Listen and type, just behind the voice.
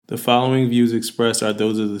The following views expressed are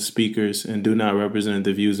those of the speakers and do not represent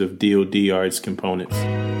the views of DoD or its components.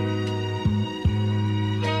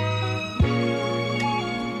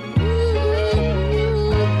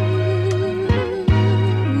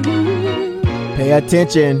 Pay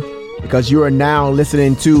attention, because you are now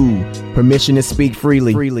listening to Permission to Speak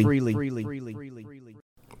Freely.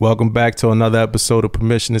 Welcome back to another episode of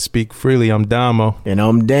Permission to Speak Freely. I'm Damo. And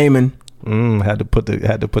I'm Damon. Had to put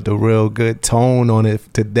the real good tone on it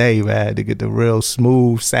today, man. To get the real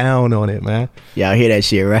smooth sound on it, man. Y'all hear that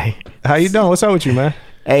shit, right? How you doing? What's up with you, man?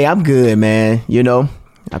 Hey, I'm good, man. You know,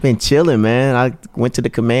 I've been chilling, man. I went to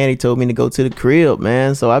the command. He told me to go to the crib,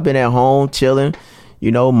 man. So I've been at home chilling,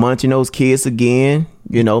 you know, munching those kids again,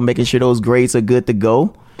 you know, making sure those grades are good to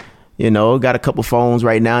go. You know, got a couple phones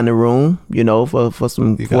right now in the room, you know, for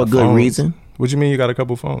a good reason. What you mean you got a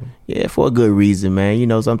couple phones? Yeah, for a good reason, man. You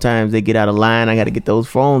know, sometimes they get out of line. I got to get those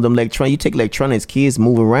phones. You take electronics, kids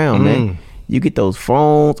move around, man. You get those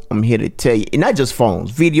phones. I'm here to tell you, and not just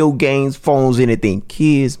phones, video games, phones, anything.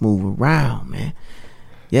 Kids move around, man.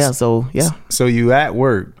 Yeah, so yeah. So you at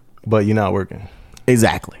work, but you're not working.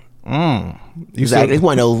 Exactly. Exactly. It's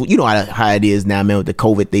one of those, you know how it is now, man, with the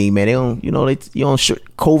COVID thing, man. They don't, you know,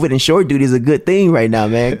 COVID and short duty is a good thing right now,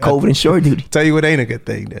 man. COVID and short duty. Tell you what ain't a good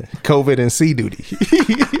thing then. COVID and C duty.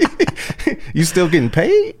 You still getting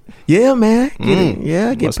paid? Yeah, man.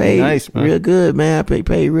 Get paid. Nice, man. Real good, man. I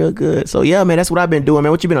paid real good. So yeah, man, that's what I've been doing,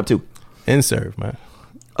 man. What you been up to? In-serve, man.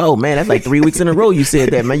 Oh man, that's like 3 weeks in a row you said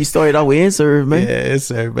that, man. You started off with in-serve, man. Yeah,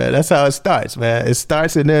 in-serve, man. That's how it starts, man. It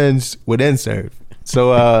starts and ends with in-serve.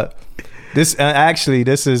 So this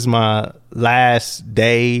is my last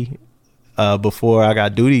day before I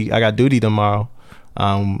got duty. I got duty tomorrow,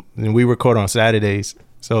 and we record on Saturdays.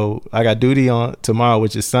 So I got duty on tomorrow,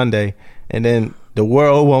 which is Sunday, and then the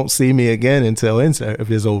world won't see me again until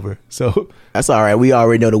in-serve is over. So that's all right. We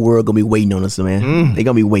already know the world gonna be waiting on us, man. They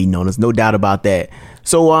gonna be waiting on us, no doubt about that.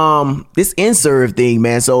 So this in-serve thing,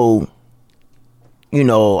 man. So you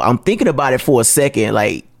know, I'm thinking about it for a second,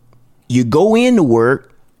 like. You go into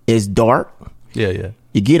work, it's dark. Yeah.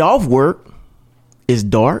 You get off work, it's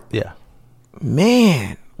dark. Yeah.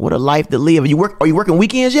 Man, what a life to live. Are you working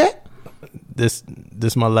weekends yet? This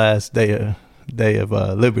my last day of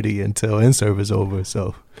liberty until in-serve is over.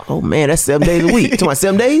 So. Oh man, that's 7 days a week. To my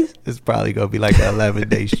 7 days? It's probably gonna be like an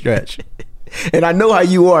 11-day stretch. And I know how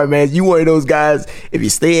you are, man. You one of those guys. If you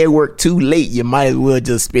stay at work too late, you might as well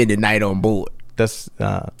just spend the night on board. That's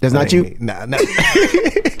not you. Nah.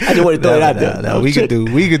 I just want to throw it out there. No, we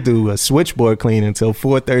could do a switchboard clean until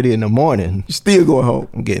 4:30 in the morning. You still going home?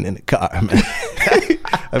 I'm getting in the car, man.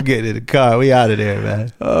 I'm getting in the car. We out of there,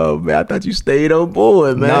 man. Oh man, I thought you stayed on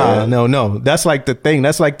board, man. No. That's like the thing.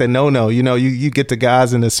 That's like the no. You know, you get the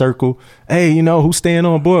guys in the circle. Hey, you know who's staying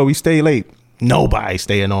on board? We stay late. Nobody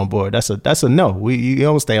staying on board. That's a no. You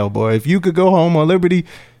don't stay on board. If you could go home on liberty,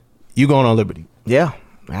 you going on liberty. Yeah.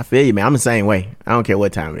 I feel you, man. I'm the same way. I don't care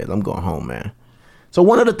what time it is. I'm going home, man. So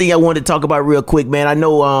one other thing I wanted to talk about real quick, man. I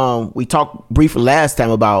know we talked briefly last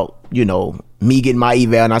time about, you know, me getting my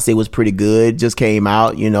eval, and I said it was pretty good. Just came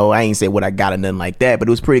out, you know. I ain't say what I got or nothing like that, but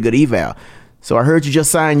it was pretty good eval. So I heard you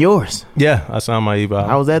just signed yours. Yeah, I signed my eval.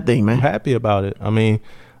 How was that thing, man? I'm happy about it. I mean,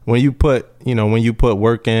 when you put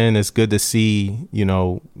work in, it's good to see, you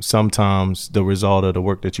know, sometimes the result of the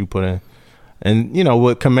work that you put in. And, you know,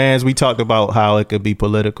 with commands, we talked about how it could be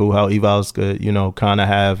political, how evals could, you know, kind of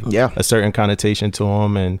have a certain connotation to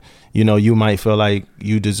them. And, you know, you might feel like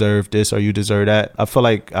you deserve this or you deserve that. I feel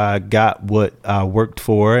like I got what I worked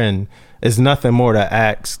for, and it's nothing more to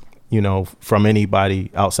ask, you know, from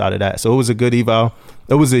anybody outside of that. So it was a good eval.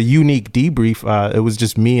 It was a unique debrief. It was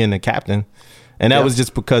just me and the captain. And that was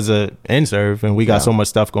just because of in-serve, and we got so much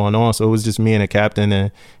stuff going on. So it was just me and the captain,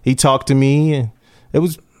 and he talked to me, and it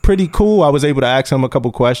was pretty cool. I was able to ask him a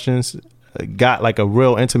couple questions, got like a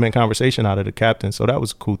real intimate conversation out of the captain. So that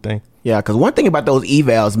was a cool thing. Yeah, because one thing about those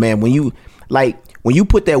evals, man, when you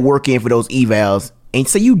put that work in for those evals, and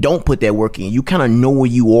say you don't put that work in, you kind of know where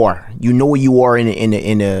you are. You know where you are in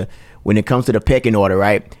the when it comes to the pecking order,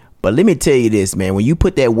 right? But let me tell you this, man. When you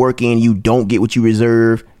put that work in, you don't get what you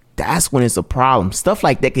reserve. That's when it's a problem. Stuff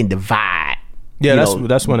like that can divide. Yeah,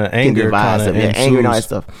 that's when the anger kind of anger and all that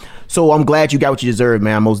stuff. So I'm glad you got what you deserve,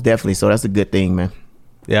 man. Most definitely. So that's a good thing, man.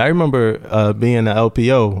 Yeah, I remember being the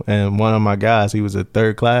LPO, and one of my guys, he was a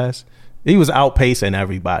third class. He was outpacing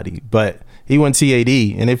everybody, but he went TAD.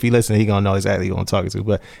 And if he listens, he gonna know exactly who I'm talking to.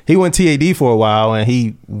 But he went TAD for a while, and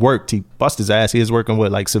he busted his ass. He was working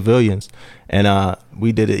with like civilians, and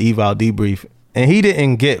we did an eval debrief. And he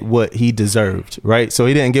didn't get what he deserved, right? So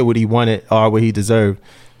he didn't get what he wanted or what he deserved.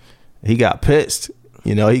 He got pissed.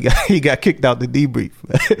 You know, he got kicked out the debrief.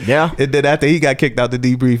 Yeah. And then after he got kicked out the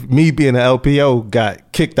debrief, me being an LPO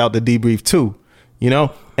got kicked out the debrief too. You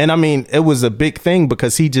know? And I mean, it was a big thing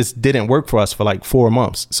because he just didn't work for us for like 4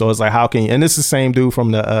 months. So it's like, how can you? And this is the same dude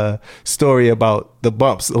from the story about the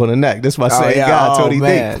bumps on the neck. This is my same guy, Tony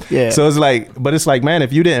D. Yeah. So it's like, but it's like, man,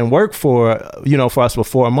 if you didn't work for us for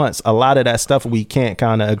 4 months, a lot of that stuff we can't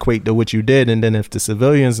kind of equate to what you did. And then if the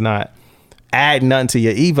civilian's not add nothing to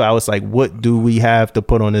your eval, it's like, what do we have to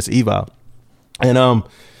put on this eval? And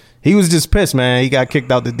he was just pissed, man. He got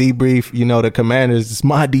kicked out the debrief. You know, the commanders, it's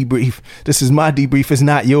my debrief. This is my debrief. It's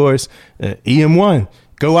not yours. EM1,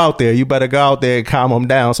 go out there. You better go out there and calm him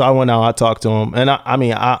down. So I went out, I talked to him. And I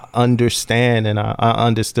mean, I understand and I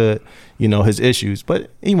understood, you know, his issues.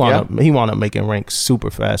 But he wound up making rank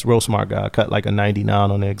super fast. Real smart guy. Cut like a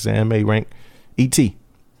 99 on the exam. Made rank ET.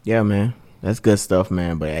 Yeah, man. That's good stuff,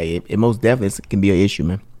 man. But hey, it most definitely can be an issue,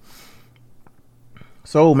 man.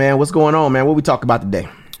 So, man, what's going on, man? What we talk about today?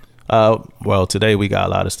 Well, today we got a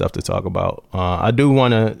lot of stuff to talk about. I do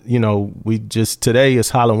want to, you know, today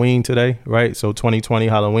is Halloween today, right? So 2020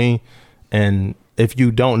 Halloween. And if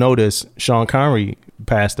you don't know this, Sean Connery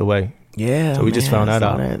passed away. Yeah. So we just found that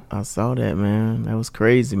out. I saw that, man. That was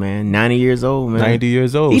crazy, man. 90 years old, man. 90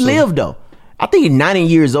 years old. He lived, though. I think at 90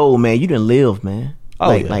 years old, man, you didn't live, man.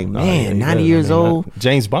 Oh, man, 90 years old.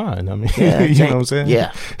 James Bond. I mean, yeah, you know what I'm saying?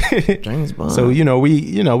 Yeah. James Bond. So,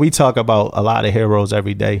 we talk about a lot of heroes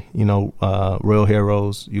every day, you know, real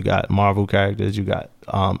heroes. You got Marvel characters, you got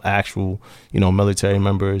actual, you know, military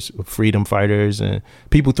members, freedom fighters, and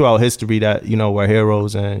people throughout history that, you know, were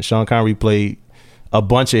heroes. And Sean Connery played a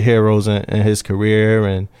bunch of heroes in his career,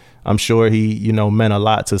 and I'm sure he, you know, meant a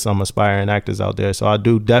lot to some aspiring actors out there. So I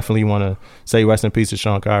do definitely want to say rest in peace to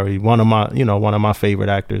Sean Connery, one of my favorite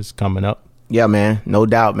actors coming up. Yeah, man, no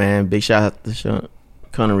doubt, man. Big shout out to Sean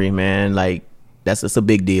Connery, man. Like it's a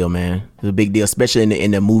big deal, man. It's a big deal, especially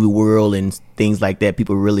in the movie world and things like that.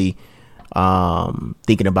 People really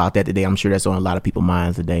thinking about that today. I'm sure that's on a lot of people's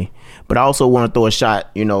minds today. But I also want to throw a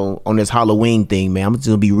shot, you know, on this Halloween thing, man. I'm just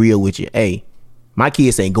gonna be real with you. Hey, my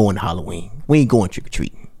kids ain't going to Halloween. We ain't going trick or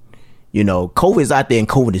treating. You know, COVID is out there and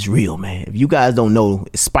COVID is real, man. If you guys don't know,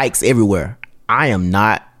 it spikes everywhere. I am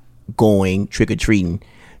not going trick-or-treating.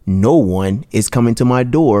 No one is coming to my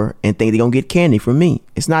door and think they're going to get candy from me.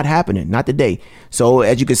 It's not happening. Not today. So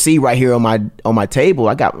as you can see right here on my table,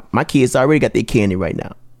 I got my kids already got their candy right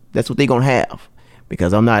now. That's what they're going to have.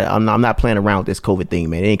 Because I'm not playing around with this COVID thing,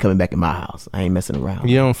 man. They ain't coming back in my house. I ain't messing around.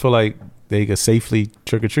 You don't feel like they could safely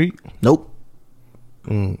trick-or-treat? Nope.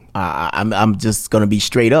 I'm just gonna be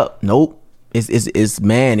straight up. Nope. It's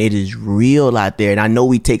man, it is real out there, and I know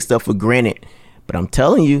we take stuff for granted, but I'm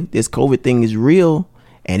telling you, this COVID thing is real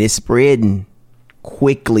and it's spreading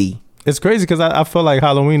quickly. It's crazy because I feel like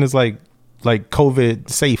Halloween is like COVID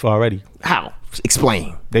safe already. How?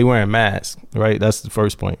 Explain. They wearing masks, right? That's the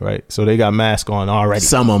first point, right? So they got masks on already.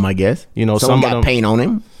 Some of them, I guess. You know, some of got them, paint on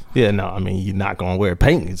them. Yeah, no, I mean, you're not going to wear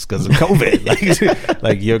paint. It's because of COVID.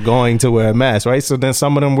 like you're going to wear a mask, right? So then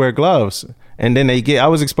some of them wear gloves. And then I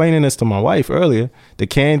was explaining this to my wife earlier. The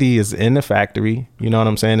candy is in the factory. You know what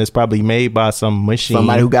I'm saying? It's probably made by some machine.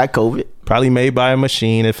 Somebody who got COVID. Probably made by a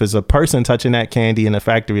machine. If it's a person touching that candy in the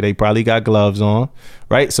factory, they probably got gloves on,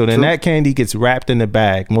 right? So then that candy gets wrapped in the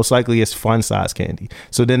bag. Most likely it's fun size candy.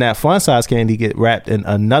 So then that fun size candy get wrapped in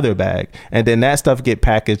another bag. And then that stuff get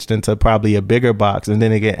packaged into probably a bigger box. And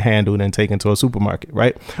then it get handled and taken to a supermarket,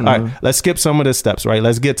 right? Mm-hmm. All right, let's skip some of the steps, right?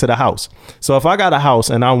 Let's get to the house. So if I got a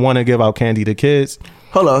house and I want to give out candy to kids.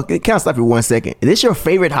 Hold on, can I stop you 1 second? Is this your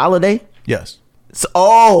favorite holiday? Yes. So,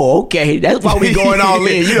 okay. That's why we going all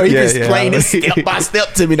in. You know, you just explain this step by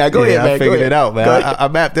step to me. Now, go ahead, man. I figured it out, man. I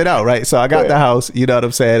mapped it out, right? So I got the house, you know what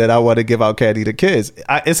I'm saying, and I want to give out candy to kids.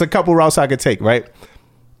 It's a couple routes I could take, right?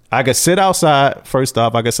 I could sit outside. First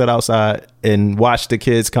off, I could sit outside and watch the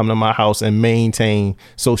kids come to my house and maintain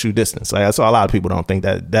social distance. Like, so a lot of people don't think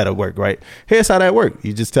that'll work, right? Here's how that works.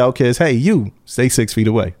 You just tell kids, hey, you stay 6 feet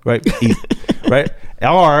away, right? Right?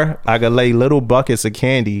 Or I could lay little buckets of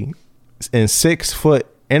candy in 6 foot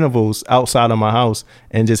intervals outside of my house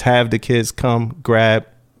and just have the kids come, grab,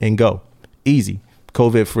 and go. Easy.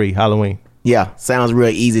 COVID free Halloween. Yeah, sounds real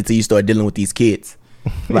easy till you start dealing with these kids.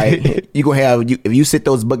 Like you gonna have if you sit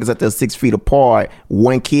those buckets out there 6 feet apart,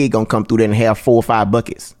 one kid gonna come through there and have 4 or 5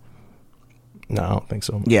 buckets. No, I don't think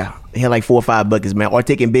so. Yeah, they have like 4 or 5 buckets, man. Or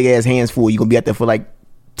taking big ass hands full. You gonna be out there for like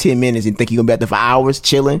 10 minutes and think you're gonna be out there for hours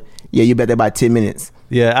chilling. Yeah, you bet there about 10 minutes.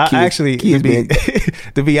 Yeah,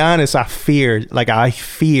 to be honest, I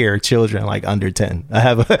fear children like under 10. I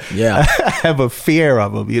have a fear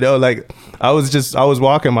of them, you know, like I was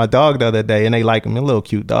walking my dog the other day and they like him, a little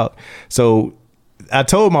cute dog. So I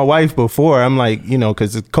told my wife before, I'm like,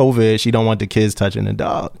 because it's COVID, she don't want the kids touching the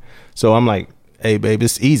dog. So I'm like, hey, babe,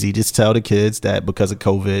 it's easy. Just tell the kids that because of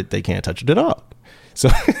COVID, they can't touch the dog. So,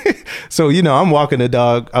 I'm walking the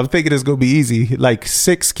dog. I'm thinking it's going to be easy. Like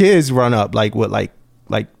 6 kids run up, like what, like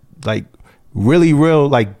really real,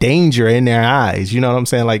 like danger in their eyes. You know what I'm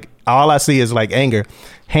saying? Like all I see is like anger,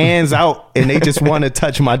 hands out, and they just want to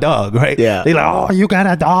touch my dog, right? Yeah. They like, oh, you got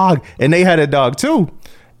a dog. And they had a dog too.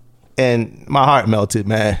 And my heart melted,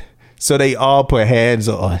 man. So they all put hands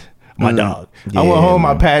on my dog. I went home,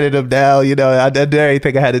 man. I patted him down, I did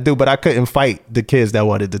everything I had to do, but I couldn't fight the kids that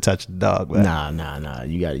wanted to touch the dog, man. Nah.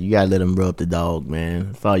 You gotta let them rub the dog,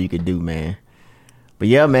 man. That's all you could do, man. But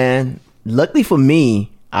yeah, man, luckily for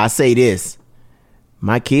me, I say this.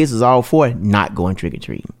 My kids is all for not going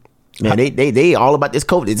trick-or-treating. Man, they all about this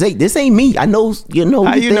COVID. This ain't me. I know,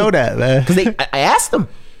 How you know that, man? Because I asked them.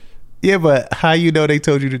 Yeah, but how you know they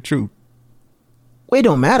told you the truth? Well, it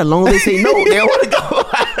don't matter. As long as they say no, they don't want to go.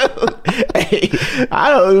 Hey, I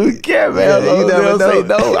don't even care, man. Yeah, you never know. Say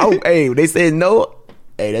no. Hey, when they say no,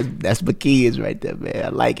 hey, that's my kids right there, man. I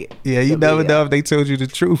like it. Yeah, you never know if they told you the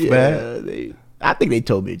truth, man. I think they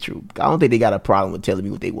told me the truth. I don't think they got a problem with telling me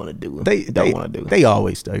what they want to do. They don't want to do. They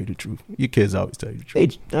always tell you the truth. Your kids always tell you the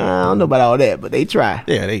truth. I don't know about all that, but they try.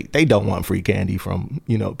 Yeah, they don't want free candy from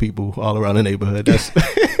people all around the neighborhood. That's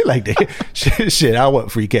like shit. I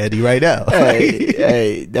want free candy right now.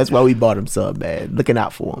 Hey, that's why we bought them some, man. Looking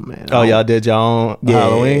out for them, man. Oh, y'all did y'all own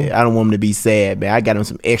Halloween? I don't want them to be sad, man. I got them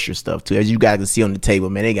some extra stuff too, as you guys can see on the table,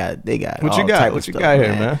 man. They got what you got? What you got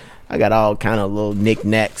here, man? I got all kind of little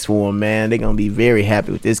knickknacks for them, man. They're going to be very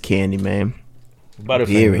happy with this candy, man.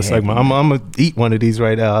 Butterfinger. It's like, I'm going to eat one of these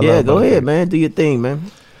right now. Yeah, go ahead, man. Do your thing, man.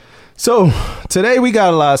 So today we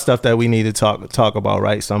got a lot of stuff that we need to talk about,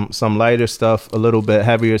 right? Some lighter stuff, a little bit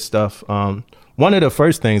heavier stuff. One of the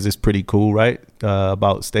first things is pretty cool, right?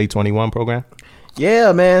 About Stay 21 program.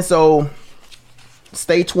 Yeah, man. So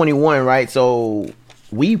Stay 21, right? So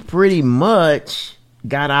we pretty much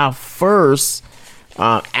got our first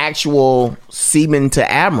actual seaman to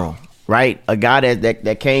admiral, right? A guy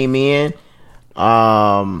that came in,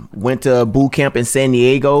 went to boot camp in San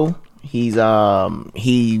Diego. He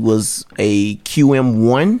was a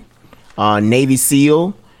QM1 Navy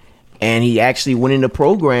SEAL, and he actually went in the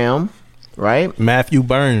program, right? Matthew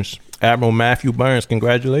Burns, Admiral Matthew Burns,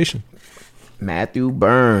 congratulations. Matthew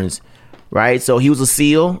Burns, right? So he was a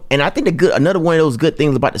SEAL, and I think another one of those good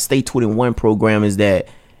things about the Stay 21 program is that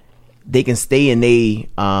they can stay in their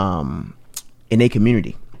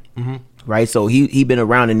community, right? So he been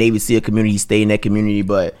around the Navy SEAL community, stay in that community,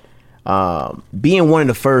 but being one of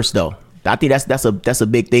the first though, I think that's a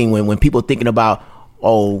big thing when people thinking about,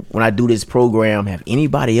 oh, when I do this program, have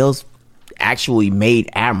anybody else actually made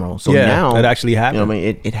admiral? So yeah, now it actually happened. You know what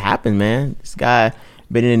I mean? It happened, man. This guy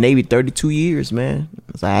been in the Navy 32 years, man.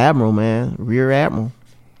 It's an admiral, man, rear admiral.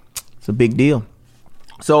 It's a big deal.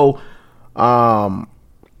 So,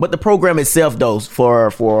 but the program itself, though,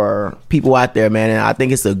 for people out there, man, I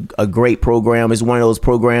think it's a great program. It's one of those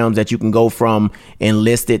programs that you can go from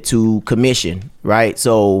enlisted to commission, right?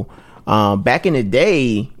 So back in the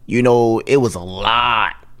day, it was a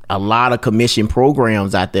lot of commission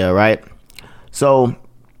programs out there, right? So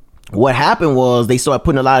what happened was they started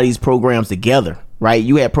putting a lot of these programs together, right?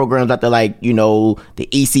 You had programs out there like, the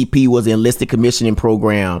ECP was the enlisted commissioning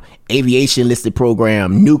program, aviation enlisted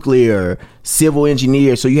program, nuclear, civil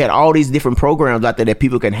engineer. So you had all these different programs out there that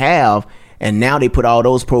people can have. And now they put all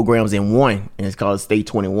those programs in one, and it's called Stay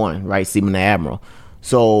 21, right? Seaman to Admiral.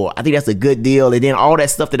 So I think that's a good deal. And then all that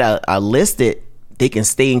stuff that I listed, they can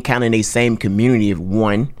stay in kind of the same community of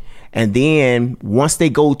one. And then once they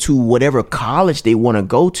go to whatever college they want to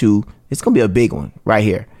go to, it's going to be a big one right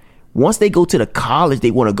here. Once they go to the college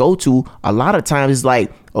they want to go to, a lot of times it's like,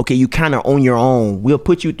 okay, you kind of on your own. We'll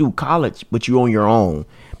put you through college, but you're on your own.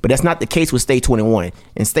 But that's not the case with Stay 21.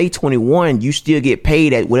 In Stay 21, you still get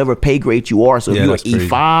paid at whatever pay grade you are. So if you're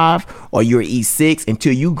E5 or you're E6,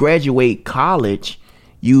 until you graduate college,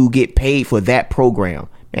 you get paid for that program.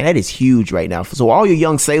 Man, that is huge right now. So all your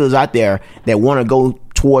young sailors out there that want to go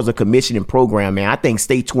towards a commissioning program, man, I think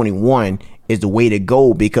Stay 21 is the way to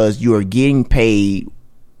go, because you are getting paid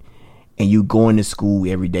and you going to school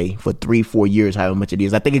every day for 3-4 years, however much it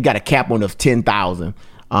is. I think it got a cap on of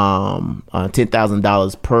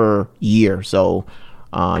 $10,000 per year. So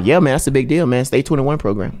yeah, man, that's a big deal, man. Stay 21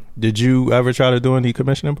 program. Did you ever try to do any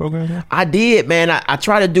commissioning program? Yeah? I did, man. I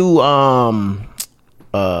tried to do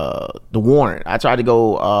the warrant. I tried to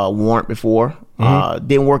go warrant before.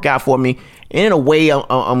 Didn't work out for me. And in a way, I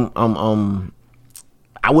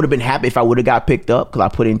would have been happy if I would have got picked up, because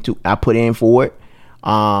I put in for it.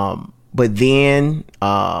 but then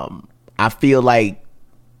I feel like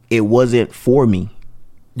it wasn't for me,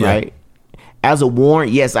 right? As a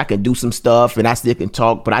warrant, yes, I can do some stuff and I still can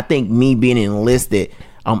talk, but I think me being enlisted,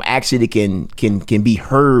 actually can be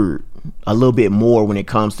heard a little bit more when it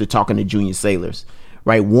comes to talking to junior sailors,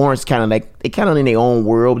 right? Warrants kind of like, they kind of in their own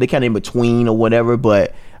world, they kind of in between or whatever,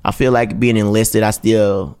 but I feel like being enlisted, I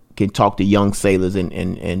still can talk to young sailors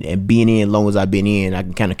and being in as long as I've been in, I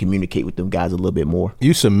can kind of communicate with them guys a little bit more.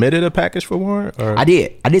 You submitted a package for warrant? Or? I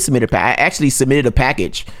did submit I actually submitted a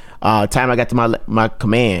package time I got to my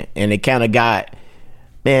command, and it kind of got,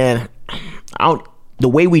 man, the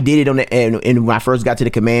way we did it on the and when I first got to the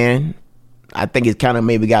command, I think it kind of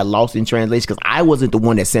maybe got lost in translation because I wasn't the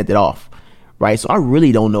one that sent it off, right? So I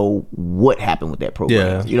really don't know what happened with that program.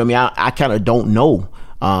 Yeah. You know what I mean? I kind of don't know.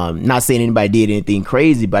 Not saying anybody did anything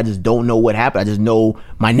crazy, but I just don't know what happened. I just know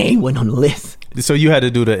my name went on the list. So you had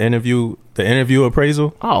to do the interview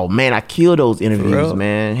appraisal? Oh man, I killed those interviews,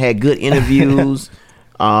 man. Had good interviews.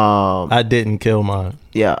 I didn't kill mine.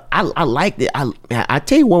 Yeah, I liked it. I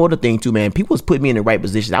tell you one other thing too, man. People was putting me in the right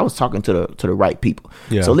position. I was talking to the right people.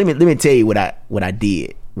 Yeah. So let me tell you what I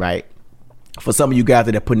did, right? For some of you guys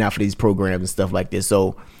that are putting out for these programs and stuff like this.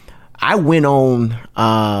 So I went on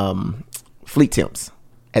fleet temps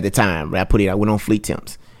at the time. When I went on fleet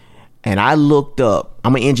temps, and I looked up.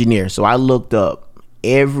 I'm an engineer, so I looked up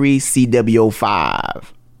every CW05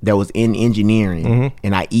 that was in engineering,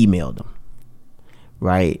 and I emailed them.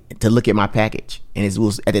 Right, to look at my package, and it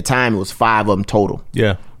was at the time it was 5 of them total.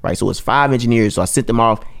 Yeah, right. So it was 5 engineers. So I sent them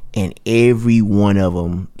off, and every one of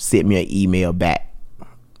them sent me an email back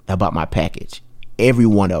about my package. Every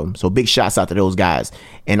one of them. So big shots out to those guys.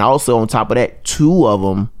 And also on top of that, 2 of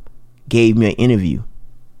them gave me an interview.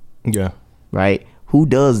 Yeah, right. Who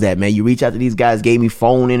does that, man? You reach out to these guys, gave me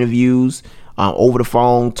phone interviews, over the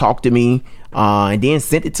phone, talked to me, and then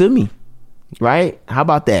sent it to me. Right? How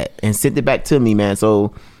about that? And sent it back to me, man.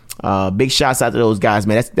 So big shouts out to those guys,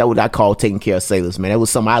 man. That's what I call taking care of sailors, man. That was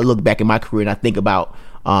something I look back in my career and I think about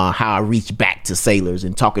how I reach back to sailors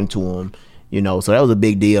and talking to them, you know. So that was a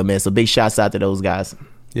big deal, man. So big shouts out to those guys.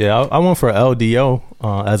 Yeah, I went for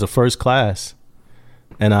LDO as a first class,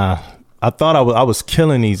 and I thought I was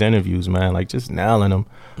killing these interviews, man. Like just nailing them.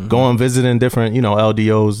 Going visiting different,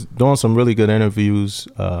 LDOs, doing some really good interviews.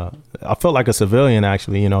 I felt like a civilian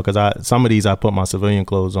actually, because some of these I put my civilian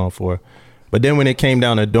clothes on for. But then when it came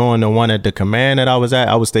down to doing the one at the command that I was at,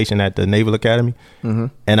 I was stationed at the Naval Academy, and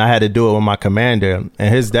I had to do it with my commander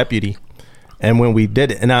and his deputy. And when we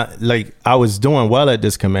did it, and I was doing well at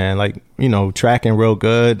this command, tracking real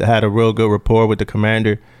good, had a real good rapport with the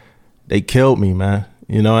commander. They killed me, man.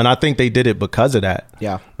 And I think they did it because of that.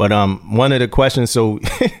 Yeah. But one of the questions, so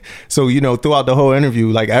throughout the whole interview,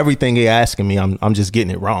 like everything they asking me, I'm just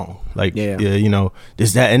getting it wrong. Like,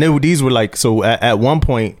 this, that, and these were like, so at one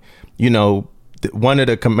point, one of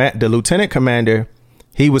the lieutenant commander,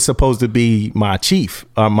 he was supposed to be my chief,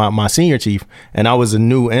 my senior chief, and I was a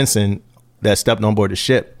new ensign that stepped on board the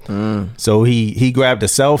ship. So he grabbed a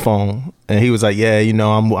cell phone and he was like, yeah,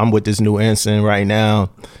 I'm with this new ensign right now.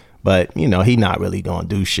 But, he not really going to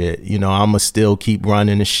do shit. I'm going to still keep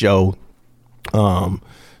running the show.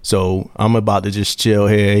 So I'm about to just chill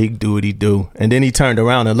here. He do what he do. And then he turned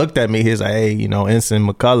around and looked at me. He's like, hey, Ensign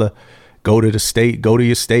McCullough, go to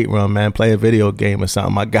your stateroom, man. Play a video game or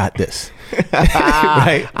something. I got this.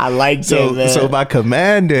 Right? I like that, man. So my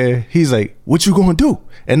commander, he's like, what you going to do?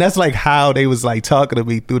 And that's like how they was like talking to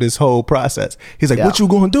me through this whole process. He's like, what you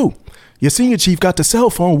going to do? Your senior chief got the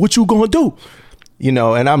cell phone. What you going to do?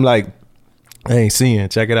 And I'm like, I ain't seeing.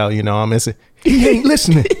 Check it out. I'm missing. He ain't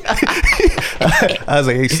listening. I was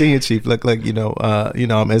like, hey, senior chief, look like,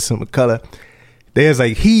 I'm missing McCullough. There's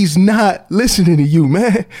like, he's not listening to you,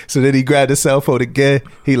 man. So then he grabbed the cell phone again.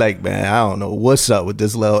 He like, man, I don't know what's up with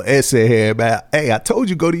this little essay here, man. Hey, I told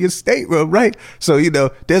you go to your stateroom, right? So,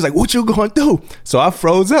 there's like, what you gonna do? So I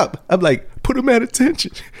froze up. I'm like, put him at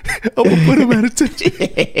attention. I'm gonna put him at attention.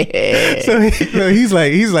 so he's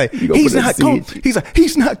like, he's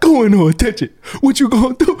not going no attention. What you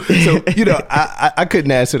gonna do? So, I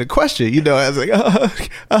couldn't answer the question. I was like,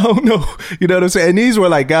 I don't know. You know what I'm saying? And these were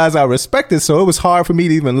like guys I respected, so it was hard for me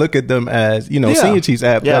to even look at them as, senior chiefs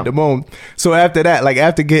at the moment. So after that, like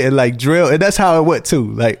after getting like drilled, and that's how it went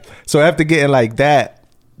too. Like, so after getting like that,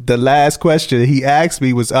 the last question he asked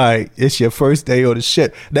me was, all right, it's your first day on the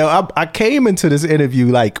ship. Now, I came into this interview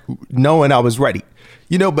like knowing I was ready,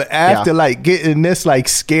 but after like getting this like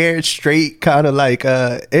scared straight kind of like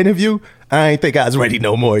interview, I ain't think I was ready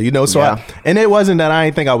no more, So and it wasn't that I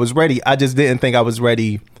ain't think I was ready. I just didn't think I was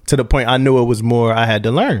ready to the point I knew it was more I had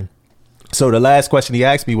to learn. So the last question he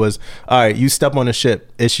asked me was, all right, you step on a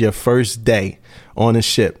ship. It's your first day on a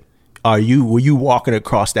ship. Were you walking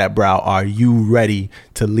across that brow? Are you ready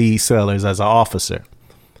to lead sailors as an officer?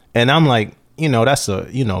 And I'm like, that's a,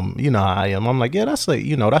 how I am. I'm like, yeah, that's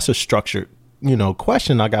a structured,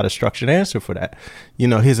 question. I got a structured answer for that.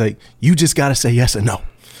 He's like, you just got to say yes or no.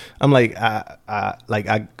 I'm like,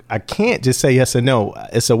 I can't just say yes or no.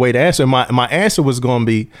 It's a way to answer. My answer was going to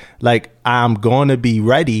be like, I'm going to be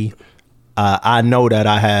ready. I know that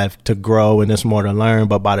I have to grow and there's more to learn,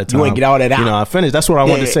 but by the time you want to get all that out, I finished. That's what I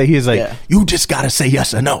wanted to say. He was like, you just got to say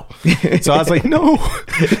yes or no. So I was like, no.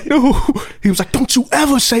 He was like, don't you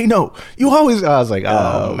ever say no. You always. I was like,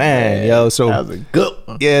 oh man, yo. So that was a good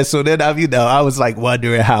one. Yeah. So then I was like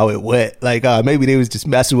wondering how it went. Like maybe they was just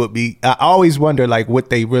messing with me. I always wonder like what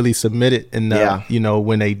they really submitted in the,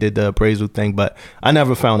 when they did the appraisal thing, but I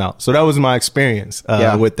never found out. So that was my experience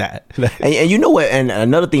with that. And you know what? And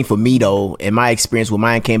another thing for me though, in my experience when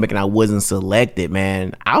mine came back and I wasn't selected,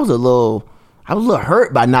 man, I was a little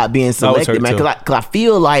hurt by not being selected, man, because I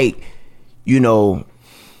feel like,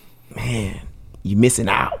 man, you missing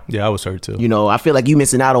out. Yeah, I was hurt too. I feel like you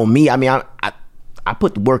missing out on me. I mean, I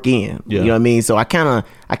put the work in. Yeah. You know what I mean? So I kind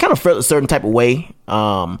of felt a certain type of way.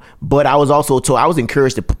 But I was also told, I was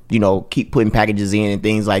encouraged to keep putting packages in and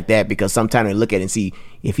things like that, because sometimes I look at it and see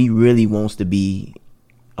if he really wants to be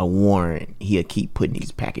a warrant, he'll keep putting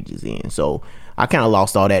these packages in. So I kind of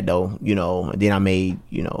lost all that though, then I made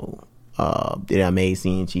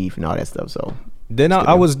senior chief and all that stuff. So then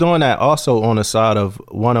I was doing that also on the side of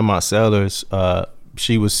one of my sailors.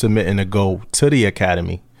 She was submitting to go to the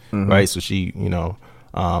academy, right? So she,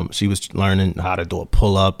 she was learning how to do a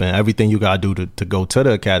pull up and everything you gotta do to go to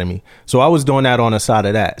the academy. So I was doing that on the side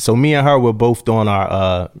of that. So me and her were both doing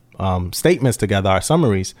our statements together, our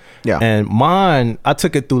summaries. Yeah. And mine, I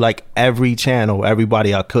took it through like every channel,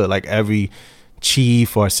 everybody I could, like every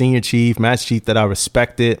chief or senior chief, master chief that I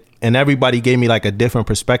respected. And everybody gave me like a different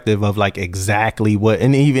perspective of like exactly what,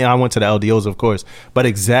 and even I went to the LDOs, of course, but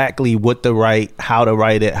exactly what to write, how to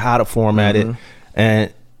write it, how to format it.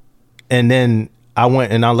 And then I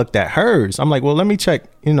went and I looked at hers. I'm like, well, let me check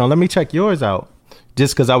yours out.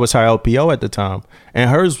 Just because I was her LPO at the time. And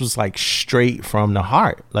hers was like straight from the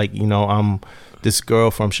heart. Like, I'm this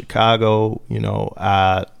girl from Chicago,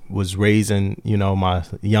 I was raising, my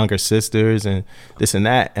younger sisters and this and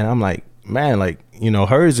that. And I'm like, man, like,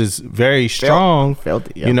 hers is very strong, felt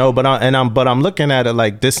it, yeah. But I'm looking at it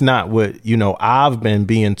like this not what, I've been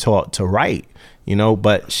being taught to write.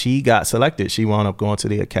 But she got selected. She wound up going to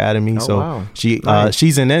the academy. Wow.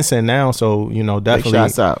 She's an ensign now. So, definitely.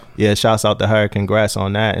 Shouts out. Yeah, shouts out to her. Congrats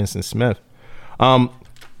on that, Ensign Smith.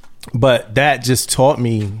 But that just taught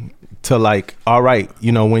me to like, all right,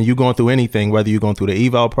 when you're going through anything, whether you're going through the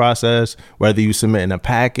eval process, whether you're submitting a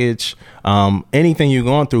package, anything you're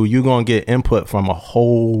going through, you're going to get input from a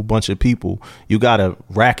whole bunch of people. You got to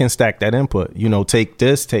rack and stack that input, take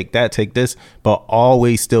this, take that, take this, but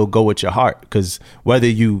always still go with your heart. Because whether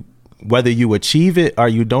you achieve it or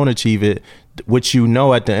you don't achieve it, what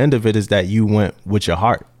at the end of it is that you went with your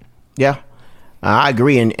heart. Yeah. I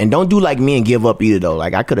agree, and don't do like me and give up either though.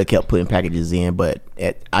 Like I could have kept putting packages in, but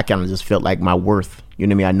I kind of just felt like my worth. You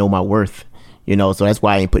know what I mean? I know my worth. So that's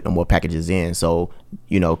why I ain't putting no more packages in. So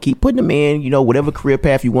keep putting them in. Whatever career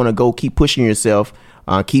path you want to go, keep pushing yourself.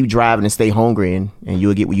 Keep driving and stay hungry, and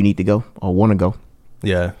you'll get where you need to go or want to go.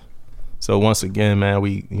 Yeah. So once again, man,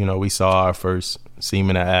 we saw our first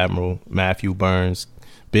Seaman Admiral, Matthew Burns.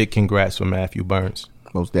 Big congrats for Matthew Burns.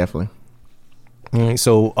 Most definitely. All right,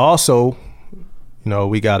 so also,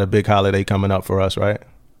 we got a big holiday coming up for us, right?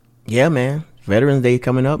 Yeah, man. Veterans Day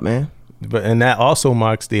coming up, man. And that also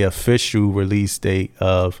marks the official release date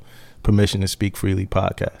of Permission to Speak Freely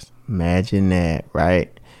podcast. Imagine that,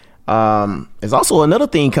 right? There's also another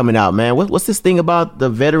thing coming out, man. What's this thing about the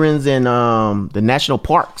veterans and the national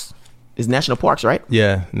parks? It's national parks, right?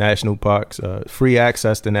 Yeah, national parks. Free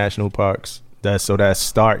access to national parks. That's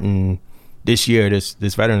starting this year, this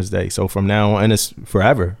Veterans Day. So from now on, and it's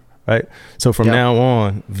forever. Right. So from now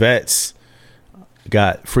on, vets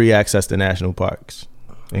got free access to national parks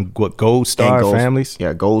and what Gold Star families.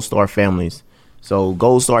 Yeah, Gold Star families. So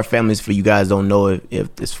Gold Star families, for you guys don't know, if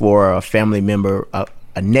it's for a family member,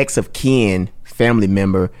 a next of kin family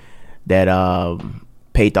member that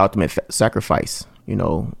paid the ultimate sacrifice.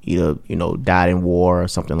 Either died in war or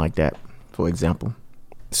something like that, for example.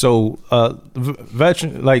 So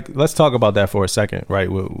veteran, like let's talk about that for a second, right?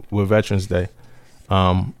 With Veterans Day.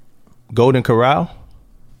 Golden Corral.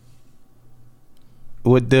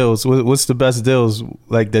 What deals? What's the best deals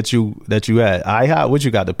like that you had? IHOP. What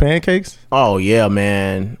you got? The pancakes? Oh yeah,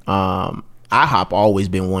 man. IHOP always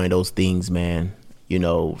been one of those things, man. You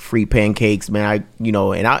know, free pancakes, man.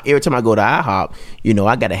 Every time I go to IHOP, you know,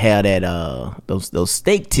 I gotta have that those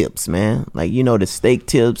steak tips, man. Like, you know, the steak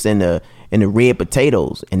tips and the red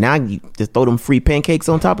potatoes. And now you just throw them free pancakes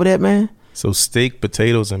on top of that, man. So steak,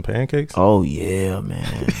 potatoes, and pancakes. Oh yeah,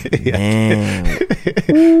 man. Man.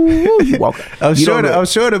 Ooh, you walk. I'm sure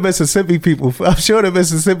the Mississippi people. I'm sure the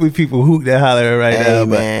Mississippi people hoot that hollering right now.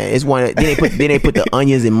 Man, it's one. Then they put the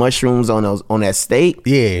onions and mushrooms on that steak.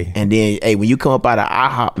 Yeah. And then, hey, when you come up out of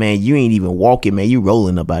IHOP, man, you ain't even walking, man. You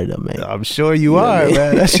rolling up out of them, man. I'm sure you are,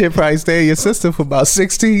 man. That shit probably stay in your system for about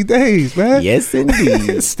 16 days, man. Yes,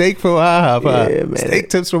 indeed. Steak from IHOP. Yeah, man. Steak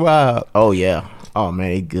tips from IHOP. Oh yeah. Oh man,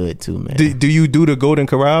 they good too, man. Do you do the Golden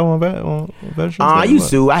Corral on Veterans Day? I used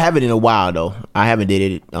to. I haven't in a while though. I haven't did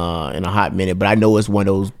it in a hot minute, but I know it's one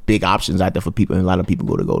of those big options out there for people, and a lot of people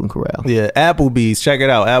go to Golden Corral. Yeah, Applebee's. Check it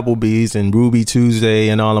out, Applebee's and Ruby Tuesday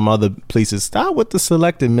and all them other places. Start with the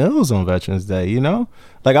selected meals on Veterans Day. You know,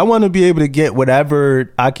 like I want to be able to get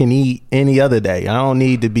whatever I can eat any other day. I don't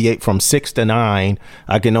need to be from 6 to 9.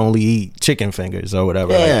 I can only eat chicken fingers or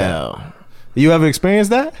whatever. Yeah. Like that. You ever experienced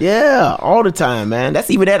that? Yeah, all the time, man.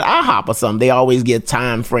 That's even at IHOP or something. They always get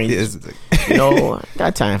time frames. You know,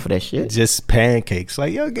 got time for that shit. Just pancakes,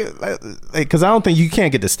 like yo, because I don't think you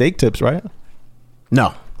can't get the steak tips, right?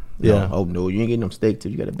 No. Yeah. No. Oh no, you ain't getting them steak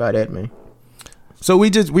tips. You got to buy that, man. So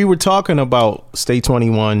we were talking about Stay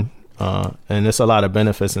 21, and there's a lot of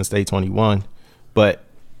benefits in Stay 21, but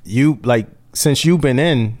since you've been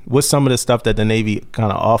in, what's some of the stuff that the Navy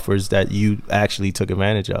kind of offers that you actually took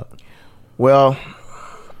advantage of? Well,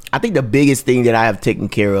 I think the biggest thing that I have taken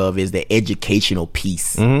care of is the educational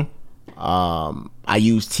piece. Mm-hmm. I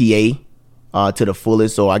use TA to the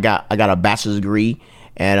fullest, so I got a bachelor's degree,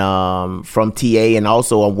 and from TA, and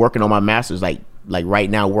also I'm working on my master's, like right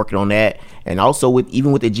now, working on that, and also with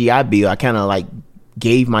the GI Bill, I kind of like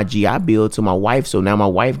gave my GI Bill to my wife, so now my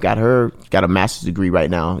wife got a master's degree right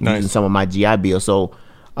now, using some of my GI Bill. So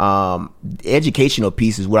the educational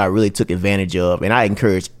piece is what I really took advantage of, and I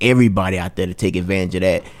encourage everybody out there to take advantage of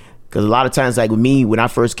that, because a lot of times, like with me, when I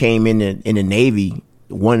first came in the Navy,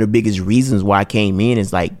 one of the biggest reasons why I came in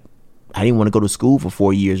is like I didn't want to go to school for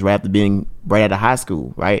 4 years right after being right out of high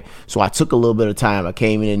school, right? So I took a little bit of time. I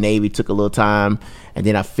came in the Navy, took a little time, and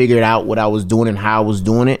then I figured out what I was doing and how I was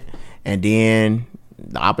doing it, and then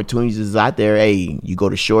the opportunities is out there. Hey, you go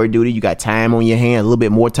to shore duty, you got time on your hand, a little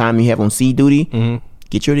bit more time than you have on sea duty. Mm-hmm.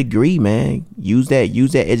 Get your degree, man. Use that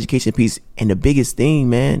education piece. And the biggest thing,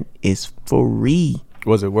 man, is free.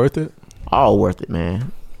 Was it worth it? All worth it,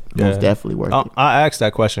 man. Most definitely worth it. I asked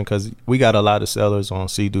that question because we got a lot of sailors on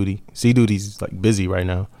sea duty. Sea duty's like busy right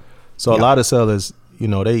now. So a lot of sailors, you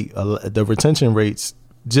know, the retention rates,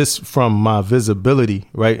 just from my visibility,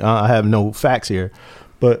 right? I have no facts here,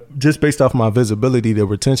 but just based off my visibility, the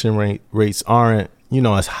retention rates aren't, you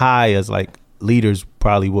know, as high as like leaders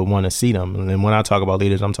probably would want to see them. And then when I talk about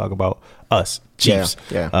leaders, I'm talking about us, chiefs,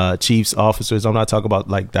 chiefs, officers. I'm not talking about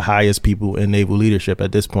like the highest people in naval leadership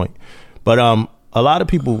at this point. But a lot of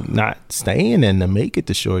people not staying in to make it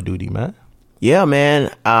to shore duty, man. Yeah,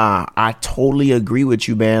 man. I totally agree with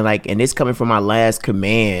you, man. Like, and it's coming from my last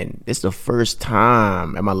command. It's the first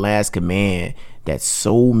time at my last command that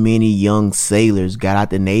so many young sailors got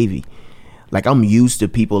out the Navy. Like, I'm used to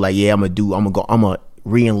people like, yeah, I'm gonna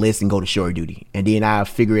re-enlist and go to shore duty, and then I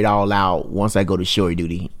figure it all out once I go to shore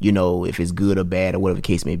duty, you know, if it's good or bad or whatever the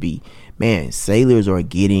case may be. Man, sailors are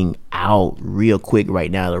getting out real quick right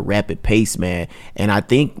now at a rapid pace, man, and I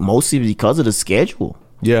think mostly because of the schedule.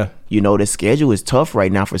 Yeah, you know, the schedule is tough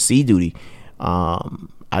right now for sea duty.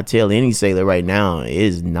 I tell any sailor right now, it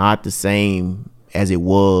is not the same as it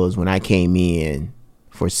was when I came in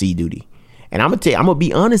for sea duty. And I'm gonna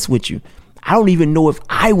be honest with you, I don't even know if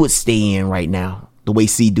I would stay in right now the way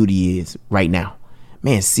sea duty is right now.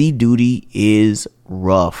 Man, sea duty is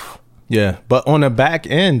rough. Yeah, but on the back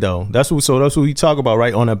end though, that's what we talk about,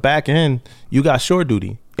 right? On the back end, you got shore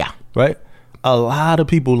duty. Yeah. Right? A lot of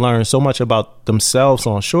people learn so much about themselves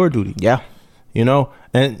on shore duty. Yeah. You know,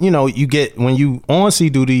 and you know, you get, when you on sea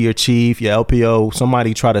duty, your chief, your LPO,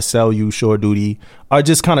 somebody try to sell you shore duty or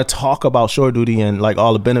just kind of talk about shore duty and like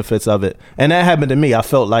all the benefits of it. And that happened to me. I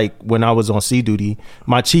felt like when I was on sea duty,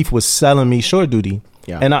 my chief was selling me shore duty.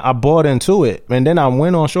 Yeah. And I bought into it. And then I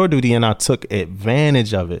went on shore duty and I took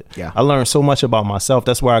advantage of it. Yeah. I learned so much about myself.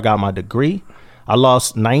 That's where I got my degree. I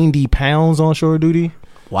lost 90 pounds on shore duty.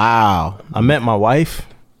 Wow. I met my wife.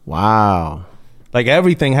 Wow. Like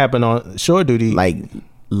everything happened on shore duty. Like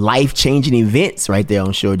life-changing events right there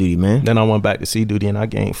on shore duty, man. Then I went back to sea duty and I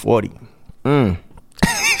gained 40.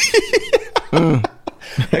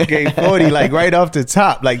 I gained 40 like right off the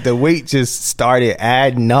top. Like the weight just started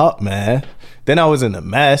adding up, man. Then I was in a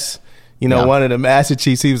mess. You know, one of the master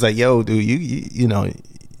chiefs, he was like, yo, dude, you know,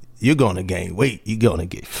 you're going to gain weight. You're going to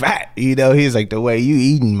get fat. You know, he's like, the way you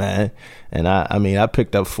eating, man. And I mean, I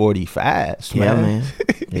picked up 40 fast, man. Yeah, man.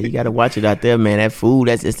 Yeah, you got to watch it out there, man. That food,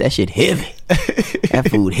 that shit heavy. That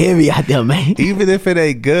food heavy out there, man. Even if it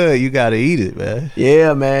ain't good, you got to eat it, man.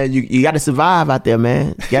 Yeah, man. You got to survive out there,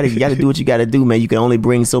 man. You got to do what you got to do, man. You can only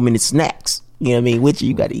bring so many snacks. You know what I mean? With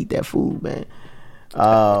you got to eat that food, man.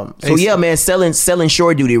 So yeah, man, selling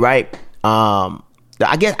shore duty, right?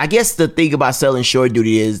 I guess the thing about selling shore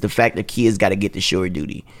duty is the fact that kids got to get the shore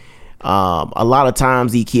duty. A lot of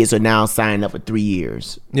times these kids are now signing up for 3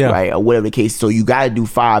 years, right, or whatever the case. So you got to do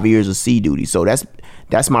 5 years of sea duty. So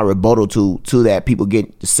that's my rebuttal to that. People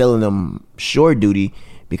get selling them shore duty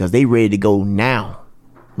because they ready to go now,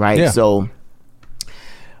 right? Yeah. So,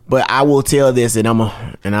 but I will tell this, and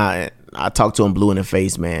I talk to them blue in the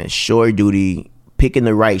face, man. Shore duty, picking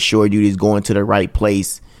the right shore duties, going to the right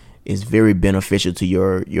place is very beneficial to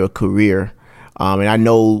your career. And I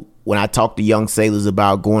know when I talk to young sailors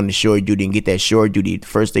about going to shore duty and get that shore duty, the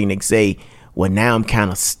first thing they say, well, now I'm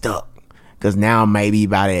kind of stuck because now I'm maybe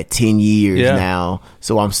about at 10 years now.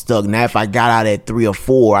 So I'm stuck. Now if I got out at 3 or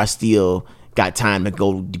 4, I still got time to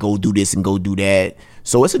go do this and go do that.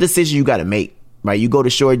 So it's a decision you got to make, right? You go to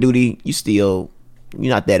shore duty, you're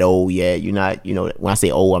not that old yet. You're not, when I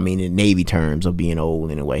say old, I mean in Navy terms of being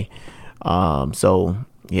old anyway. So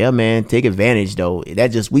yeah, man, take advantage though.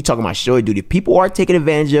 We talking about shore duty. People are taking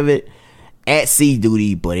advantage of it at sea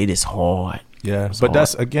duty, but it is hard. Yeah, but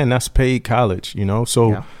hard. That's paid college,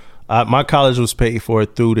 So my college was paid for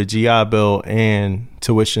through the GI Bill and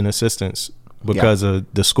tuition assistance because of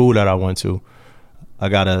the school that I went to. I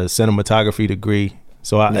got a cinematography degree.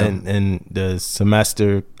 So and the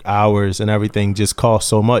semester hours and everything just cost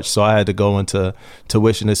so much. So I had to go into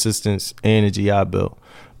tuition assistance and the GI Bill.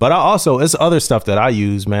 But it's other stuff that I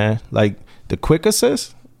use, man. Like the Quick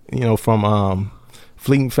Assist, from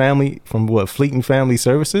Fleeting Family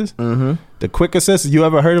Services. Mm-hmm. The Quick Assist. You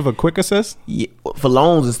ever heard of a Quick Assist? Yeah, for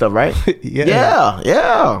loans and stuff, right?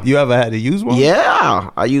 Yeah. You ever had to use one? Yeah,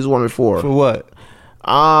 I used one before. For what?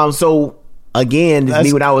 So again, this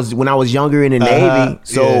me when I was younger in the Navy.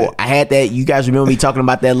 So I had that. You guys remember me talking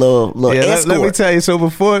about that little escort? Let me tell you. So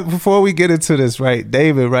before we get into this,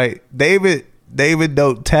 David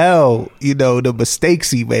don't tell, the mistakes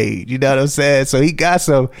he made. You know what I'm saying? So he got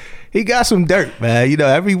some dirt, man.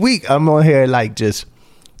 Every week I'm on here like just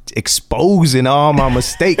exposing all my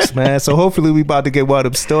mistakes, man. So hopefully we about to get one of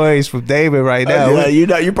them stories from David right now.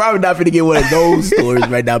 You're probably not gonna get one of those stories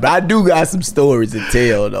right now, but I do got some stories to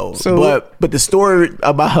tell though. So, but the story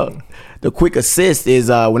about the Quick Assist is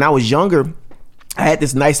when I was younger, I had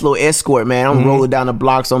this nice little escort, man. I'm rolling down the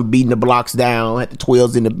blocks. I'm beating the blocks down. I had the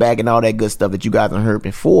 12s in the back and all that good stuff that you guys have heard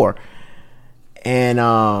before. And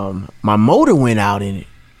my motor went out in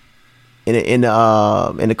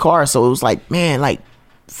the car. So it was like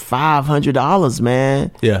 $500,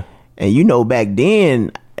 man. Yeah. And back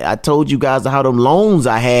then, I told you guys how them loans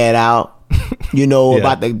I had out.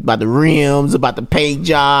 About the rims, about the paint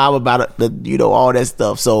job, about the all that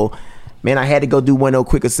stuff. So. Man, I had to go do one of those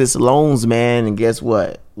Quick Assist loans, man. And guess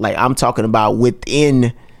what? Like, I'm talking about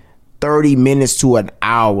within 30 minutes to an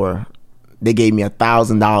hour, they gave me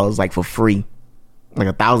 $1,000, like, for free. Like,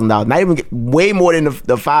 $1,000. Not even, way more than the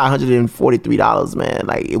 $543, man.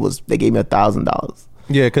 Like, they gave me $1,000.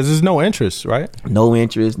 Yeah, because there's no interest, right? No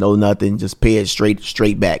interest, no nothing. Just pay it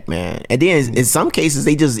straight back, man. And then in some cases,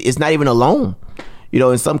 it's not even a loan.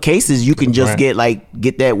 In some cases, you can just get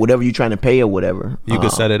that whatever you're trying to pay or whatever. You can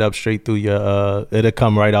set it up straight through your, it'll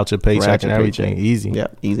come right out your paycheck and everything. Easy. Yeah,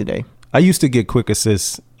 easy day. I used to get Quick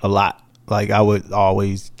Assist a lot. Like I would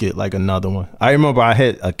always get like another one. I remember I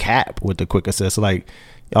hit a cap with the Quick Assist. Like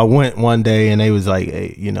I went one day and they was like,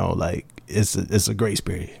 hey, it's a grace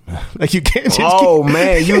period. Like you can't just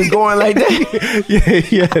man, you was going like that?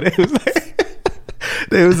 yeah.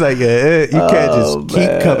 They was like, you can't just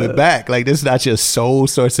keep coming back. Like, this is not your sole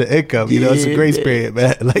source of income. It's a grace period,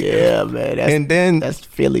 man. Like, yeah, man. That's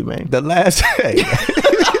Philly, man. The last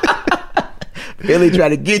Philly trying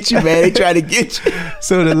to get you, man. They trying to get you.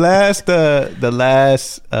 So the last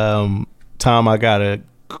time I got a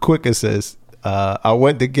Quick Assist, I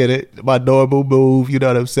went to get it. My normal move, you know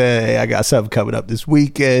what I'm saying? Hey, I got something coming up this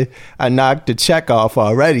weekend. I knocked the check off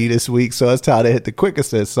already this week, so it's time to hit the Quick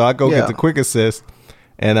Assist. So I go get the Quick Assist.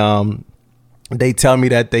 And they tell me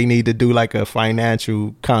that they need to do like a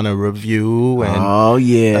financial kind of review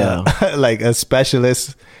and like a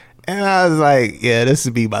specialist. And I was like, yeah, this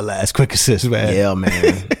would be my last quick assist, man. Yeah,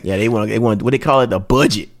 man. Yeah, they want what they call it, the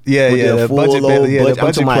budget. Yeah, the budget, the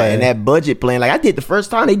budget plan. And that budget plan, like I did the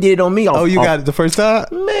first time, they did it on me. Oh, you got it the first time?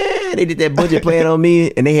 Man, they did that budget plan on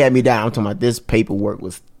me, and they had me down. I'm talking about this paperwork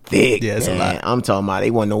was thick. Yeah, it's a lot. I'm talking about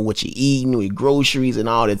they want to know what you eating, with groceries, and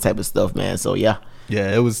all that type of stuff, man. So yeah.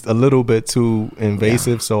 Yeah, it was a little bit too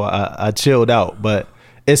invasive, so I chilled out. But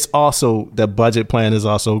it's also, the budget plan is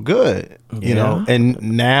also good, you know. And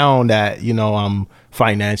now that, you know, I'm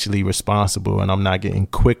financially responsible and I'm not getting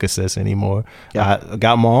quick assist anymore, I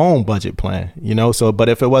got my own budget plan, you know. So, but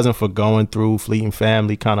if it wasn't for going through Fleet and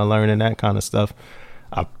Family, kind of learning that kind of stuff,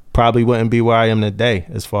 I probably wouldn't be where I am today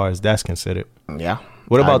as far as that's considered. Yeah.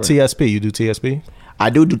 What about TSP? You do TSP? I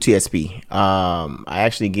do TSP. I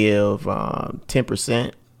actually give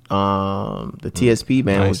 10% the TSP,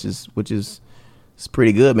 man, Nice. which is it's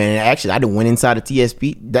pretty good, man. And actually, I done went inside the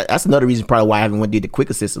TSP. That's another reason probably why I haven't went did the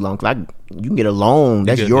quick assist loan, because you can get a loan.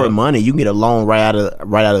 That's your money. You can get a loan right out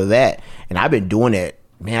of that. And I've been doing that,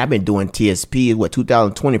 man. I've been doing TSP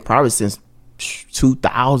 2020 probably since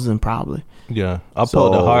 2000 probably. Yeah, I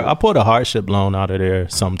pulled a hardship loan out of there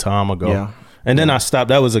some time ago. Yeah. And then I stopped.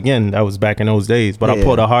 That was back in those days. But I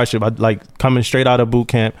pulled a hardship. I like coming straight out of boot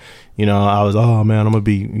camp. You know, I was, oh man, I'm gonna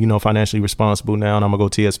be, you know, financially responsible now, and I'm gonna go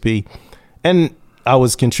TSP. And I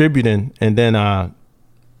was contributing, and then I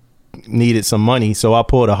needed some money, so I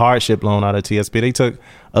pulled a hardship loan out of TSP. They took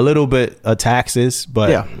a little bit of taxes,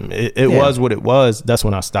 but it was what it was. That's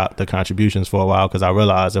when I stopped the contributions for a while, because I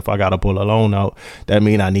realized if I got to pull a loan out, that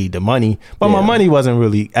mean I need the money. But my money wasn't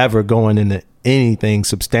really ever going into anything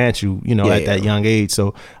substantial, you know, at that young age.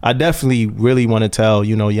 So I definitely really want to tell,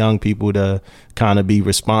 you know, young people to kind of be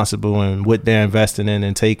responsible in what they're investing in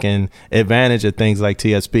and taking advantage of things like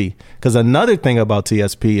TSP. Because another thing about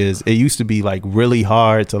TSP is it used to be like really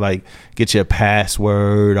hard to like get your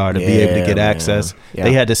password or to be able to get access.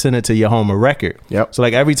 They had to send it to your home of record. So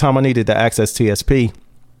like every time I needed to access TSP,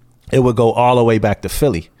 it would go all the way back to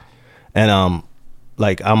Philly. And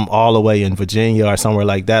like I'm all the way in Virginia or somewhere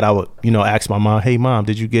like that, I would, you know, ask my mom, hey mom,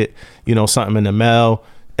 did you get, you know, something in the mail?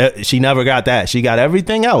 She never got that. She got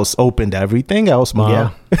everything else, opened everything else,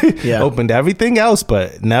 mom. Opened everything else,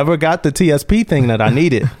 but never got the TSP thing that I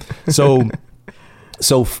needed. So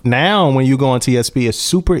now when you go on TSP, it's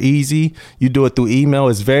super easy. You do it through email.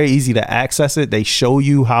 It's very easy to access it. They show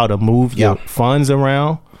you how to move your funds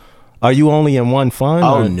around. Are you only in one fund?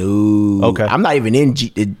 Oh, no. Okay. I'm not even in G.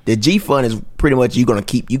 The G fund is pretty much you're gonna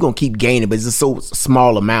keep gaining, but it's a so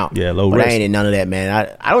small amount. Yeah, low but risk. I ain't in none of that,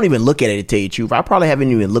 man. I don't even look at it, to tell you the truth. I probably haven't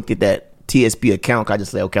even looked at that TSP account. I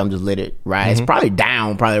just say, okay, I'm just let it ride. It's probably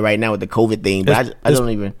down right now with the COVID thing, but I don't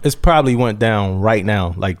even. It's probably went down right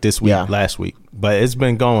now, like this week, last week, but it's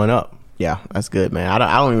been going up. Yeah, that's good, man.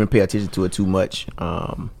 I don't even pay attention to it too much.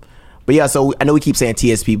 But yeah, so I know we keep saying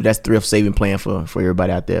TSP, but that's thrift saving plan for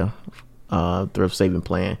everybody out there. Thrift saving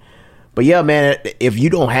plan. But yeah, man, if you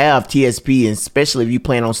don't have TSP, and especially if you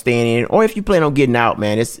plan on staying in, or if you plan on getting out,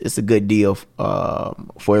 man, it's a good deal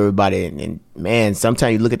for everybody. And man,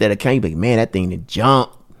 sometimes you look at that account, you be like, man, that thing to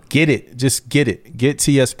jump. Get it. Just get it. Get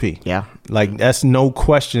TSP. Yeah. Like, that's no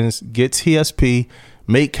questions. Get TSP.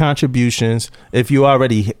 Make contributions. If you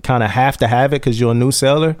already kind of have to have it because you're a new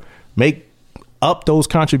seller, make up those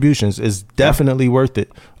contributions. Is definitely worth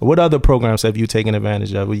it. What other programs have you taken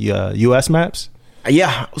advantage of? US Maps?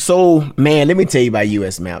 Yeah. So, man, let me tell you about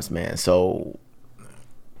US Maps, man. So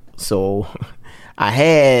I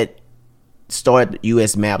had started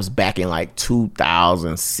US Maps back in like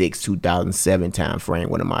 2006, 2007 time frame.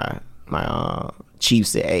 One of my chiefs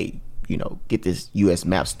said, hey, you know, get this US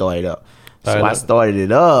Map started up. So I started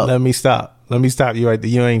it up. Let me stop you right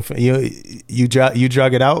there. You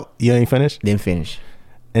drug it out. You ain't finished. Didn't finish.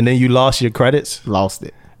 And then you lost your credits. Lost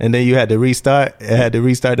it. And then you had to restart. It had to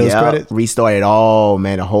restart those credits. Restart it all,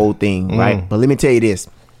 man. The whole thing, right? But let me tell you this.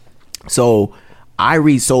 So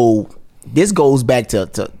this goes back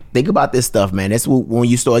to think about this stuff, man. That's when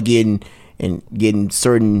you start getting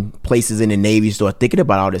certain places in the Navy, you start thinking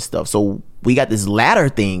about all this stuff. So we got this ladder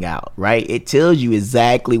thing out, right? It tells you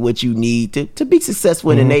exactly what you need to be successful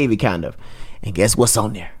in the Navy, kind of. And guess what's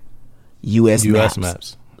on there? US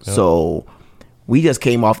Maps. Yep. So we just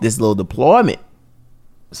came off this little deployment.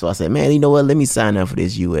 So I said, man, you know what? Let me sign up for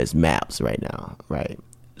this US Maps right now, right?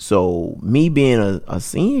 So me being a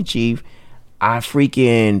senior chief, I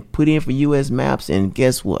freaking put in for US Maps, and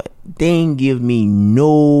guess what? They ain't give me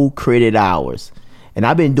no credit hours. And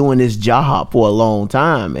I've been doing this job for a long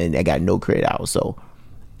time, and I got no credit hours. So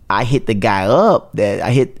I hit the guy up,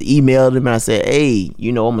 emailed him, and I said, hey,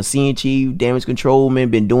 you know, I'm a senior chief, damage control man,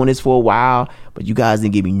 been doing this for a while, but you guys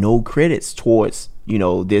didn't give me no credits towards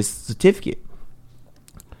this certificate.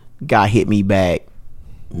 Guy hit me back,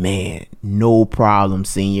 man, no problem,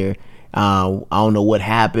 senior. I don't know what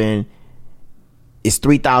happened. It's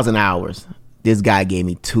 3,000 hours. This guy gave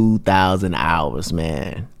me 2,000 hours,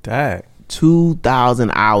 man. Dang.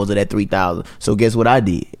 2,000 hours of that 3,000. So guess what I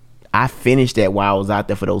did? I finished that while I was out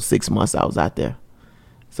there for those 6 months I was out there.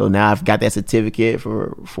 So now I've got that certificate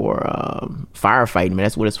for firefighting, man.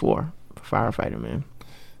 That's what it's for firefighting, man.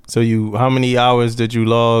 So how many hours did you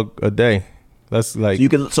log a day? That's like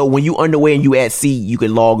so when you underway and you at sea, you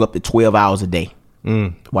can log up to 12 hours a day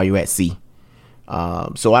while you're at sea.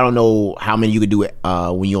 So I don't know how many you could do it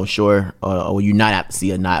when you're on shore or when you're not at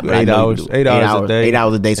sea or not. But 8 hours. 8 hours a day. 8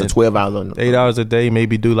 hours a day, so 12 hours on 8 hours a day,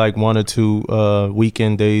 maybe do like 1 or 2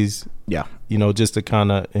 weekend days. Yeah. Just to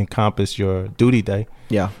kind of encompass your duty day.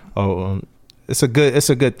 Yeah. Oh, it's a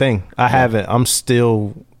good thing. I haven't. I'm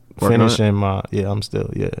still Working finishing my. Yeah, I'm still.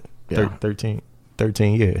 Yeah. 13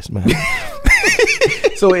 years, man.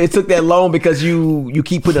 So it took that long because you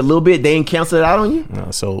keep putting a little bit. They didn't cancel it out on you.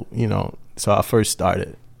 No, so I first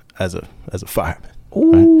started as a fireman.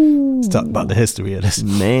 Ooh. Right? Let's talk about the history of this,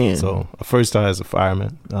 man. So I first started as a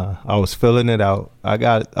fireman. I was filling it out. I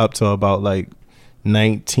got up to about like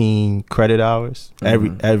 19 credit hours.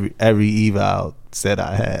 Every eval said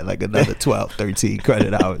I had like another 12, 13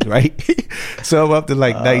 credit hours, right? So I'm up to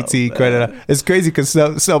like 19 credit hours. It's crazy because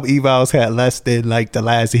some evals had less than like the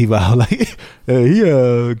last eval. Like he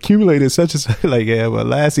accumulated such and such. Like, yeah, but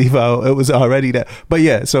last eval it was already that. But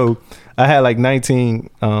yeah, so I had like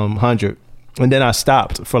 1900, and then I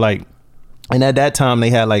stopped for like. And at that time, they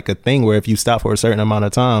had like a thing where if you stop for a certain amount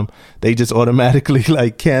of time, they just automatically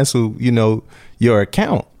like cancel, your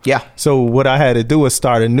account. Yeah. So what I had to do was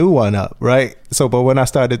start a new one up, right? So, but when I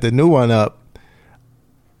started the new one up,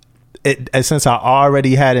 since I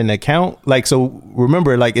already had an account, like, so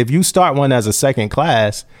remember, like if you start one as a second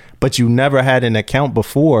class, but you never had an account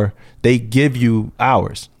before, they give you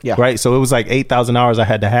hours. Yeah. Right. So it was like 8,000 hours I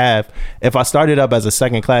had to have. If I started up as a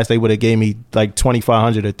second class, they would have gave me like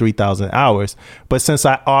 2,500 or 3,000 hours. But since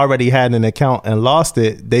I already had an account and lost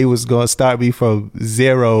it, they was going to start me from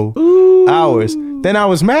 0 hours. Then I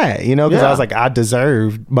was mad, because I was like, I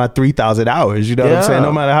deserved my 3,000 hours. You know what I'm saying?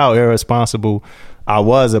 No matter how irresponsible I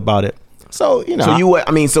was about it. So,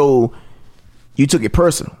 So you took it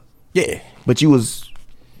personal. Yeah. But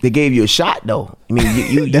they gave you a shot though. I mean,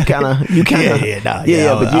 you kind of, but you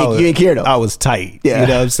didn't care though. I was tight. Yeah. You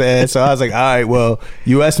know what I'm saying? So I was like, all right, well,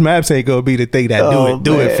 US Maps ain't gonna be the thing that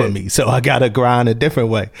do it for me. So I gotta grind a different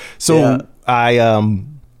way. So I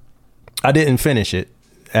didn't finish it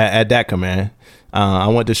at that command. I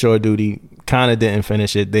went to shore duty, kind of didn't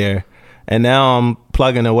finish it there. And now I'm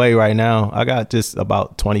plugging away right now. I got just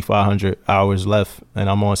about 2,500 hours left, and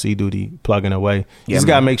I'm on sea duty plugging away. You just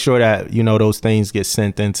got to make sure that, those things get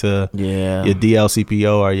sent into your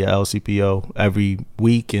DLCPO or your LCPO every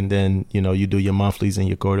week, and then, you do your monthlies and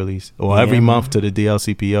your quarterlies, or every month to the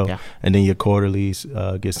DLCPO, and then your quarterlies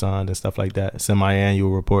get signed and stuff like that.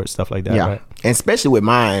 Semi-annual report, stuff like that. Yeah, right? And especially with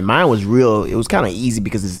mine was real. It was kind of easy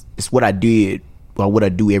because it's what I did, or what I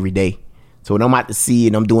do every day. So when I'm out to sea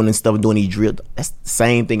and I'm doing this stuff, doing these drills, that's the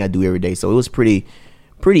same thing I do every day. So it was pretty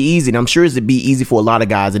easy. And I'm sure it'd be easy for a lot of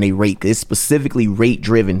guys in a rate. 'Cause it's specifically rate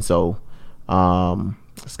driven. So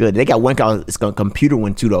it's good. They got one called, it's a computer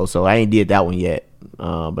one too though. So I ain't did that one yet.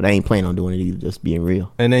 But I ain't planning on doing it either, just being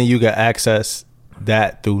real. And then you got access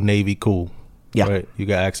that through Navy Cool. Yeah. Right? You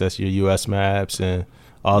got access to your US maps and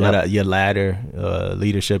all of that, your ladder,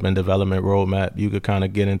 leadership and development roadmap. You could kind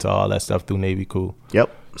of get into all that stuff through Navy Cool.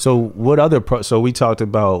 Yep. So what other so we talked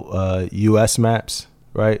about US maps,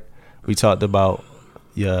 right? We talked about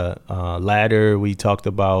your ladder. We talked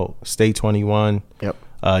about State 21. Yep.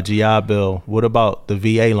 GI Bill. What about the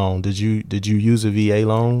VA loan? Did you use a VA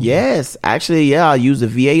loan? Yes, actually, I used a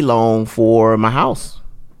VA loan for my house.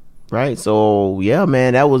 Right. So yeah,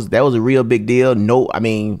 man, that was a real big deal.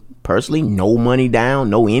 Personally, no money down,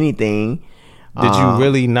 no anything. Did you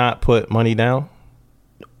really not put money down?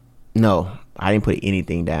 No, I didn't put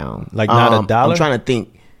anything down. Like not a dollar? I'm trying to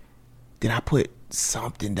think. Did I put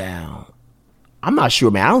something down? I'm not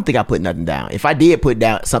sure, man. I don't think I put nothing down. If I did put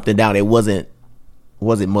something down, it wasn't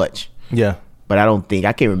much. Yeah. But I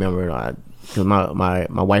can't remember because my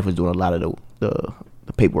wife was doing a lot of the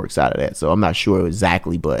paperwork side of that. So I'm not sure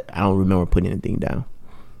exactly, but I don't remember putting anything down.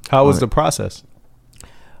 How was the process?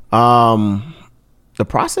 The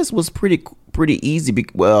process was pretty easy.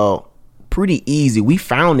 Pretty easy. We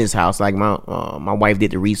found this house. Like my wife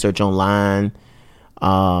did the research online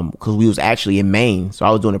because we was actually in Maine. So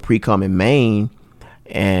I was doing a pre-com in Maine,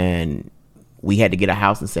 and we had to get a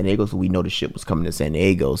house in San Diego, so we know the ship was coming to San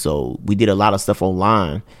Diego. So we did a lot of stuff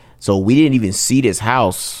online. So we didn't even see this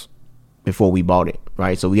house before we bought it,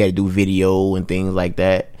 right? So we had to do video and things like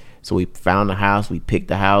that. So we found the house, we picked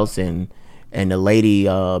the house, and the lady,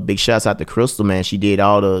 big shouts out to Crystal, man. She did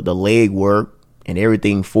all the leg work and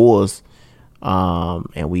everything for us.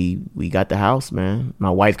 And we got the house, man.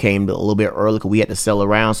 My wife came a little bit early because we had to sell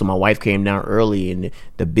around, so my wife came down early. And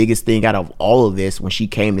the biggest thing out of all of this, when she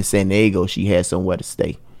came to San Diego, she had somewhere to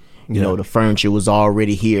stay. You know, the furniture was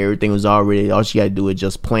already here, everything was already. All she had to do is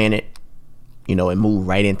just plan it, you know, and move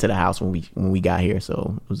right into the house when we got here.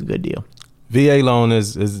 So it was a good deal. VA loan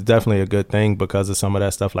is definitely a good thing because of some of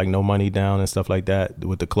that stuff, like no money down and stuff like that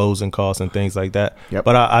with the closing costs and things like that. Yep.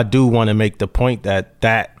 But I do want to make the point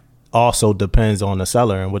that also depends on the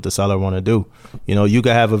seller and what the seller want to do. You know, you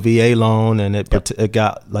could have a VA loan and it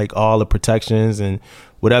got like all the protections and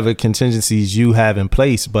whatever contingencies you have in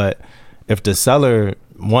place. But if the seller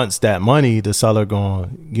wants that money, the seller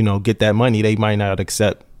going, you know, get that money, they might not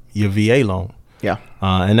accept your VA loan. Yeah.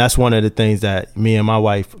 And that's one of the things that me and my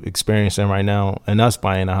wife experiencing right now and us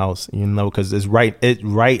buying a house, you know, because it's right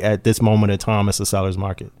at this moment in time, it's a seller's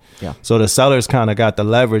market. Yeah. So the sellers kind of got the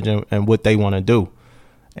leverage and what they want to do.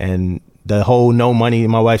 And the whole no money,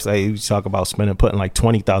 my wife's like, you talk about putting like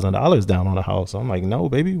 $20,000 down on a house. I'm like, no,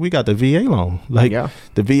 baby, we got the VA loan. Like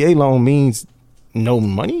the VA loan means no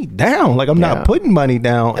money down. Like I'm not putting money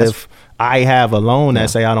down if I have a loan that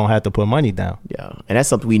say I don't have to put money down. Yeah. And that's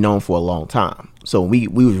something we known for a long time. So we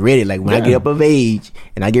was ready. Like when I get up of age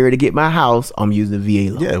and I get ready to get my house, I'm using the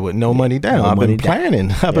VA loan. Yeah, with no money down. I've been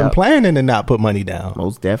planning. I've been planning to not put money down.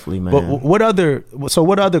 Most definitely, man. But what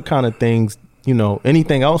other kind of things, you know,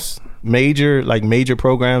 anything else major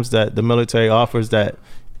programs that the military offers that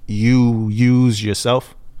you use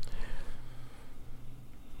yourself?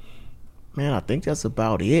 Man, I think that's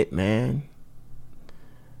about it, man.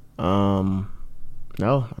 No,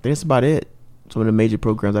 I think that's about it. Some of the major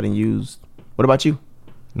programs I didn't use. What about you?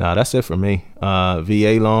 Nah, that's it for me.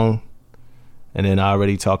 VA loan, and then I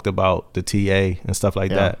already talked about the TA and stuff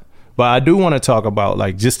like that. But I do want to talk about,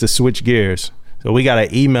 like, just to switch gears. So we got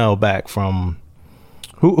an email back from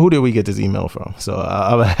who did we get this email from? So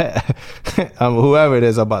whoever it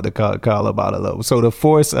is, I'm about to call about a little. So the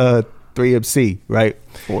Force 3MC, right?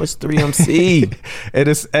 Force 3MC. It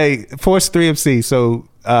is Force 3MC. So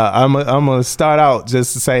I'm gonna start out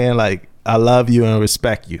just saying, like, I love you and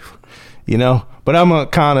respect you, you know. But I'm gonna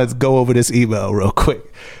kind of go over this email real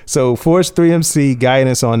quick. So Force 3MC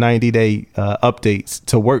guidance on 90-day updates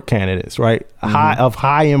to work candidates, right? Mm-hmm.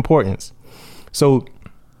 High importance. So,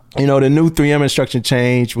 you know, the new 3M instruction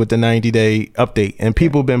change with the 90-day update, and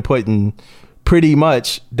people been putting pretty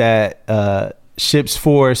much that ship's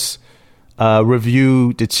force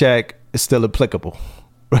review to check is still applicable,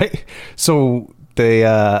 right? So they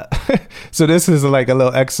so this is like a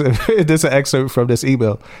little excerpt. This is an excerpt from this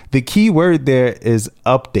email. The key word there is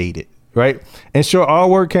updated, right? Ensure all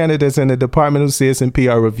work candidates in the Department of CSMP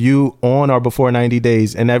are reviewed on or before 90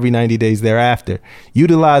 days and every 90 days thereafter.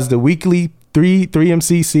 Utilize the weekly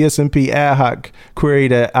 3MC CSMP ad hoc query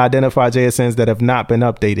to identify JSNs that have not been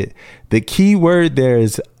updated. The key word there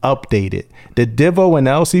is updated. The DIVO and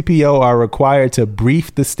LCPO are required to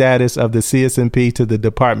brief the status of the CSMP to the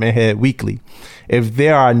department head weekly. If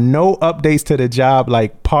there are no updates to the job,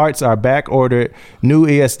 like parts are back ordered, new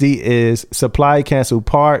ESD is supply canceled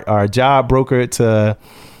part, or job brokered to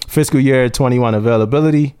fiscal year 21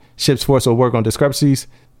 availability, ship's force will work on discrepancies,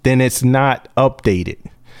 then it's not updated.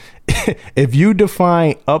 If you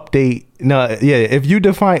define update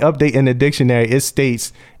in the dictionary, it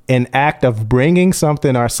states an act of bringing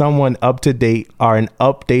something or someone up to date or an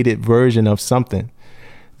updated version of something.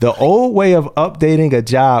 The old way of updating a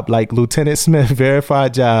job, like Lieutenant Smith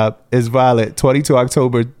verified job, is valid 22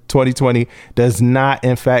 October 2020, does not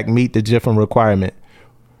in fact meet the different requirement.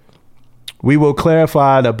 We will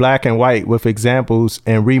clarify the black and white with examples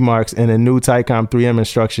and remarks in a new TICOM 3M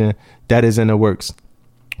instruction that is in the works.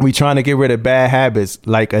 We trying to get rid of bad habits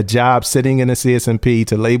like a job sitting in a CSMP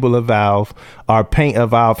to label a valve or paint a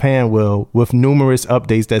valve hand wheel with numerous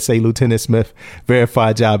updates that say Lieutenant Smith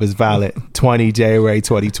verified job is valid 20 January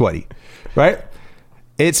 2020, right?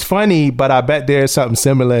 It's funny, but I bet there's something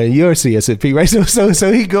similar in your CSMP, right?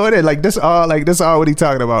 So he going in like this all what he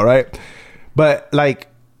talking about, right? But like,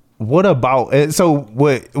 what about it? So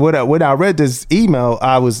when I read this email,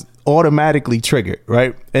 I was automatically triggered,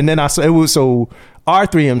 right? And then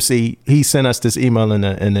R3MC, he sent us this email in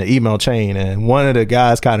the email chain, and one of the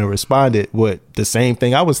guys kind of responded with the same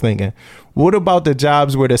thing I was thinking. What about the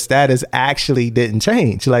jobs where the status actually didn't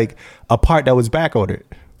change, like a part that was back ordered?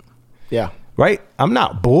 Yeah. right? I'm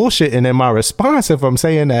not bullshitting in my response if I'm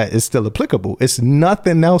saying that it's still applicable. It's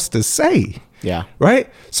nothing else to say. Yeah. Right?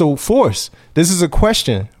 So force, this is a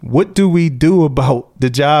question. What do we do about the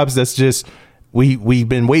jobs that's just we've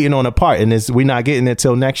been waiting on a part and we're not getting it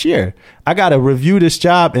till next year? I got to review this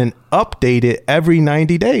job and update it every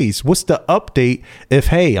 90 days. What's the update if,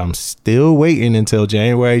 hey, I'm still waiting until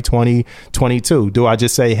January 2022? Do I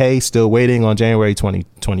just say, hey, still waiting on January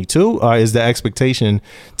 2022? Or is the expectation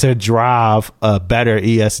to drive a better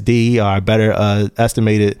ESD or a better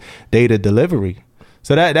estimated data delivery?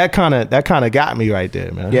 So that kind of got me right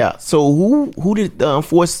there, man. Yeah. So who did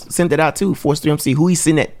Force send it out to? Force 3MC. Who he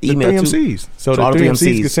sent that email the 3 to? MCs. So the 3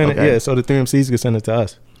 MCs could send it. Yeah. So the 3 MCs could send it to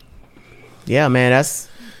us. Yeah, man. So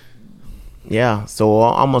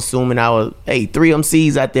I'm assuming 3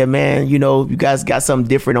 MCs out there, man. You know, you guys got something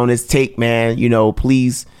different on this take, man. You know,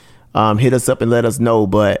 please hit us up and let us know.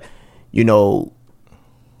 But you know,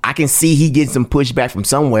 I can see he getting some pushback from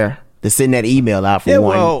somewhere to send that email out for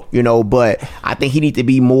one. Well, you know, but I think he need to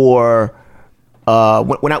be more.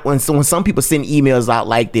 When some people send emails out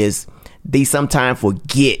like this, they sometimes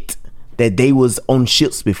forget that they was on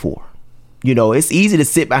ships before. You know, it's easy to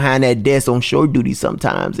sit behind that desk on shore duty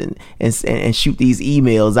sometimes and shoot these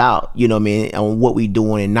emails out. You know what I mean, on what we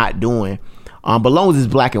doing and not doing. But long as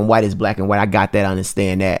it's black and white, it's black and white. I got that. I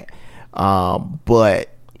understand that. But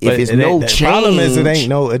if it's no change,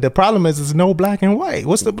 the problem is it's no black and white.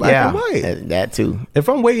 What's the black and white? That too. If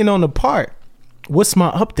I'm waiting on the part, what's my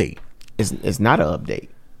update? It's not an update.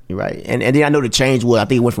 You're right. And then I know the change was, I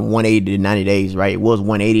think it went from 180 to 90 days, right? It was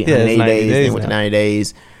 180, 180 days, then went to 90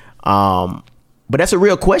 days. But that's a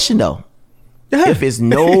real question though. Yeah. If it's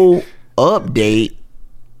no update,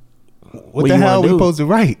 what the hell are we supposed to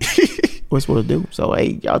write? What we supposed to do? So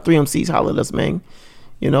hey, y'all 3 MCs holler at us, man.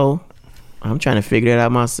 You know, I'm trying to figure that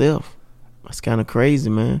out myself. That's kind of crazy,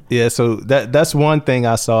 man. Yeah, so that's one thing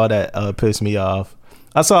I saw that pissed me off.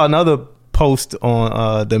 I saw another post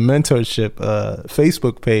on the mentorship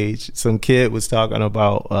Facebook page. Some kid was talking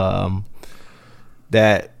about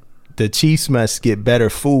that the Chiefs mess get better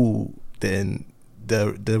food than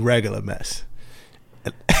the regular mess.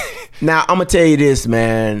 Now I'm gonna tell you this,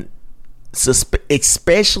 man.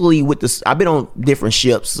 Especially with this, I've been on different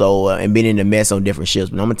ships, so and been in the mess on different ships.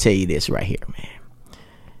 But I'm gonna tell you this right here, man.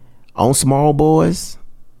 On small boys,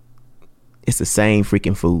 it's the same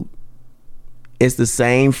freaking food. It's the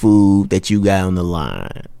same food that you got on the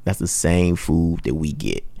line. That's the same food that we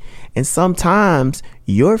get. And sometimes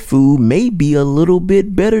your food may be a little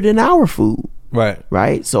bit better than our food.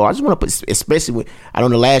 Right. So I just want to put, especially when I don't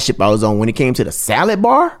know, the last ship I was on, when it came to the salad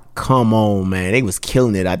bar, come on, man. They was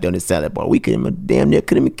killing it out there on the salad bar. We couldn't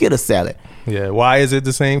even get a salad. Yeah. Why is it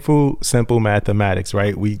the same food? Simple mathematics,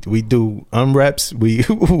 right? We do unreps.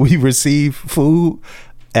 We receive food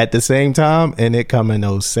at the same time, and it come in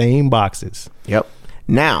those same boxes. Yep.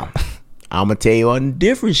 Now, I'm going to tell you on a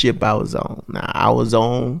different ship I was on. Now, I was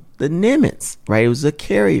on the Nimitz, right? It was a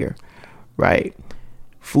carrier, right?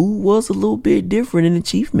 Food was a little bit different in the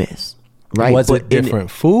chief mess, right? Was it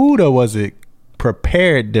different food or was it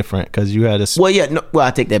prepared different because you had a... Well,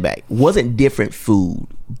 I take that back. It wasn't different food,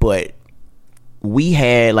 but we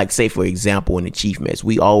had, like, say, for example, in the chief mess,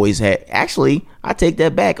 we always had... Actually, I take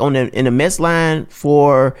that back. In the mess line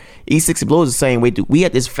for E6 Blows the same way, too. We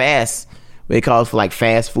had this fast... They call it for like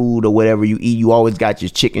fast food or whatever you eat. You always got your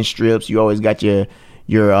chicken strips. You always got your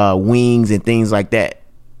wings and things like that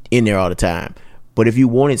in there all the time. But if you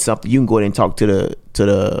wanted something, you can go ahead and talk to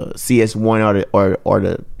the CS1 or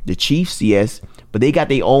the chief CS. But they got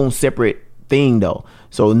their own separate thing though.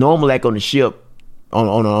 So normally, like on the ship,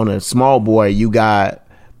 on a small boy, you got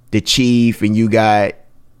the chief and you got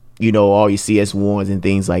all your CS1s and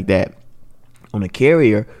things like that. On a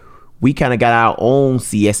carrier, we kind of got our own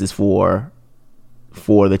CSs for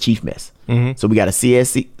the chief mess. Mm-hmm. So we got a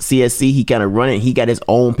CSC. He kind of running. He got his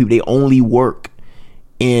own people. They only work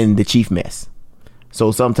in the chief mess.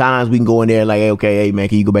 So sometimes we can go in there like, hey man,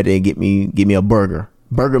 can you go back there and get me a burger?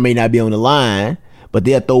 Burger may not be on the line, but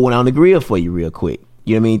they'll throw one on the grill for you real quick.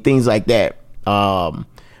 You know what I mean? Things like that. But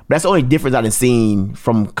that's the only difference I've seen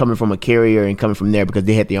from coming from a carrier and coming from there, because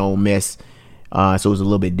they had their own mess. So it was a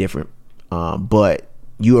little bit different. But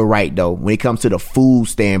you are right though. When it comes to the food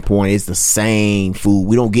standpoint, it's the same food.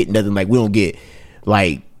 We don't get nothing like, we don't get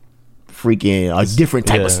like freaking a different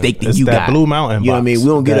type of steak than you got. Blue Mountain box. You know what I mean? We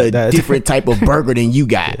don't get a different type of burger than you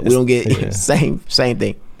got. We don't get same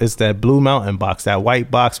thing. It's that Blue Mountain box, that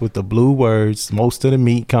white box with the blue words. Most of the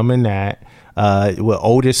meat come in that. With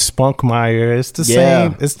Otis Spunkmeyer, it's the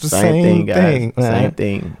same. It's the same thing. Same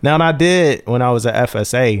thing. Now, and I did when I was at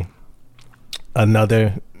FSA.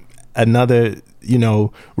 Another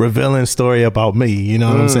revealing story about me. You know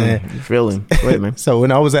what I'm saying? You feeling? Wait, man. So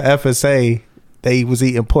when I was at FSA, they was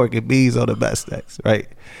eating pork and beans on the mess decks, right?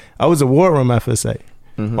 I was a war room FSA.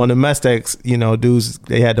 On the mess decks, dudes,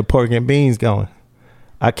 they had the pork and beans going.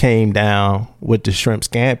 I came down with the shrimp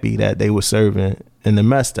scampi that they were serving in the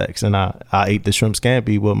mess decks, and I ate the shrimp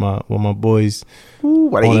scampi with my boys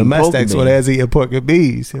on the mess decks when they was eating pork and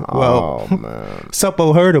beans. Well, man.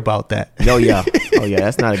 Suppo heard about that. Oh yeah,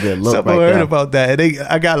 that's not a good look. Suppo right heard there. about that, and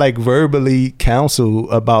I got like verbally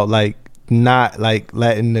counseled about like not like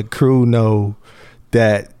letting the crew know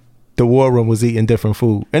that the war room was eating different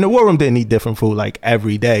food, and the war room didn't eat different food like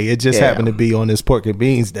every day. It just happened to be on this pork and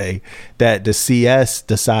beans day that the CS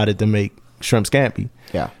decided to make shrimp scampi.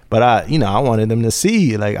 Yeah, but I wanted them to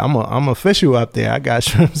see like I'm official up there. I got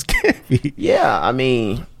shrimp scampi. Yeah, I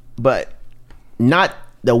mean, but not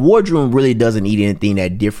the wardroom really doesn't eat anything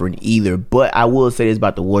that different either. But I will say this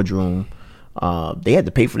about the wardroom. They had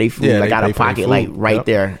to pay for their food like out of pocket, like right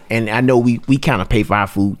there. And I know we kind of pay for our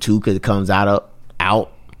food too because it comes out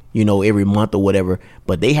every month or whatever.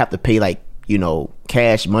 But they have to pay like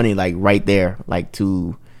cash money like right there, like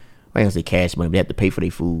to I ain't gonna say cash money. But they have to pay for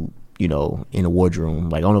their food, in the wardroom.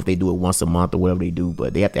 Like I don't know if they do it once a month or whatever they do,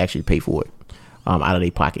 but they have to actually pay for it out of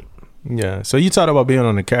their pocket. Yeah. So you talked about being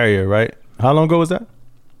on the carrier, right? How long ago was that?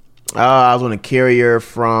 I was on the carrier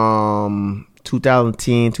from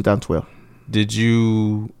 2010, 2012. Did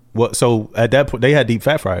you so at that point they had deep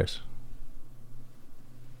fat fryers?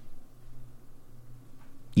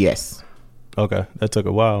 Yes. Okay, that took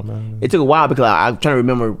a while, man. It took a while because I'm trying to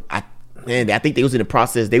remember. I think they was in the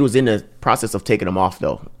process. They was in the process of taking them off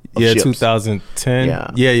though. Yeah, ships.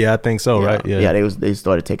 2010. Yeah, I think so, right? Yeah, they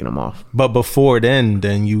started taking them off. But before then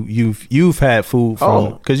you've had food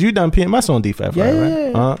from because you done PMS on deep fat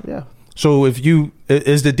fryer, right? Yeah. So if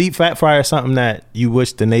is the deep fat fryer something that you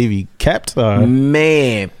wish the Navy kept? Or?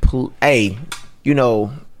 Man, hey,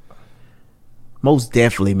 most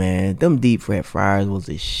definitely, man. Them deep fat fryers was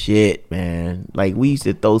the shit, man. Like we used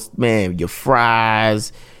to throw, man, your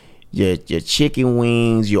fries, your chicken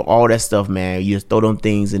wings, your all that stuff, man. You just throw them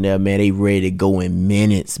things in there, man. They ready to go in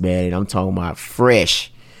minutes, man. And I'm talking about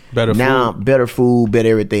fresh. Better food, better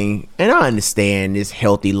everything. And I understand this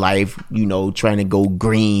healthy life, trying to go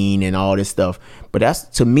green and all this stuff. But that's,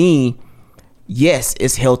 to me, yes,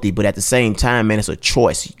 it's healthy. But at the same time, man, it's a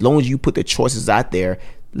choice. As long as you put the choices out there,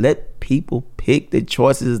 let people pick the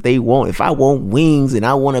choices they want. If I want wings and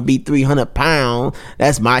I want to be 300 pounds,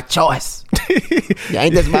 that's my choice.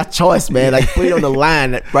 That's my choice, man. Like, put it on the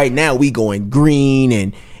line. Right now, we going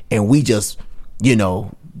green and we just,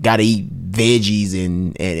 gotta eat veggies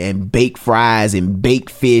and baked fries and baked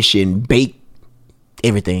fish and baked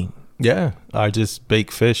everything. Yeah, I just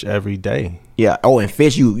bake fish every day. Yeah. Oh, and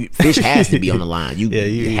fish has to be on the line.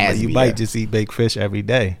 You might just eat baked fish every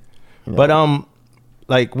day. But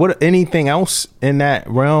like what anything else in that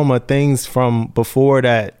realm of things from before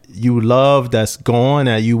that you love that's gone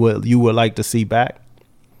that you would like to see back?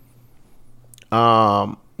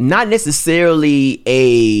 Not necessarily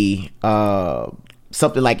a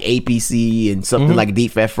something like APC and something like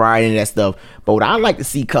deep fat fry and that stuff. But what I'd like to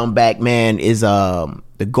see come back, man, is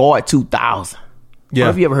the Guard 2000. Yeah.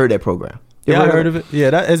 Have you ever heard that program? I heard of it. Yeah,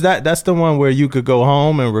 that's the one where you could go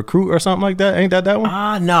home and recruit or something like that. Ain't that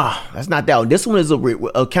one? No, that's not that one. This one is a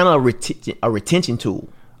kind of a retention tool.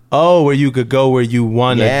 Oh, where you could go where you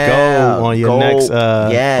want to go on your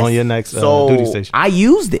next duty station. I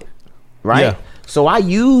used it, right? Yeah. So I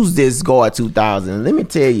used this Guard 2000. Let me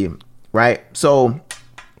tell you, right? So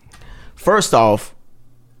first off,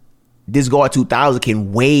 this Guard 2000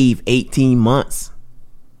 can waive 18 months,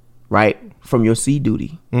 right, from your sea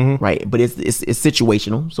duty, right? But it's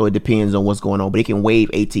situational, so it depends on what's going on. But it can waive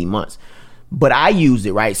 18 months. But I used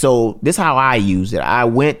it, right? So this is how I used it. I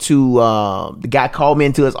went to the guy called me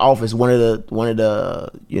into his office, one of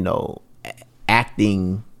the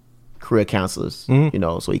acting career counselors,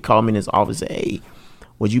 So he called me in his office and said, "Hey,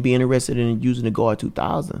 would you be interested in using the Guard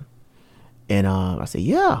 2000?" And I said,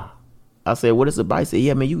 "Yeah." I said, "What is it about?" He said,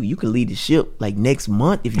 "Yeah, man, you can lead the ship like next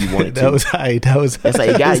month if you wanted to." That was high. That's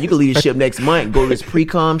like, guys, you can lead the ship next month, go to this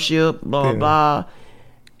pre-com ship, blah blah.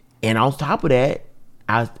 And on top of that,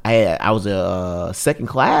 I was a second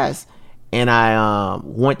class, and I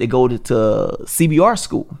wanted to go to CBR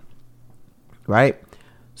school, right?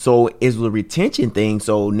 So it was a retention thing.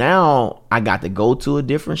 So now I got to go to a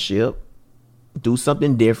different ship, do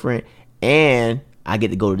something different, and I get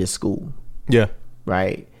to go to this school. Yeah.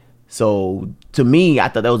 Right. So to me, I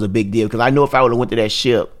thought that was a big deal because I know if I would have went to that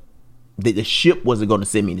ship, the ship wasn't going to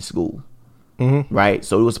send me to school. right?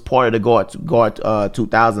 So it was part of the Guard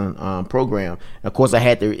 2000 program. And of course, I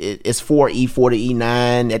had to. It's 4E4 to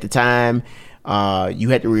E9 at the time. You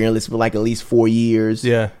had to re-enlist for like at least 4 years.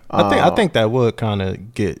 Yeah, I think that would kind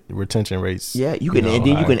of get retention rates. Yeah, you can, and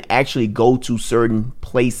then you can actually go to certain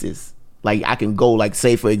places. Like I can go, like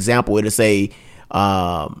say for example, it'll say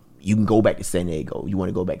you can go back to San Diego. You want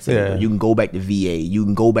to go back to San Diego. You can go back to VA. You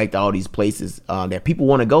can go back to all these places that people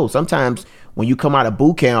want to go. Sometimes when you come out of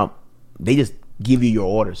boot camp, they just give you your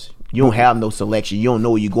orders. You don't have no selection. You don't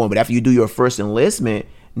know where you're going. But after you do your first enlistment,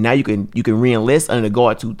 now you can re-enlist under the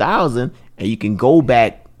Guard 2000, and you can go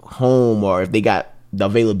back home, or if they got the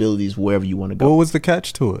availabilities wherever you want to go. What was the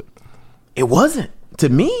catch to it? It wasn't. To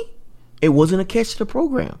me, it wasn't a catch to the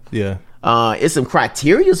program. Yeah. It's some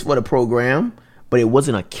criterias for the program, but it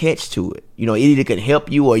wasn't a catch to it. You know, it either could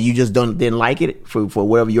help you or you just didn't like it for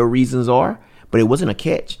whatever your reasons are, but it wasn't a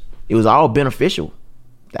catch. It was all beneficial.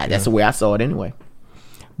 That's the way I saw it anyway.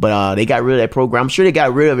 But they got rid of that program. I'm sure they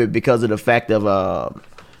got rid of it because of the fact of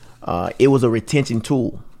it was a retention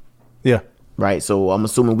tool. Yeah. Right. So I'm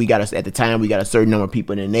assuming at the time we got a certain number of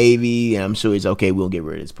people in the Navy, and I'm sure it's okay. We'll get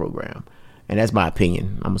rid of this program. And that's my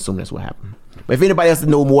opinion. I'm assuming that's what happened. But if anybody else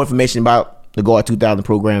knows more information about the Guard 2000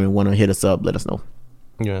 program and want to hit us up, let us know.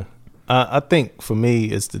 Yeah. I think for me,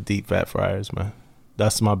 it's the deep fat fryers, man.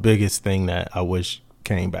 That's my biggest thing that I wish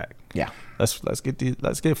came back. Yeah. Let's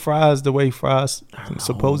get fries the way fries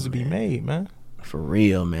supposed to be made, man. For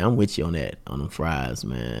real, man. I'm with you on that, on them fries,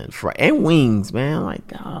 man. And wings, man. Like,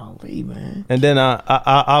 golly, man. And then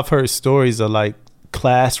I've heard stories of like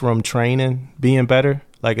classroom training being better,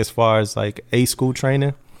 like as far as like school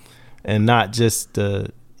training, and not just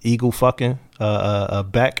the eagle fucking a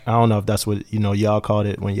Beck. I don't know if that's what y'all called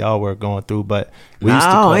it when y'all were going through, but we used to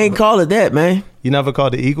I ain't call it that, man. You never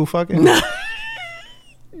called it eagle fucking?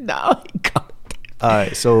 No, I ain't call it that. All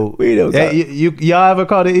right, so we don't y'all ever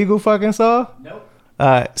called it eagle fucking, Saul? Nope. All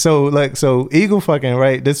right, so eagle fucking,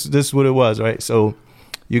 right? This is what it was, right? So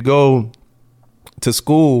you go to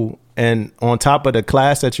school, and on top of the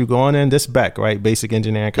class that you're going in, this Beck, right? Basic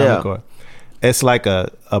Engineering Common Core. It's like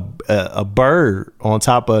a bird on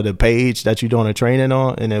top of the page that you're doing a training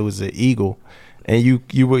on, and it was an eagle, and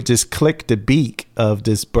you would just click the beak of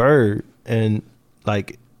this bird, and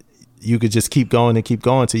like you could just keep going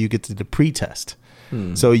till you get to the pretest.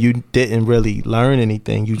 So you didn't really learn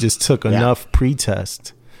anything. You just took enough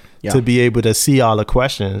pretest to be able to see all the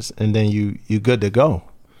questions, and then you good to go.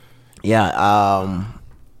 Yeah.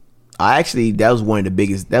 That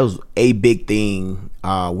was a big thing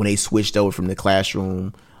when they switched over from the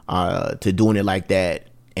classroom to doing it like that,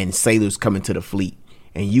 and sailors coming to the fleet,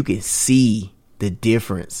 and you can see the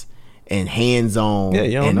difference in hands-on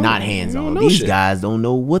and not hands-on. These guys don't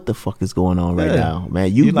know what the fuck is going on right now,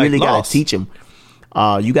 man. You really gotta teach them.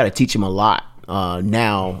 You gotta teach them a lot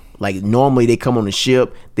now. Like normally they come on the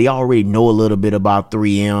ship, they already know a little bit about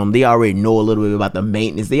 3M. They already know a little bit about the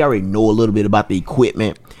maintenance. They already know a little bit about the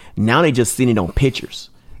equipment. Now they just seen it on pictures.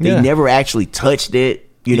 They never actually touched it,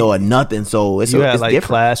 or nothing. So it's like different.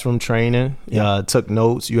 Classroom training. Took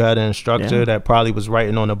notes. You had an instructor that probably was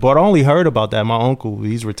writing on the board. I only heard about that. My uncle,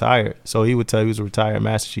 he's retired, so he would tell you he was a retired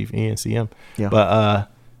Master Chief ENCM. Yeah. But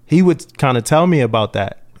he would kind of tell me about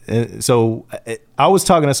that. And so I was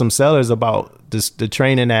talking to some sailors about the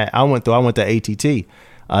training that I went through. I went to ATT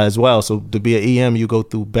as well. So to be an EM, you go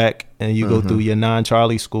through Beck, and you go through your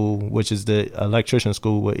non-Charlie school, which is the electrician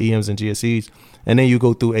school with EMs and GSEs. And then you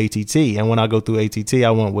go through ATT. And when I go through ATT, I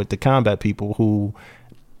went with the combat people who,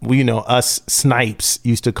 us snipes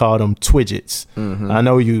used to call them twidgets. I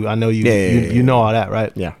know you know all that,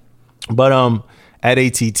 right? Yeah. But at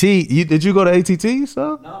ATT, did you go to ATT,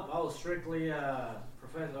 so? No, I was strictly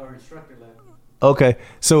professor or instructor level. Okay,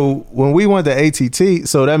 so when we went to ATT,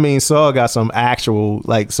 so that means Saul got some actual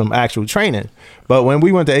training. But when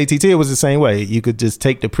we went to ATT, it was the same way. You could just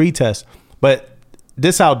take the pretest. But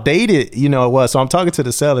this how dated, it was. So I'm talking to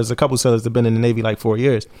the sailors, a couple sailors that have been in the Navy like 4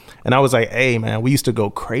 years. And I was like, hey, man, we used to go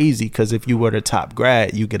crazy because if you were the top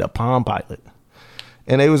grad, you get a Palm Pilot.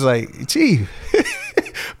 And they was like, Chief,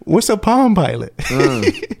 what's a Palm Pilot?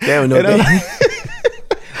 They don't know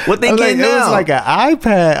what they get now? It was like an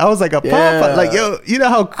iPad. I was like a Palm Pilot. Like, yo, you know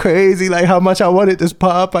how crazy, like how much I wanted this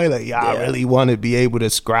Palm Pilot? Like, I really want to be able to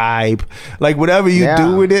scribe. Like whatever you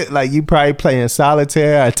do with it, like you probably playing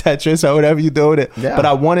solitaire or Tetris or whatever you do with it. Yeah. But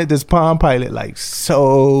I wanted this Palm Pilot like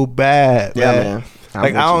so bad, man.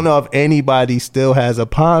 Like I don't know if anybody still has a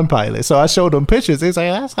Palm Pilot. So I showed them pictures. It's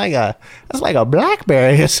like that's like a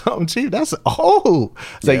BlackBerry or something cheap. That's old.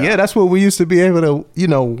 It's like that's what we used to be able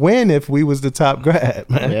to win if we was the top grad,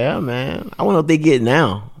 man. Yeah, man. I wonder if they get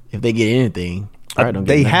now. If they get anything. All right, don't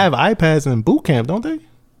get They mad. have iPads in boot camp, don't they?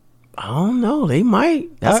 I don't know. They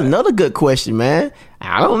might. That's another good question, man.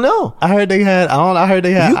 I don't know. I heard they had. I heard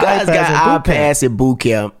they had. You guys iPads got in boot camp. iPads in boot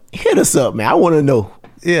camp. Hit us up, man. I want to know.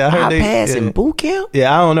 Yeah, I heard iPads they, in boot camp.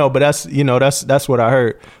 Yeah, I don't know, but that's what I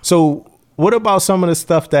heard. So, what about some of the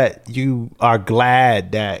stuff that you are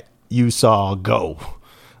glad that you saw go?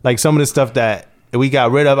 Like some of the stuff that we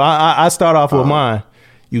got rid of. I start off with mine.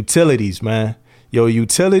 Utilities, man. Yo,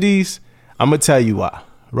 utilities. I'm gonna tell you why.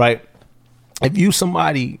 Right. If you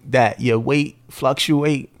somebody that your weight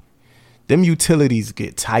fluctuate, them utilities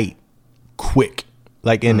get tight quick.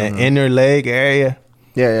 Like in the inner leg area.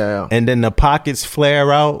 Yeah. And then the pockets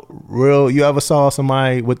flare out real. You ever saw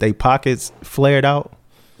somebody with their pockets flared out?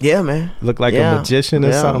 Yeah, man. Look like a magician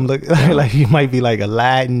or something. Look like he might be like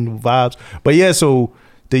Aladdin vibes. But yeah, so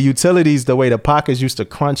the utilities, the way the pockets used to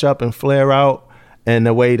crunch up and flare out, and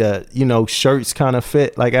the way the shirts kind of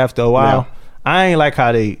fit like after a while. Yeah. I ain't like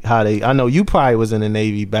how they. I know you probably was in the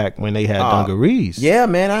Navy back when they had dungarees. Yeah,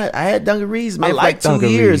 man. I had dungarees, man. I For like like 2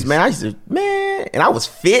 dungarees. years, man. And I was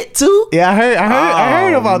fit too. Yeah, I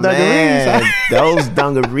heard about man. dungarees. Those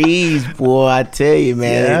dungarees, boy, I tell you,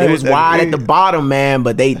 man. Yeah, I It heard was wide at the dungarees. bottom, man,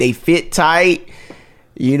 but they fit tight.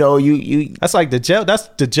 You That's like the gel. That's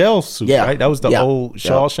the gel suit, Yeah. right? That was the Yeah. old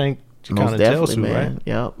Shawshank kind most of gel definitely, suit, man. right?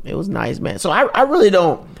 Yep, it was nice, man. So I really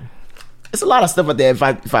don't. It's a lot of stuff out there.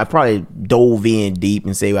 If I probably dove in deep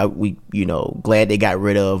and say we glad they got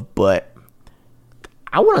rid of, but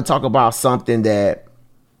I want to talk about something that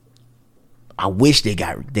I wish they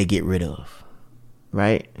get rid of,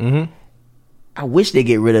 right? Mm-hmm. I wish they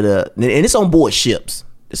get rid of and it's on board ships.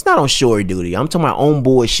 It's not on shore duty. I'm talking about on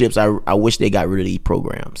board ships. I wish they got rid of these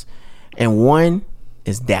programs, and one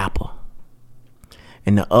is DAPA,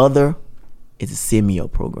 and the other is a Semio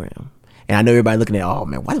program. And I know everybody looking at, oh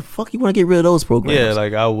man, why the fuck you want to get rid of those programs? Yeah,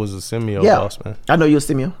 like I was a Semio boss, man. I know you're a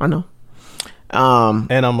Semio. I know.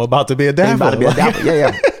 And I'm about to be a And you dapper. about to be a DAPA.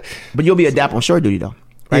 Yeah. But you'll be a DAPA on shore duty though,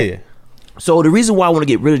 right? Yeah. So the reason why I want to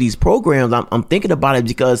get rid of these programs, I'm thinking about it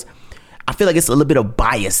because I feel like it's a little bit of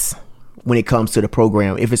bias when it comes to the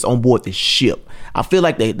program if it's on board the ship. I feel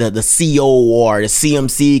like the CO or the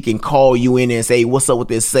CMC can call you in and say, what's up with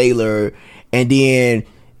this sailor? And then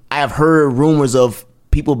I have heard rumors of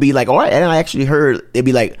people be like, all right, and I actually heard they'd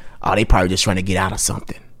be like, oh, they probably just trying to get out of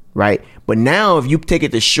something, right? But now if you take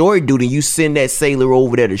it to shore duty, you send that sailor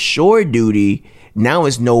over there to shore duty, now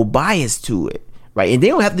it's no bias to it, right? And they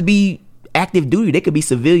don't have to be active duty. They could be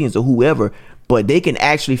civilians or whoever, but they can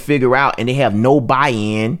actually figure out and they have no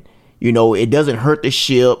buy-in. It doesn't hurt the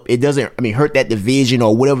ship. It doesn't, hurt that division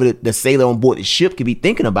or whatever the sailor on board the ship could be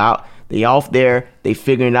thinking about. They off there, they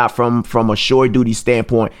figuring it out from a shore duty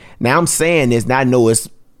standpoint. Now I'm saying this, and I know it's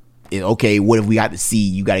okay, what if we got to see,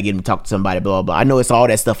 you got to get them to talk to somebody, blah, blah. I know it's all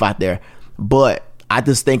that stuff out there, but I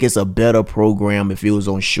just think it's a better program if it was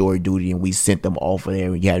on shore duty and we sent them off of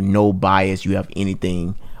there and you have no bias, you have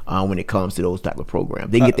anything when it comes to those type of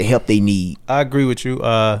programs. They can get the help they need. I agree with you.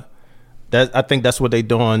 I think that's what they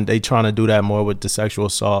doing. They trying to do that more with the sexual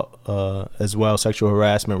assault as well, sexual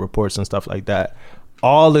harassment reports and stuff like that.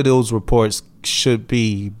 All of those reports should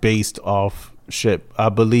be based off ship. I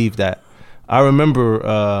believe that. I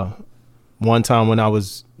remember one time when I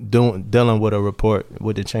was dealing with a report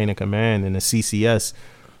with the chain of command and the CCS,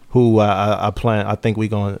 who I think we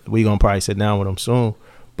gonna probably sit down with them soon.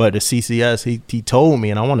 But the CCS, he told me,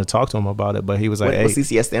 and I want to talk to him about it. But he was like, What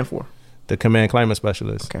CCS stand for? The Command Climate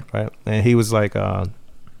Specialist. Okay. Right. And he was like, and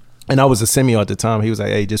I was a Semio at the time. He was like,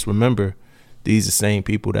 hey, just remember, these are the same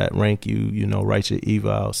people that rank you, write your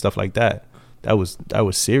eval, stuff like that. That was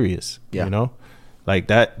serious. Yeah. Like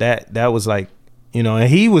that was like, and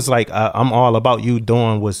he was like, I'm all about you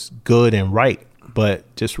doing what's good and right.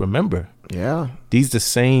 But just remember, Yeah. these the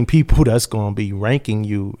same people that's going to be ranking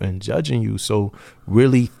you and judging you. So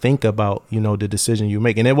really think about, the decision you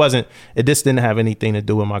make. And it just didn't have anything to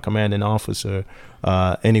do with my commanding officer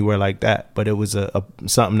anywhere like that. But it was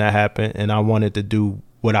something that happened, and I wanted to do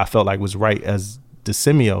what I felt like was right as the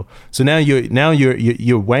Semio. So now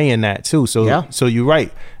you're weighing that too. So Yeah. so you're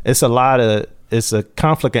right. It's a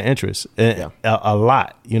conflict of interest, a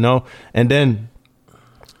lot, and then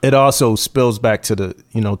it also spills back to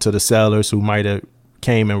the sailors who might have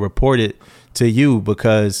came and reported to you,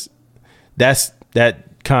 because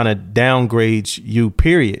that kind of downgrades you,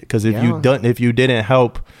 period. Because if you didn't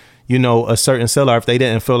help, a certain sailor, if they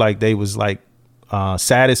didn't feel like they was like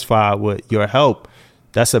satisfied with your help,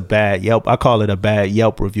 that's a bad Yelp. I call it a bad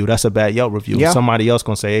Yelp review. That's a bad Yelp review. Yeah. Somebody else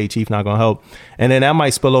gonna say, hey, chief not gonna help, and then that might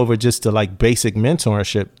spill over just to like basic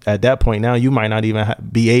mentorship. At that point now, you might not even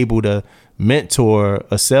be able to mentor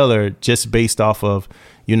a seller just based off of,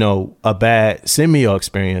 you know, a bad semio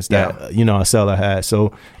experience that, you know, a seller had.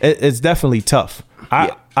 So it's definitely tough.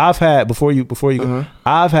 I've had before you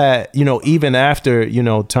I've had, you know, even after, you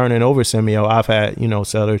know, turning over semio, I've had, you know,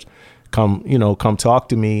 sellers come talk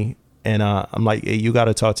to me, and I'm like, hey, you got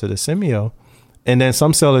to talk to the semio. And then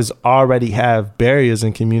some sellers already have barriers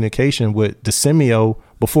in communication with the semio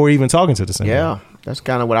before even talking to the semio. Yeah, that's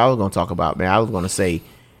kind of what I was going to talk about, man. I was going to say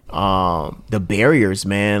the barriers,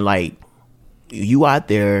 man. Like, you out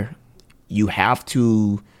there, you have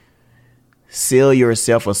to sell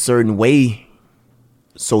yourself a certain way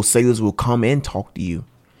so sailors will come and talk to you.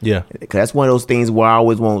 Yeah. Because that's one of those things where I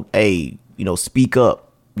always want, hey, you know, speak up.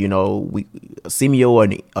 You know, a semio or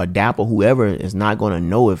a DAP or whoever is not going to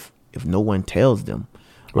know if no one tells them,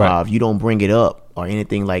 right. If you don't bring it up or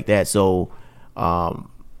anything like that. So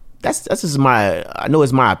that's just I know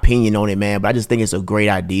it's my opinion on it, man, but I just think it's a great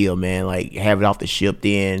idea, man. Like, have it off the ship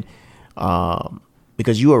then,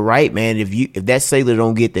 because you are right, man. If that sailor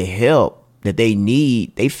don't get the help that they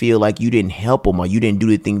need, they feel like you didn't help them or you didn't do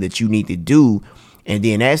the thing that you need to do. And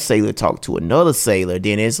then that sailor talk to another sailor,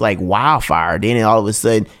 then it's like wildfire. Then all of a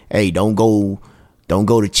sudden, hey, don't go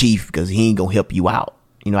to chief because he ain't gonna help you out.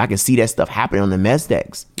 You know, I can see that stuff happening on the mess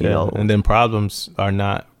decks. You know, and then problems are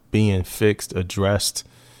not being fixed, addressed,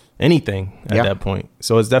 anything at that point.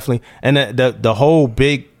 So it's definitely, and the whole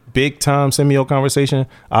big time semio conversation,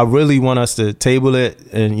 I really want us to table it,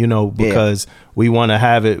 and you know, because we want to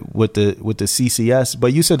have it with the CCS.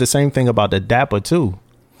 But you said the same thing about the DAPA too.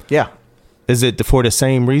 Yeah. Is it for the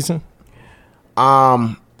same reason?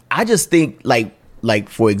 I just think like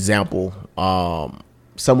for example,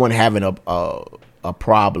 someone having a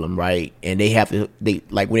problem, right? And they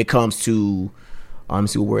like when it comes to let me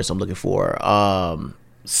see what words I'm looking for.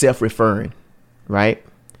 Self-referring, right?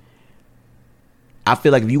 I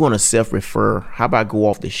feel like if you want to self-refer, how about go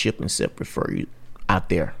off the ship and self-refer you out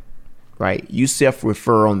there, right? You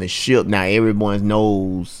self-refer on the ship. Now everyone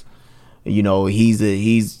knows, you know, he's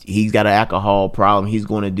got an alcohol problem. He's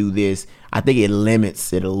going to do this. I think it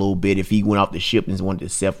limits it a little bit if he went off the ship and wanted to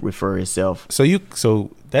self-refer himself. You're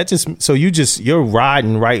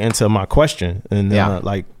riding right into my question, and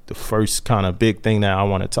like the first kind of big thing that I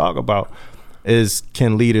want to talk about is,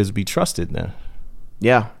 can leaders be trusted now?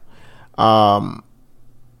 Yeah,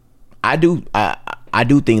 I do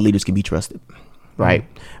think leaders can be trusted, right?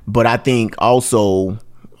 Mm-hmm. But I think also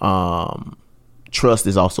trust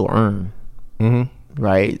is also earned,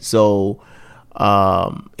 right? So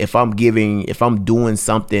if I'm doing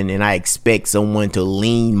something and I expect someone to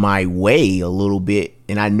lean my way a little bit,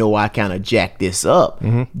 and I know I kind of jack this up,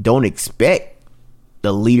 don't expect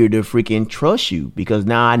the leader to freaking trust you, because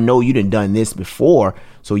now I know you done this before.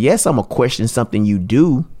 So yes, I'm gonna question something you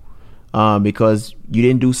do because you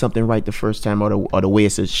didn't do something right the first time, or the way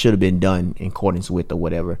it should have been done in accordance with or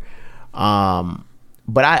whatever.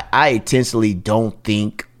 But I intentionally don't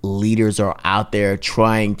think leaders are out there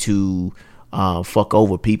trying to fuck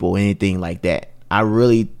over people or anything like that. I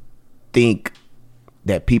really think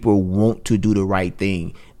that people want to do the right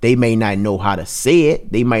thing. They may not know how to say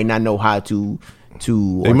it. They might not know how to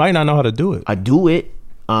they might not know how to do it.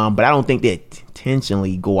 But I don't think they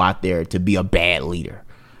intentionally go out there to be a bad leader,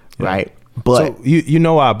 right? But so you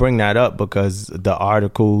know, I bring that up because the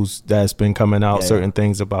articles that's been coming out, certain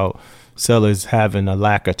things about sellers having a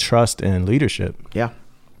lack of trust in leadership. Yeah.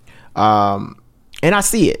 And I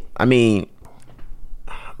see it. I mean,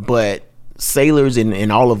 but sailors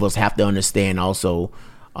and all of us have to understand also,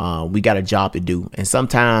 we got a job to do. And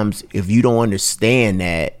sometimes if you don't understand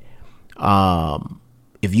that,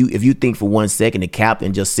 if you think for 1 second the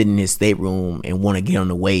captain just sitting in his stateroom and want to get on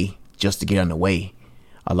the way just to get on the way,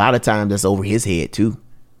 a lot of times that's over his head too.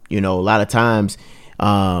 You know, a lot of times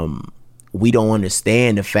we don't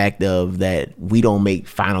understand the fact of that we don't make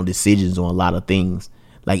final decisions on a lot of things.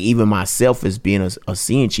 Like even myself as being a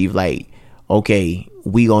scene chief, like, okay,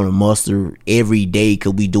 we gonna muster every day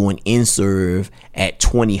because we doing in-serve at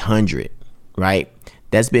 2000, right?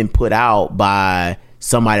 That's been put out by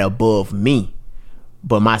somebody above me.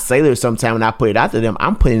 But my sailors, sometimes when I put it out to them,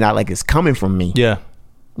 I'm putting it out like it's coming from me. Yeah.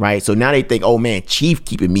 Right. So now they think, oh man, chief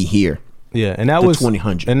keeping me here. Yeah, and that was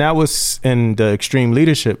 2000, and that was in the Extreme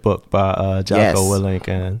Leadership book by Jocko Willink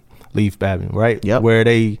and Leif Babin, right? Yep. Where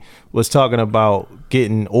they was talking about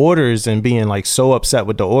getting orders and being like so upset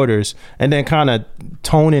with the orders, and then kind of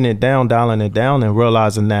toning it down, dialing it down, and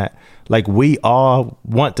realizing that like we all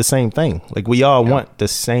want the same thing, like we all want the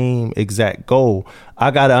same exact goal.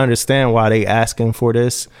 I gotta understand why they asking for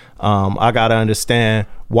this. I gotta understand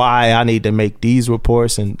why I need to make these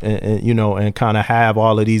reports and you know, and kind of have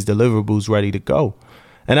all of these deliverables ready to go.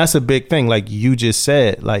 And that's a big thing. Like you just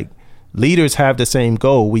said, like leaders have the same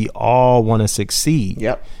goal. We all want to succeed.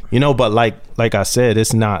 Yep. You know, but like I said,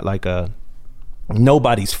 it's not like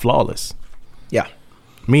nobody's flawless. Yeah.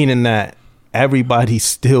 Meaning that everybody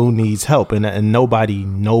still needs help and nobody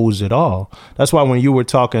knows it all. That's why when you were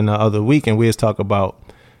talking the other week and we was talking about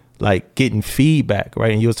like getting feedback,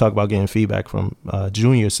 right? And you was talking about getting feedback from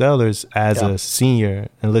junior sellers as a senior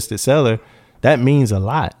enlisted seller. That means a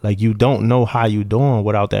lot. Like you don't know how you doing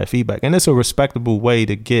without that feedback. And it's a respectable way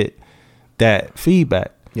to get that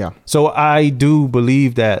feedback. Yeah. So I do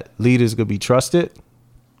believe that leaders could be trusted.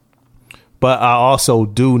 But I also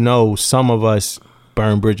do know some of us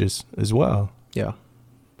burn bridges as well. Yeah.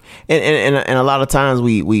 And a lot of times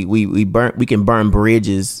we can burn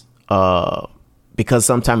bridges because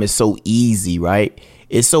sometimes it's so easy, right?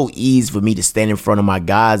 It's so easy for me to stand in front of my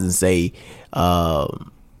guys and say,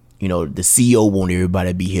 you know, the CEO want everybody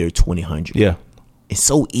to be here at 2000. Yeah. It's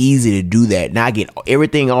so easy to do that. Now I get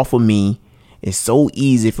everything off of me. It's so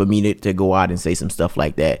easy for me to go out and say some stuff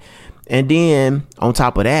like that. And then on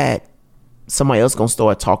top of that, somebody else gonna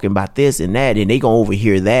start talking about this and that, and they gonna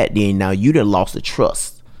overhear that. Then now you done lost the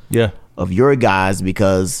trust of your guys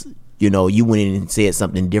because, you know, you went in and said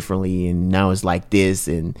something differently, and now it's like this,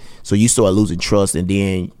 and so you start losing trust, and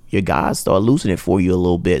then your guys start losing it for you a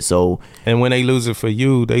little bit. So, and when they lose it for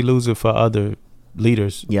you, they lose it for other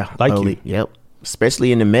leaders. Yeah, like you. Yep.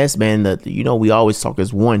 Especially in the mess, man. That, you know, we always talk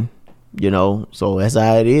as one. You know, so that's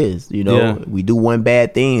how it is. You know, we do one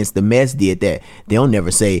bad thing. It's the mess did that. They'll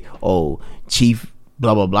never say, "Oh, Chief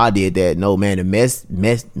blah blah blah did that." No, man, the mess,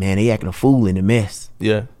 man, they acting a fool in the mess.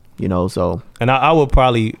 Yeah. You know, so. And I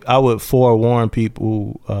would forewarn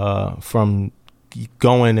people from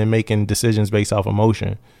going and making decisions based off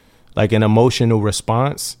emotion, like an emotional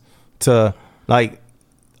response to like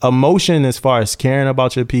emotion as far as caring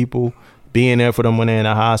about your people, being there for them when they're in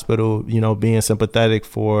the hospital, you know, being sympathetic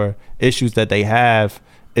for issues that they have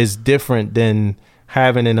is different than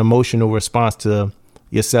having an emotional response to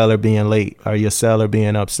your seller being late or your seller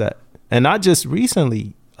being upset. And I just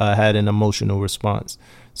recently had an emotional response.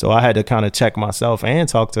 So I had to kind of check myself and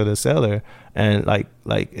talk to the seller. And like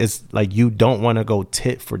it's like you don't want to go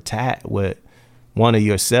tit for tat with one of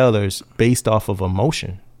your sellers based off of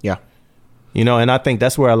emotion. Yeah. You know, and I think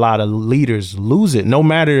that's where a lot of leaders lose it. No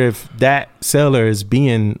matter if that seller is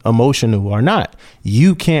being emotional or not,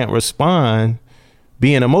 you can't respond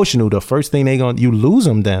being emotional. The first thing you lose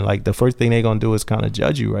them then. Like the first thing they're going to do is kind of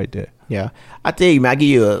judge you right there. Yeah. I tell you, man, I give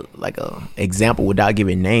you a example without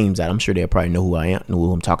giving names out. I'm sure they'll probably know who I am, know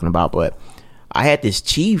who I'm talking about. But I had this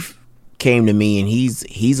chief came to me, and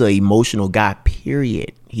he's an emotional guy,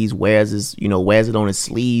 period. He wears it on his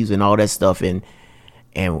sleeves and all that stuff. And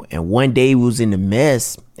one day we was in the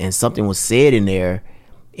mess and something was said in there,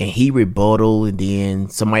 and he rebuttal, and then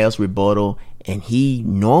somebody else rebuttal, and he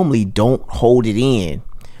normally don't hold it in,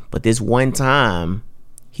 but this one time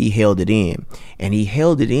he held it in, and he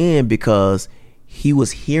held it in because he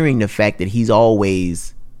was hearing the fact that he's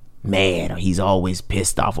always mad or he's always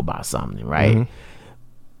pissed off about something, right? Mm-hmm.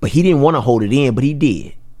 But he didn't want to hold it in, but he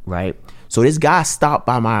did, right? So this guy stopped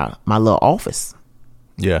by my little office,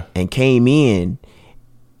 and came in.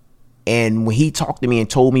 And when he talked to me and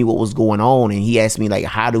told me what was going on, and he asked me like,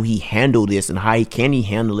 how do he handle this and how can he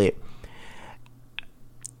handle it?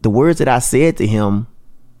 The words that I said to him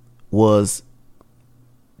was,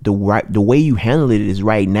 the way you handle it is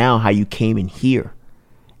right now how you came in here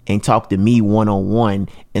and talked to me one-on-one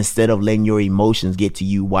instead of letting your emotions get to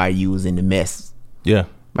you while you was in the mess. Yeah.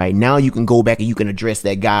 Right now you can go back and you can address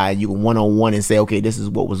that guy. You can one-on-one and say, okay, this is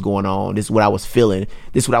what was going on. This is what I was feeling.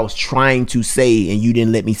 This is what I was trying to say, and you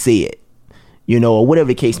didn't let me say it, you know, or whatever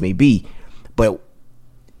the case may be. But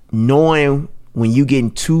knowing when you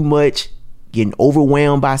getting too much, getting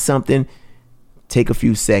overwhelmed by something, take a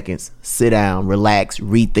few seconds, sit down, relax,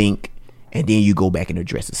 rethink, and then you go back and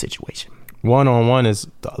address the situation. One-on-one is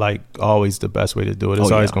like always the best way to do it. It's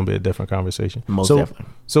always going to be a different conversation. Most definitely.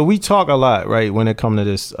 So we talk a lot, right, when it comes to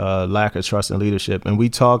this lack of trust in leadership. And we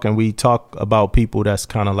talk about people that's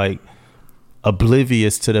kind of like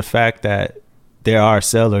oblivious to the fact that there are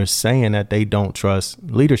sellers saying that they don't trust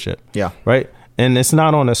leadership. Yeah. Right. And it's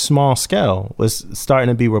not on a small scale. It's starting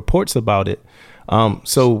to be reports about it.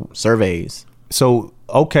 So surveys. So,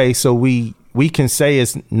 okay. So we can say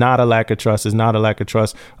it's not a lack of trust. It's not a lack of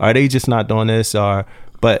trust. Are they just not doing this?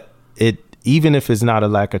 But even if it's not a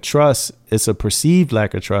lack of trust, it's a perceived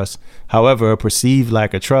lack of trust. However, a perceived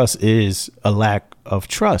lack of trust is a lack of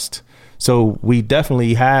trust. So we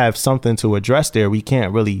definitely have something to address there. We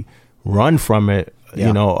can't really run from it,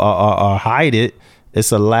 you know, or hide it.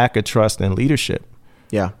 It's a lack of trust in leadership.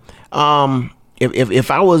 Yeah.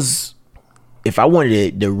 if I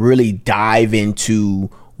wanted to really dive into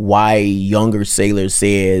why younger sailors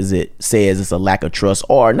says it's a lack of trust,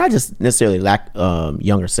 or not just necessarily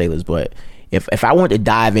younger sailors, but if I wanted to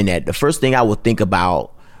dive in that, the first thing I would think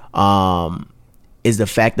about is the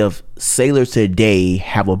fact of sailors today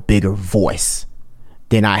have a bigger voice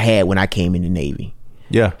than I had when I came in the Navy.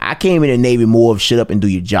 Yeah. I came in the Navy more of shut up and do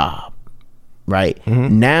your job, right?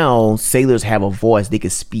 Mm-hmm. Now sailors have a voice. They can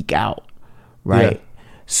speak out, right? Yeah.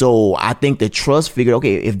 So I think the trust figured,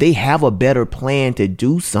 okay, if they have a better plan to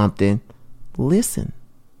do something, listen,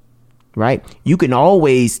 right? You can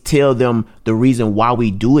always tell them the reason why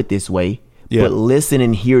we do it this way, but listen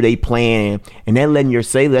and hear they plan, and that letting your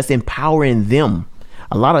sailor, that's empowering them.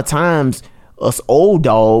 A lot of times, us old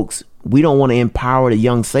dogs, we don't want to empower the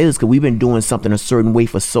young sailors because we've been doing something a certain way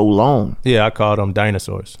for so long. Yeah, I call them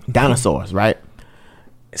dinosaurs. Dinosaurs, right?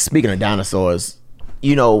 Speaking of dinosaurs,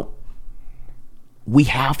 we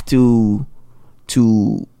have to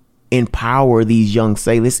empower these young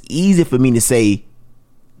sailors. It's easy for me to say,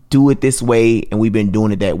 do it this way, and we've been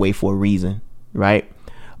doing it that way for a reason, right?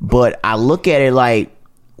 But I look at it like,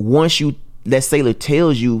 once that sailor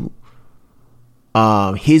tells you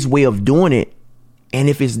his way of doing it, and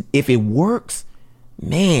if it works,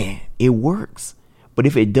 man, it works. But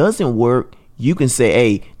if it doesn't work, you can say,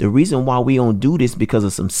 hey, the reason why we don't do this because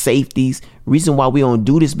of some safeties. Reason why we don't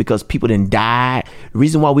do this because people done died. The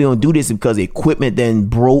reason why we don't do this is because equipment then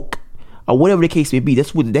broke, or whatever the case may be.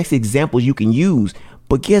 That's examples you can use.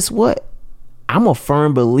 But guess what? I'm a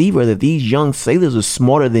firm believer that these young sailors are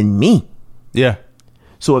smarter than me. Yeah.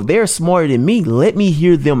 So if they're smarter than me, let me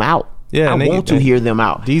hear them out. Yeah, I want to hear them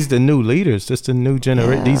out. These the new leaders. Just the new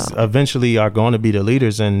generation. Yeah. These eventually are going to be the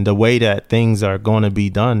leaders, and the way that things are going to be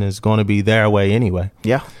done is going to be their way anyway.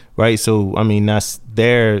 Yeah. Right. So I mean, that's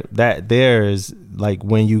there is like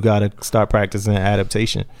when you got to start practicing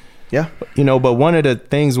adaptation. Yeah. But one of the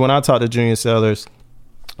things when I talk to junior sailors,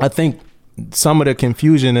 I think some of the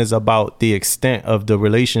confusion is about the extent of the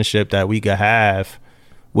relationship that we could have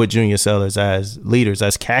with junior sailors as leaders,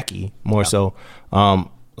 as khaki more so.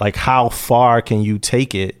 Like, how far can you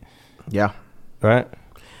take it? Yeah. Right.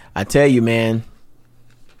 I tell you, man,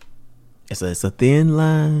 it's a thin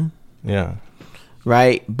line. Yeah.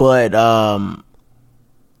 Right. But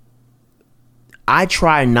I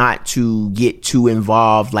try not to get too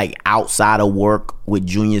involved, like outside of work with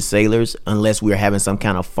junior sailors, unless we're having some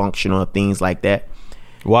kind of functional things like that.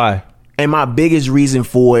 Why? And my biggest reason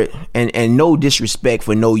for it, and no disrespect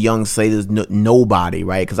for no young sailors, nobody,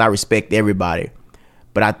 right? Because I respect everybody.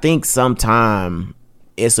 But I think sometimes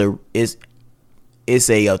it's a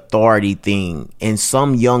authority thing, and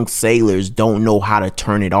some young sailors don't know how to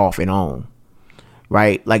turn it off and on,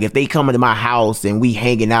 right? Like if they come into my house and we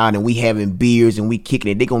hanging out and we having beers and we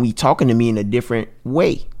kicking it, they're gonna be talking to me in a different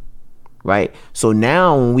way, right? So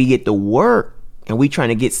now when we get to work and we trying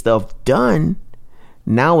to get stuff done,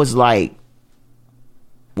 now it's like,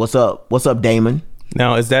 what's up, Damon?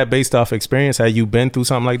 Now, is that based off experience? Have you been through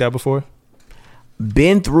something like that before?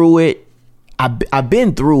 Been through it. I've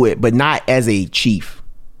been through it, but not as a chief.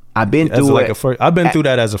 I've been through it. I've been through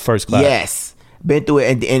that as a first class. Yes, been through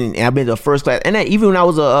it, and I've been to a first class, and even when I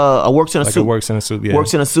was a works in a suit. Works in a suit. Yeah.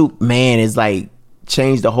 Works in a suit. Man, it's like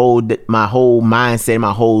changed my whole mindset,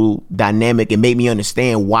 my whole dynamic, and made me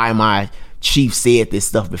understand why my chief said this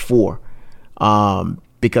stuff before.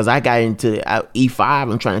 Because I got into E5,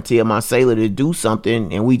 I'm trying to tell my sailor to do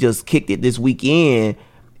something, and we just kicked it this weekend.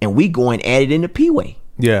 And we going at it in the P-way.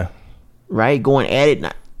 Yeah. Right? Going at it.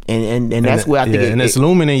 And that's where I think and it's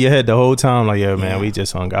looming in your head the whole time. Like, yeah, man, we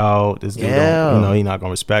just hung out. This dude, he not going to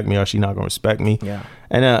respect me, or she not going to respect me. Yeah.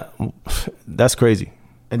 And that's crazy.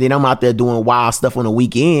 And then I'm out there doing wild stuff on the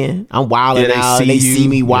weekend. I'm wilding out. They you. see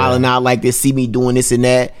me wilding out like they see me doing this and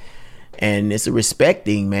that. And it's a respect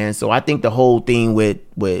thing, man. So I think the whole thing with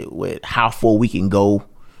how far we can go.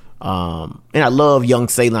 And I love young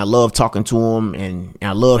sailors. I love talking to them, and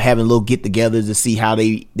I love having little get-togethers to see how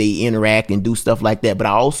they interact and do stuff like that. But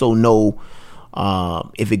I also know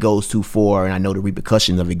if it goes too far, and I know the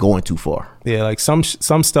repercussions of it going too far. Yeah, like some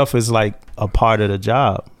stuff is like a part of the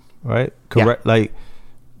job, right? Correct. Yeah. Like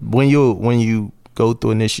when you go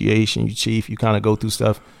through initiation, you chief, you kind of go through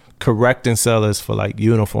stuff, correcting sailors for like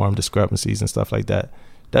uniform discrepancies and stuff like that.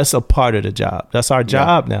 That's a part of the job. That's our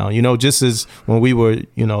job now. Just as when we were,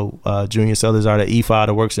 junior sailors are the E5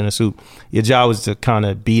 that works in the suit. Your job was to kind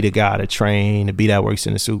of be the guy to train, to be that works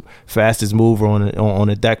in the suit, fastest mover on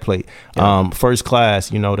the deck plate. Yeah. First class,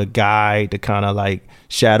 the guy to kind of like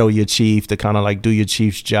shadow your chief, to kind of like do your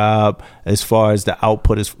chief's job as far as the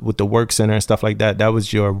output is with the work center and stuff like that. That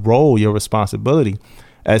was your role, your responsibility.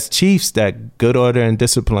 as chiefs, that good order and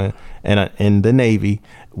discipline and in the Navy,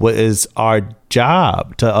 what is our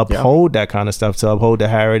job to uphold that kind of stuff, to uphold the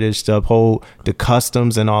heritage, to uphold the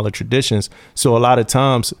customs and all the traditions. So a lot of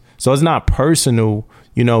times, so it's not personal,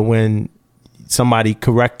 you know, when somebody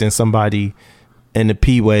correcting somebody in the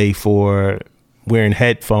P way for wearing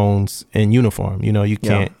headphones in uniform. You know, you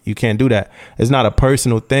can't do that. It's not a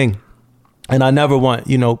personal thing. And I never want,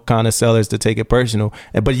 you know, kind of sellers to take it personal.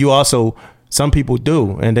 But you also, some people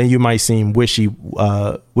do. And then you might seem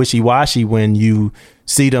wishy-washy when you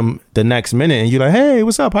see them the next minute and you're like, hey,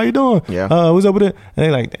 what's up? How you doing? Yeah. What's up with it? And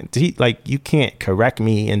they're like, you can't correct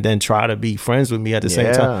me and then try to be friends with me at the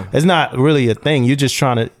same time. It's not really a thing. You're just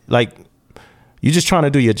trying to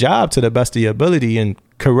do your job to the best of your ability, and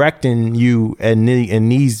correcting you in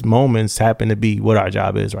these moments happen to be what our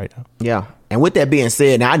job is right now. Yeah. And with that being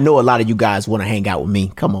said, now I know a lot of you guys want to hang out with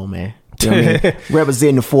me. Come on, man. You know what I mean?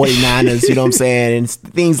 Representing the 49ers, you know what I'm saying? And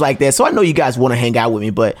things like that. So I know you guys want to hang out with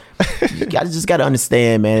me, but you guys just got to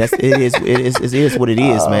understand, man. It is what it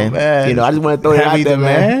is, man. You know, I just want to throw it out there,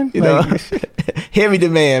 man. You know, heavy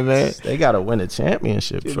demand, man. They got to win a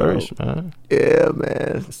championship first, man. Yeah,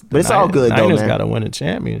 man. But it's all good, though, man. Niners got to win a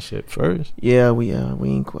championship first. Yeah, we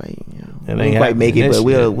ain't quite, we ain't quite make it,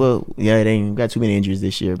 but it ain't got too many injuries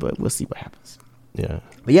this year, but we'll see what happens. Yeah.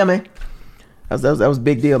 But yeah, man. That was a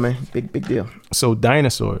big deal, man. Big deal. So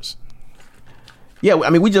dinosaurs. Yeah, I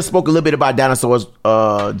mean, we just spoke a little bit about dinosaurs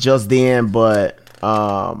just then, but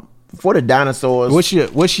for the dinosaurs,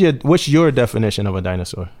 what's your definition of a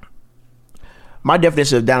dinosaur? My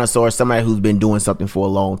definition of dinosaur is somebody who's been doing something for a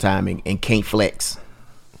long time and can't flex,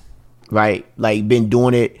 right? Like been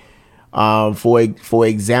doing it. For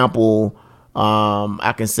example,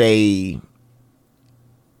 I can say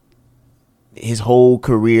his whole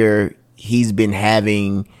career he's been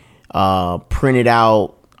having printed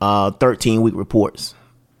out 13-week reports,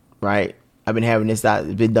 right? I've been having this out.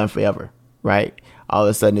 It's been done forever, right? All of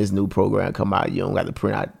a sudden, this new program come out. You don't got to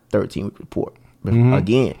print out 13-week report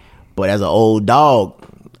again. But as an old dog,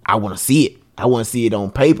 I want to see it. I want to see it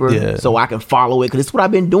on paper so I can follow it because it's what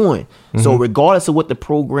I've been doing. So regardless of what the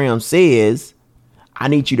program says, I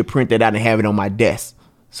need you to print that out and have it on my desk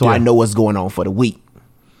so I know what's going on for the week,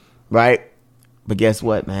 right? But guess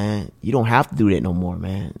what, man? You don't have to do that no more,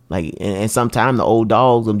 man. Like, and sometimes the old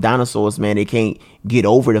dogs, them dinosaurs, man, they can't get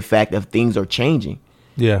over the fact that things are changing.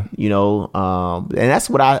 Yeah, you know, and that's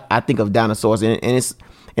what I think of dinosaurs, and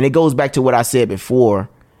it goes back to what I said before.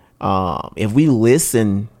 If we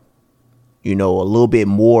listen, you know, a little bit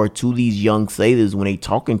more to these young sailors when they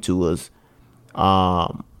talking to us,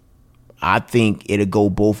 I think it'll go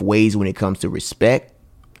both ways when it comes to respect.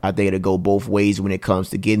 I think it'll go both ways when it comes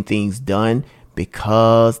to getting things done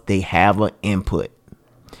because they have an input.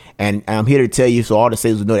 And I'm here to tell you, so all the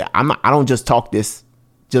sailors know that I don't just talk this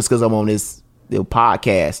just because I'm on this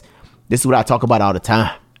podcast. This is what I talk about all the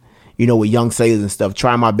time. You know, with young sailors and stuff,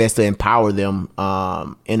 trying my best to empower them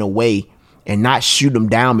in a way and not shoot them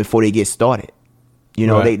down before they get started. You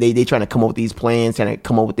know, they trying to come up with these plans, trying to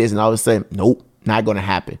come up with this, and all of a sudden, nope, not going to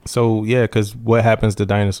happen. So, yeah, because what happens to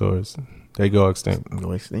dinosaurs? They go extinct.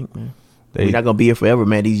 Go extinct, man. We're not going to be here forever,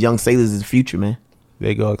 man. These young sailors is the future, man.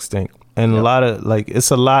 They go extinct. And a lot of, it's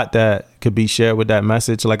a lot that could be shared with that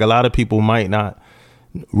message. Like, a lot of people might not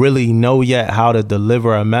really know yet how to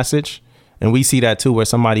deliver a message. And we see that, too, where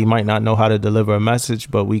somebody might not know how to deliver a message,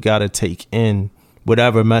 but we got to take in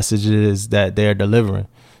whatever message it is that they're delivering.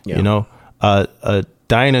 Yeah. You know, a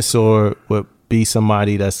dinosaur would be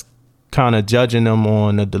somebody that's kind of judging them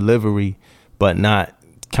on the delivery, but not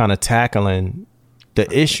kind of tackling the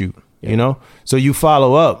issue. You know, so you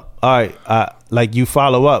follow up. All right. Like you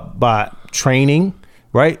follow up by training,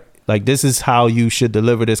 right? Like this is how you should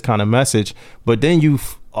deliver this kind of message. But then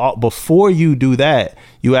before you do that,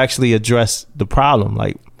 you actually address the problem.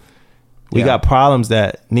 Like we got problems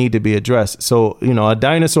that need to be addressed. So, you know, a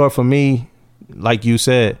dinosaur for me, like you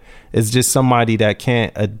said, is just somebody that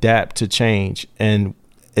can't adapt to change and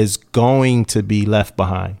is going to be left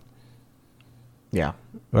behind. Yeah.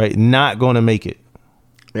 Right. Not going to make it.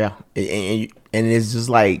 Yeah, and it's just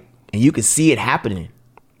like, and you can see it happening.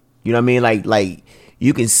 You know what I mean? Like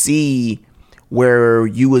you can see where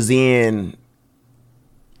you was in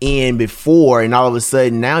before, and all of a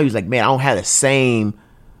sudden now you're like, man, I don't have the same,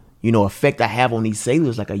 you know, effect I have on these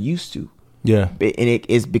sailors like I used to. Yeah, and it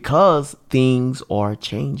is because things are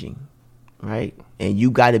changing, right? And you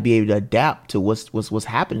got to be able to adapt to what's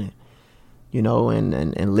happening. You know,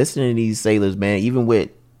 and listening to these sailors, man, even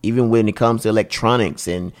when it comes to electronics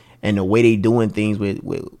and the way they doing things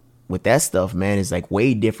with that stuff, man, it's like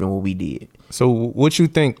way different what we did. So what you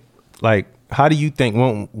think, like how do you think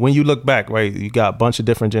when you look back, right? You got a bunch of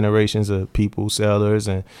different generations of people, sailors,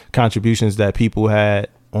 and contributions that people had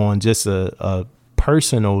on just a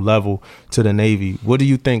personal level to the Navy. What do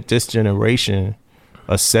you think this generation,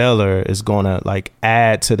 a sailor, is gonna like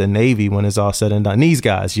add to the Navy when it's all said and done? These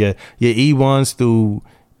guys, your E1s through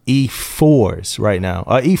E4s right now,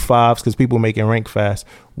 or E5s, because people making rank fast.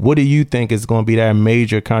 What do you think is going to be their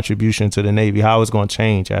major contribution to the Navy? How it's going to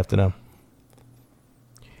change after them?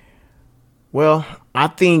 Well, I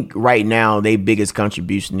think right now their biggest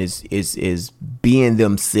contribution is being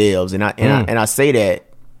themselves, and I say that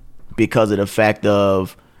because of the fact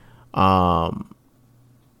of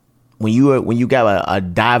when you got a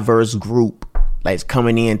diverse group that's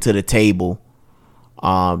coming into the table,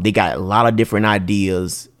 they got a lot of different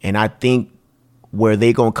ideas, and I think where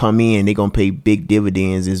they gonna come in, they gonna pay big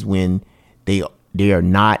dividends is when they are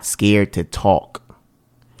not scared to talk.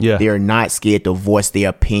 Yeah, they are not scared to voice their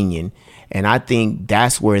opinion, and I think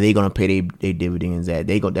that's where they gonna pay their dividends at.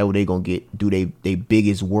 That's where they gonna do their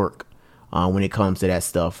biggest work when it comes to that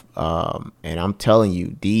stuff. And I'm telling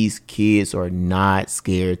you, these kids are not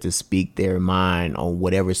scared to speak their mind on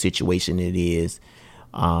whatever situation it is.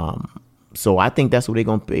 So I think that's what they're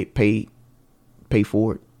gonna pay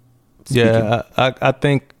for it. Yeah, I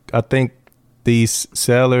think these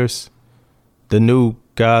sailors, the new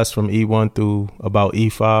guys from E1 through about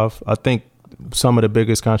E5, I think some of the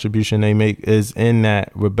biggest contribution they make is in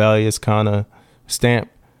that rebellious kind of stamp,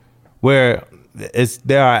 where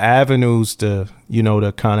there are avenues to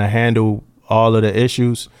kind of handle all of the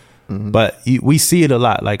issues. But we see it a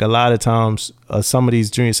lot. Like a lot of times, some of these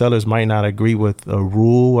junior sailors might not agree with a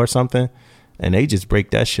rule or something, and they just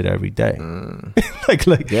break that shit every day.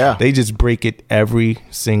 They just break it every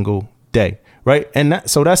single day, right? And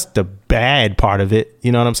so that's the bad part of it.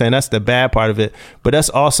 You know what I'm saying? That's the bad part of it. But that's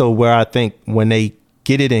also where I think when they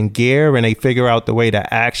get it in gear and they figure out the way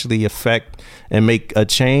to actually affect and make a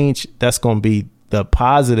change, that's going to be the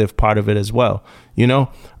positive part of it as well.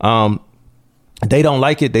 They don't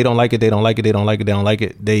like it. They don't like it. They don't like it. They don't like it. They don't like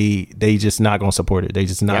it. They just not gonna support it. They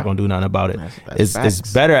just not gonna do nothing about it.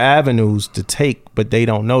 It's better avenues to take, but they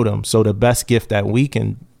don't know them. So the best gift that we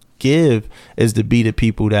can give is to be the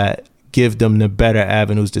people that give them the better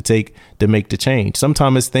avenues to take to make the change.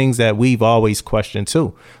 Sometimes it's things that we've always questioned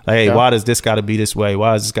too. Like, hey, why does this got to be this way?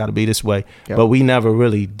 Why does this got to be this way? But we never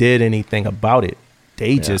really did anything about it.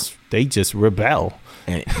 They just rebel,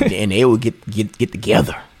 and they will get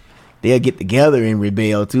together. They'll get together and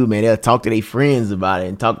rebel too, man. They'll talk to their friends about it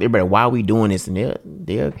and talk to everybody. Why are we doing this? And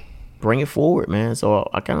they'll bring it forward, man. So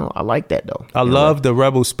I like that though. I love the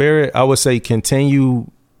rebel spirit. I would say continue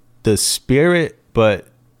the spirit, but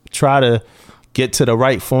try to get to the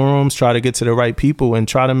right forums, try to get to the right people, and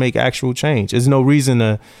try to make actual change. There's no reason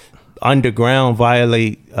to underground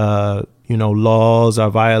violate, laws or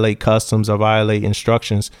violate customs or violate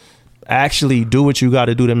instructions. Actually do what you got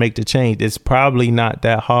to do to make the change. It's probably not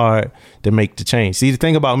that hard to make the change. See, the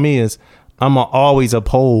thing about me is I'm going to always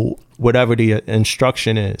uphold whatever the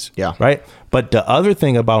instruction is. Yeah. Right. But the other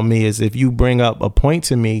thing about me is if you bring up a point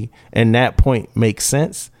to me and that point makes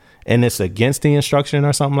sense and it's against the instruction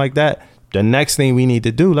or something like that, the next thing we need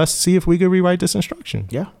to do, let's see if we could rewrite this instruction.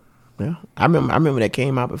 Yeah. Yeah. I remember that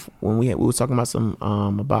came out before when we were talking about some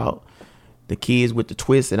about the kids with the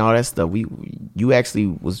twists and all that stuff. You actually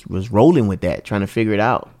was rolling with that, trying to figure it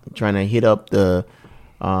out, trying to hit up the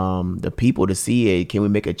people to see can we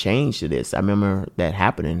make a change to this. I remember that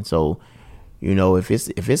happening. So, if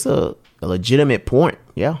it's a legitimate point,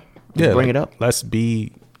 bring it up. Let's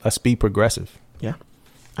be progressive. Yeah,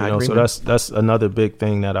 so that's another big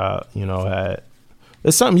thing that I had.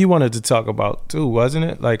 It's something you wanted to talk about too, wasn't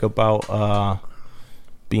it? Like about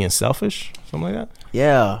being selfish, something like that.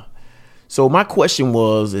 Yeah. So my question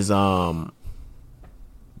is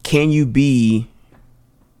can you be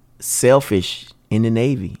selfish in the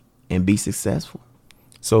Navy and be successful?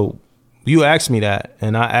 So you asked me that,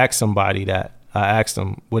 and I asked somebody that. I asked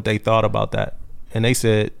them what they thought about that, and they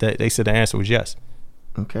said the answer was yes.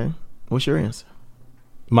 Okay. What's your answer?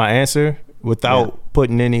 My answer, without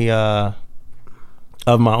putting any of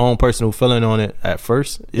my own personal feeling on it at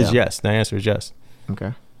first, is yes. The answer is yes.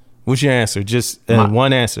 Okay. What's your answer? Just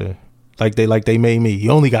one answer. Like they made me.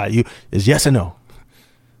 You only got you is yes or no.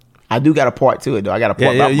 I do got a part to it though. I got a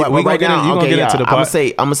part. But right now, you gonna get into the part.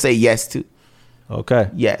 I'm gonna say yes too.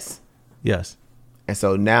 Okay. Yes. Yes. And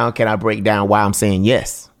so now, can I break down why I'm saying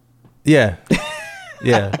yes? Yeah.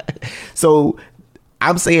 Yeah. So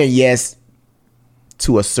I'm saying yes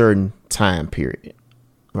to a certain time period,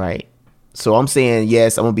 right? So I'm saying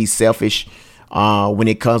yes. I'm gonna be selfish when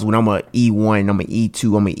I'm a E1, I'm an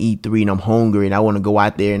E2, I'm an E3, and I'm hungry, and I want to go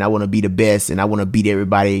out there and I want to be the best, and I want to beat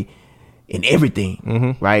everybody in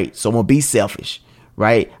everything, right? So I'm gonna be selfish,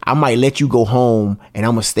 right? I might let you go home, and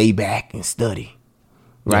I'm gonna stay back and study,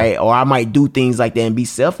 right? Or I might do things like that and be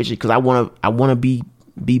selfish because I wanna be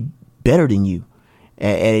better than you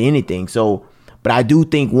at anything. So, but I do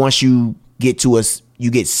think once you get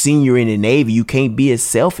senior in the Navy, you can't be as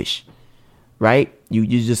selfish, right? You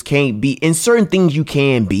just can't be in certain things. You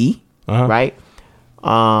can be right,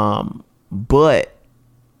 but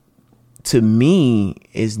to me,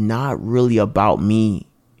 it's not really about me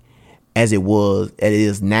as it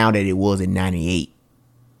is now that it was in '98,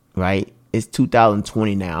 right? It's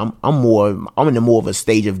 2020 now. I'm in more of a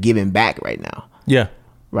stage of giving back right now. Yeah.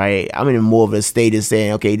 Right. I'm in more of a state of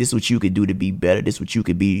saying, okay, this is what you could do to be better. This is what you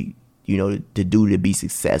could be, to do to be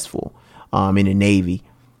successful in the Navy.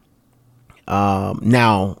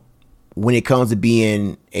 Now, when it comes to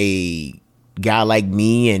being a guy like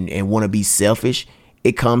me and want to be selfish,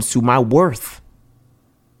 it comes to my worth.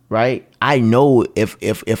 Right. I know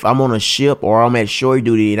if I'm on a ship or I'm at shore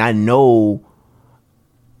duty and I know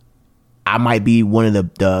I might be one of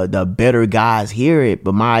the better guys here,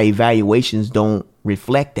 but my evaluations don't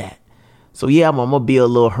reflect that. So yeah, I'm gonna be a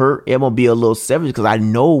little hurt. I'm gonna be a little selfish because I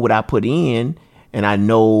know what I put in and I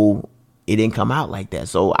know it didn't come out like that.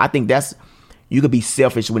 So I think you could be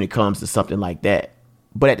selfish when it comes to something like that.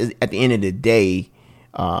 But at the end of the day,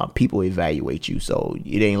 people evaluate you. So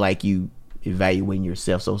it ain't like you evaluating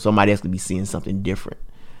yourself. So somebody else could be seeing something different.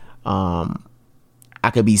 I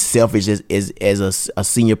could be selfish as a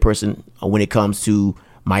senior person when it comes to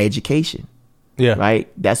my education. Yeah.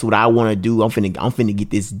 Right. That's what I want to do. I'm finna get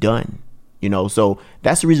this done. So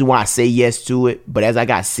that's the reason why I say yes to it. But as I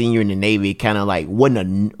got senior in the Navy, it kind of like it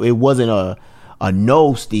wasn't a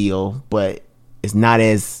no still, but it's not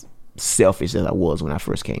as selfish as I was when I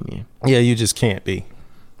first came in. Yeah, you just can't be.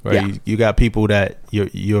 Right. Yeah. You got people that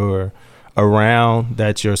you're around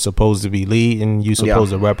that you're supposed to be leading, you're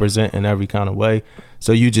supposed to represent in every kind of way.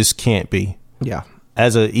 So you just can't be. Yeah.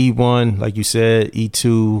 As a E1, like you said,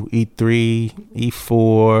 E2, E3,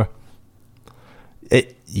 E4,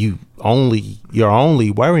 you're only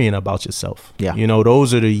worrying about yourself. Yeah.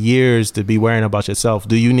 Those are the years to be worrying about yourself.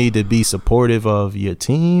 Do you need to be supportive of your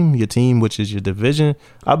team, which is your division?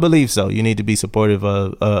 I believe so. You need to be supportive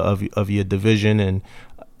of your division, and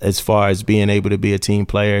as far as being able to be a team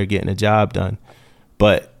player, getting a job done.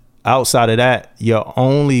 But outside of that, you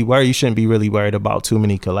shouldn't be really worried about too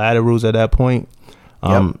many collaterals at that point.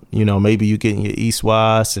 Maybe you getting your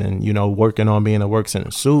ESWAS and, working on being a works in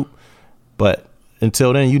a suit. But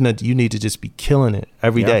until then, you need to just be killing it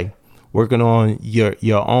every day, working on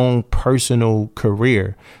your own personal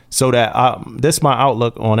career. So that that's my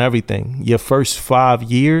outlook on everything. Your first 5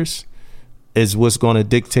 years is what's going to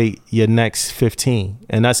dictate your next 15.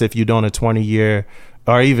 And that's if you're doing a 20-year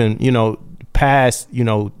or even, past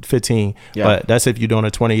 15, but that's if you're doing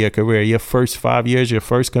a 20-year career. Your first 5 years, your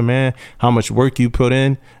first command, how much work you put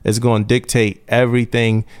in is going to dictate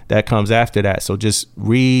everything that comes after that. So just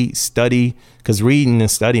read, study, because reading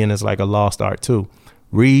and studying is like a lost art too.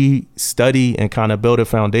 Read, study, and kind of build a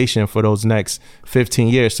foundation for those next 15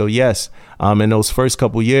 years. So yes, in those first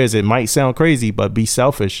couple years, it might sound crazy, but be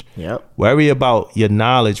selfish. Worry about your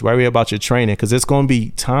knowledge, worry about your training, because it's going to be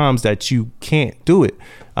times that you can't do it.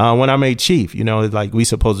 When I made chief, like we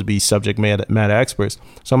supposed to be subject matter experts.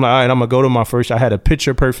 So I'm like, all right, I'm gonna go to my first. I had a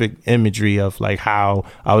picture perfect imagery of like how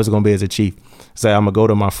I was gonna be as a chief. So I'm gonna go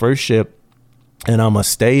to my first ship, and I'm gonna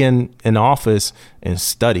stay in office and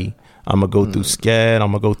study. I'm gonna go through SCAD. I'm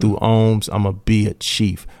gonna go through OHMS. I'm gonna be a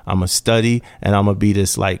chief. I'm gonna study, and I'm gonna be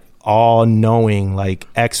this like all-knowing like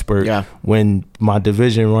expert. When my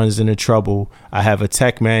division runs into trouble, I have a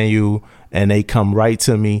tech manual, and they come right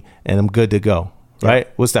to me, and I'm good to go. Right?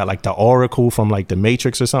 What's that, like the Oracle from like the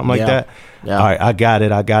Matrix or something like that? All right, I got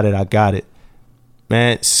it.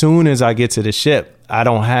 Man, soon as I get to the ship, I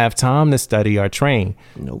don't have time to study or train.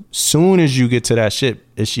 Nope. Soon as you get to that ship,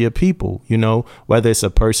 it's your people, whether it's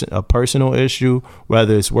a personal issue,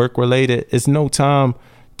 whether it's work related, it's no time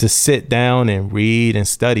to sit down and read and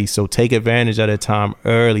study. So take advantage of the time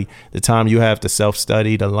early, the time you have to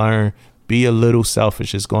self-study, to learn. Be a little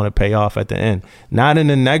selfish. Is going to pay off at the end. Not in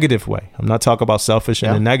a negative way. I'm not talking about selfish in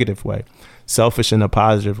a negative way. Selfish in a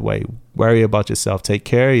positive way. Worry about yourself. Take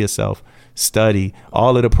care of yourself. Study.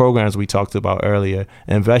 All of the programs we talked about earlier.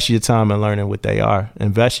 Invest your time in learning what they are.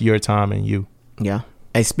 Invest your time in you. Yeah.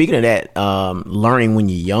 And speaking of that, learning when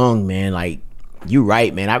you're young, man, like you're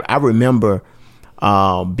right, man. I remember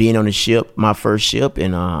being on the ship, my first ship,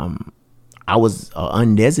 and I was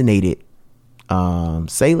an undesignated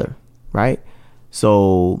sailor. Right.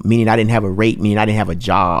 So meaning I didn't have a rate, meaning I didn't have a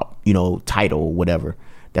job, title, whatever.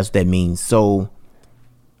 That's what that means. So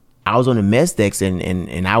I was on the mess decks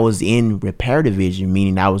and I was in repair division,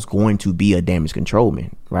 meaning I was going to be a damage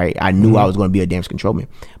controlman, right? I knew I was going to be a damage controlman,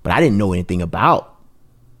 but I didn't know anything about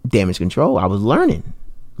damage control. I was learning,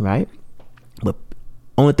 right? But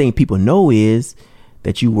only thing people know is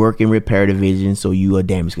that you work in repair division, so you a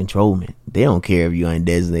damage controlman. They don't care if you're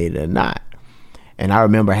undesignated or not. And I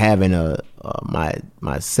remember having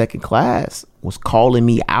my second class was calling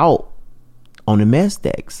me out on the mess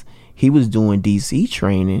decks. He was doing DC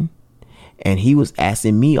training and he was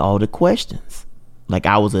asking me all the questions. Like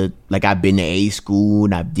I've been to A school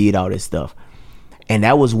and I did all this stuff. And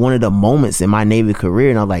that was one of the moments in my Navy career.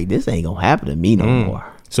 And I was like, this ain't gonna happen to me no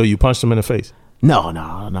more. So you punched him in the face? No.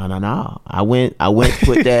 I went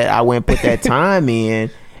put that time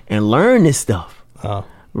in and learned this stuff. Oh.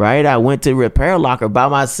 Right? I went to repair locker by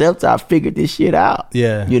myself till I figured this shit out.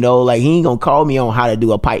 Yeah. Like he ain't gonna call me on how to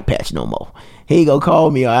do a pipe patch no more. He ain't gonna call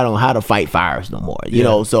me on how to fight fires no more. You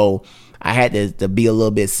know, so I had to be a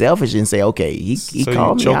little bit selfish and say, okay, he called me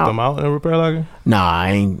out. So you choked him out in a repair locker? Nah,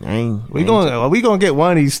 I ain't. We gonna get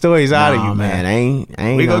one of these stories out of you, man. I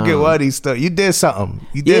ain't. We gonna get one of these stories. You did something.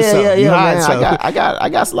 Yeah, You hide man. something. I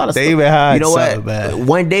got a lot of stuff. David hides You know something, what? man.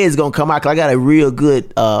 One day it's gonna come out because I got a real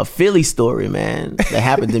good Philly story, man. That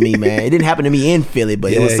happened to me, man. It didn't happen to me in Philly,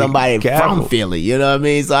 but it was somebody from Philly. You know what I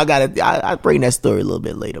mean? So I bring that story a little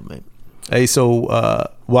bit later, man. Hey,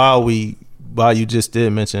 so while you just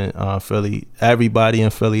did mention Philly, everybody in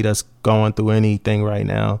Philly that's going through anything right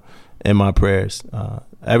now, in my prayers.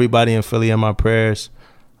 Everybody in Philly in my prayers.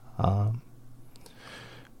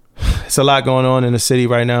 It's a lot going on in the city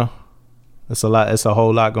right now. It's a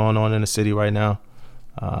whole lot going on in the city right now.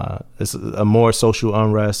 It's a more social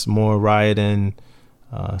unrest, more rioting,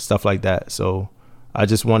 stuff like that. So I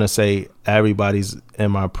just want to say everybody's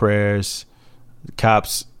in my prayers.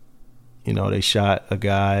 Cops, they shot a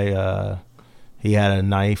guy. He had a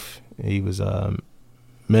knife. He was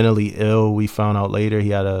mentally ill. We found out later he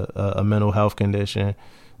had a mental health condition.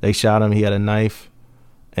 They shot him. He had a knife.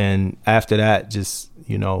 And after that, just,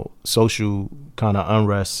 social kind of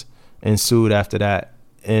unrest ensued after that.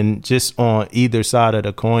 And just on either side of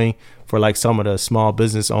the coin for like some of the small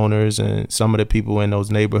business owners and some of the people in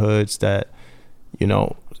those neighborhoods that,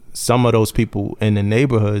 some of those people in the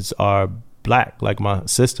neighborhoods are black. Like my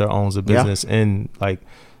sister owns a business in like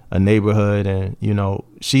a neighborhood, and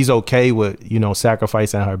she's okay with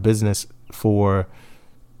sacrificing her business for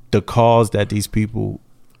the cause that these people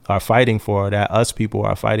are fighting for, that us people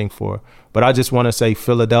are fighting for. But I just want to say,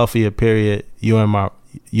 Philadelphia, period, you're in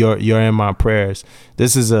my prayers.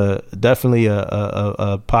 This is definitely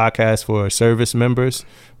a podcast for service members,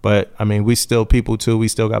 but I mean, we still people too. We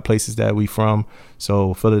still got places that we from.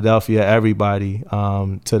 So Philadelphia, everybody,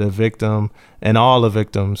 to the victim and all the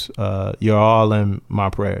victims, you're all in my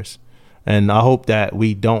prayers. And I hope that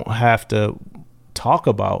we don't have to talk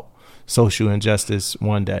about social injustice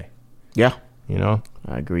one day. Yeah.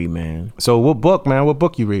 I agree, man. So what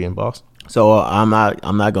book you reading, boss? So I'm not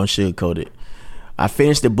gonna sugarcoat it. I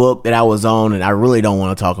finished the book that I was on, and I really don't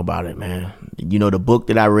want to talk about it, man. The book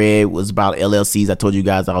that I read was about LLCs. I told you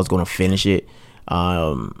guys I was gonna finish it.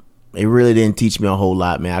 It really didn't teach me a whole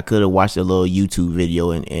lot, man. I could have watched a little YouTube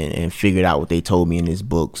video and figured out what they told me in this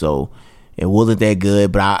book. So it wasn't that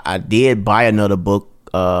good, but I did buy another book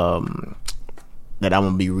that I'm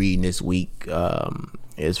gonna be reading this week.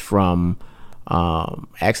 It's from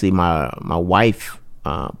actually my wife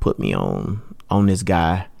put me on this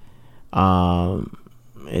guy.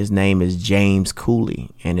 His name is James Cooley,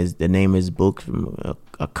 and the name of his book, from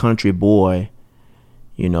a country boy,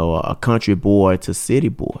 a country boy to city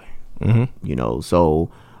boy. Mm-hmm. So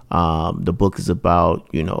the book is about,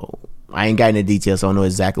 I ain't got any details, so I don't know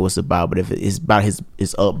exactly what it's about, but if it's about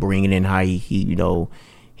his upbringing and how he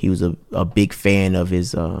was a big fan of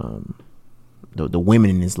his the women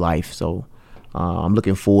in his life. So I'm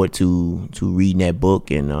looking forward to reading that book,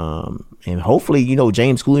 and hopefully,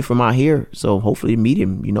 James Cooley from out here. So hopefully meet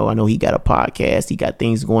him. I know he got a podcast. He got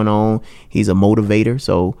things going on. He's a motivator.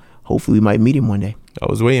 So hopefully we might meet him one day. I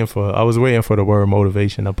was waiting for the word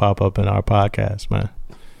motivation to pop up in our podcast, man.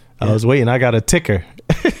 I was waiting. I got a ticker.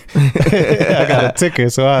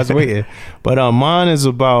 So I was waiting. But mine is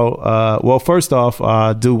about, first off,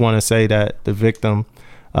 I do want to say that the victim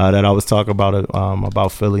that I was talking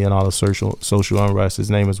about Philly and all the social unrest,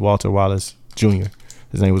 his name is Walter Wallace Jr.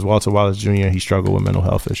 His name was Walter Wallace Jr. He struggled with mental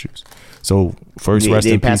health issues. So first, rest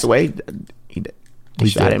in peace. Did he pass away? He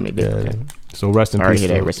shot him. Yeah. Okay. So rest in peace.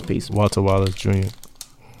 Rest in peace. Walter Wallace Jr.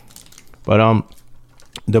 But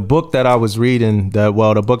the book that I was reading, the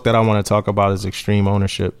book that I want to talk about is Extreme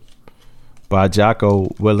Ownership by Jocko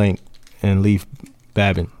Willink and Leif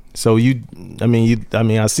Babin. So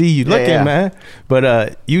I see you looking, man.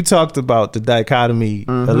 But you talked about the dichotomy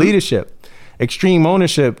of leadership. Extreme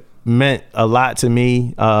ownership meant a lot to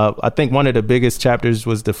me. I think one of the biggest chapters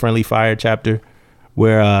was the Friendly Fire chapter,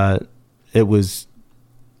 where it was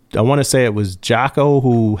Jocko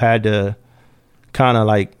who had to kind of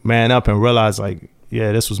like man up and realize like,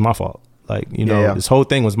 yeah, this was my fault. Like, this whole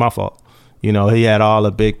thing was my fault. He had all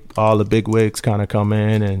the big wigs kind of come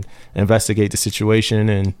in and investigate the situation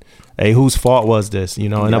and, hey, whose fault was this?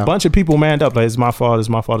 And a bunch of people manned up like, it's my fault, it's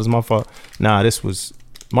my fault, it's my fault. Nah, this was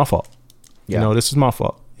my fault. This is my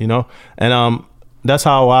fault. And that's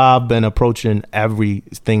how I've been approaching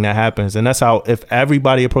everything that happens. And that's how, if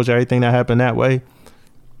everybody approach everything that happened that way,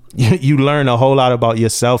 you learn a whole lot about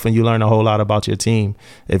yourself and you learn a whole lot about your team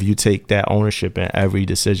if you take that ownership in every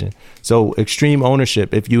decision. So Extreme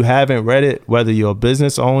Ownership, if you haven't read it, whether you're a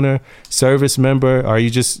business owner, service member, or you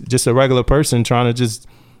just a regular person trying to just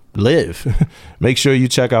live, make sure you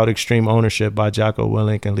check out Extreme Ownership by Jocko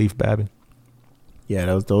Willink and Leif Babin.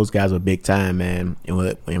 Yeah, those guys were big time, man.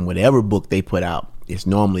 And whatever book they put out, it's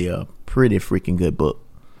normally a pretty freaking good book.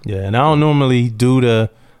 Yeah, and I don't normally do the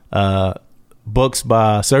books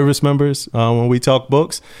by service members when we talk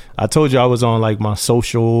books. I told you I was on like my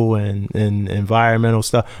social and environmental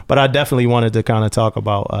stuff, but I definitely wanted to kind of talk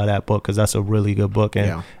about that book because that's a really good book.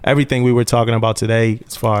 And everything we were talking about today,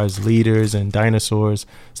 as far as leaders and dinosaurs,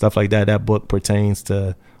 stuff like that book pertains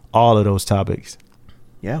to all of those topics.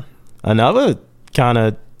 Yeah. Another kind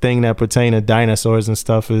of thing that pertain to dinosaurs and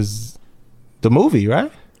stuff is the movie,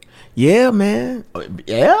 right? Yeah, man.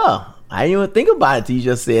 Yeah. I didn't even think about it till you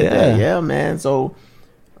just said that. Yeah, man. So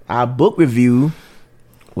our book review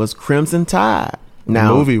was Crimson Tide.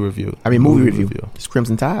 Now, movie review. Movie review. It's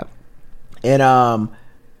Crimson Tide. And I'm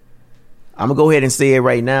gonna go ahead and say it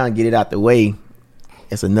right now and get it out the way.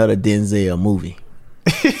 It's another Denzel movie.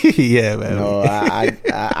 Yeah, man.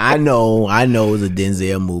 I know it's a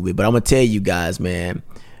Denzel movie, but I'm gonna tell you guys, man.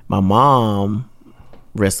 My mom,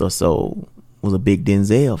 rest her soul, was a big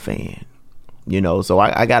Denzel fan. So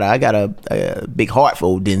I got a big heart for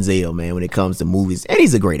old Denzel, man, when it comes to movies, and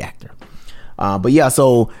he's a great actor. But yeah,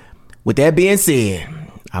 so with that being said,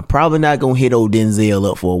 I'm probably not gonna hit old Denzel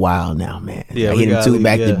up for a while now, man. Yeah, I hit him two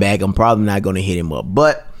back to back. I'm probably not gonna hit him up.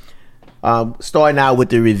 But starting out with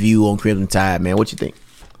the review on Crimson Tide, man, what you think?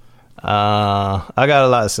 I got a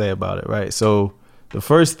lot to say about it, right? So the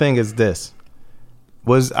first thing is this.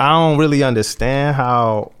 I don't really understand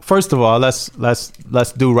how. First of all, let's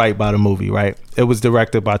do right by the movie, right? It was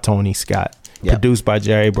directed by Tony Scott, produced by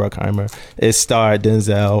Jerry Bruckheimer. It starred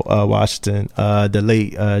Denzel Washington, the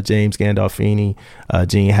late James Gandolfini,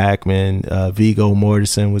 Gene Hackman, Viggo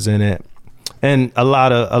Mortensen was in it, and a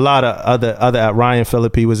lot of other Ryan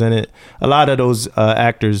Phillippe was in it. A lot of those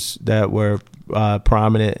actors that were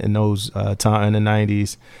prominent in those time in the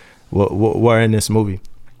 90s were in this movie.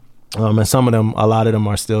 And a lot of them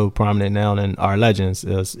are still prominent now and are legends,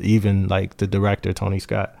 even like the director, Tony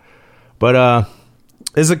Scott. But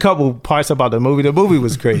there's a couple parts about the movie. The movie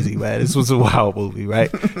was crazy, man. This was a wild movie, right?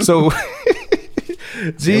 So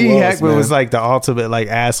Gene Hackman was like the ultimate like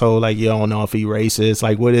asshole. Like, you don't know if he racist.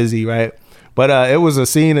 Like, what is he, right? But it was a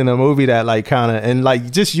scene in the movie that like kind of, and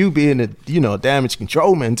like just you being a damage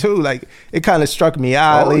control man too, like it kind of struck me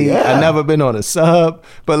oddly. I never been on a sub,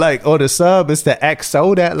 but like on the sub, it's the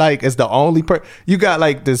XO that like is the only you got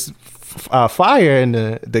like this fire in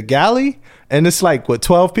the galley, and it's like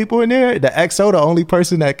 12 people in there. The XO the only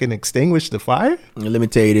person that can extinguish the fire. Let me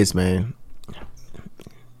tell you this, man.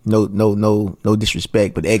 No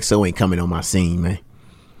disrespect, but the XO ain't coming on my scene, man.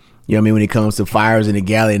 You know what I mean? When it comes to fires in the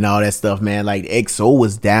galley and all that stuff, man, like XO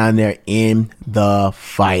was down there in the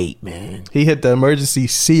fight, man. He hit the emergency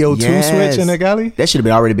CO2 switch in the galley? That should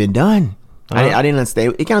have already been done. I didn't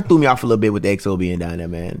understand. It kind of threw me off a little bit with the XO being down there,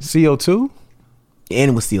 man. CO2?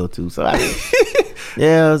 And it was CO2. So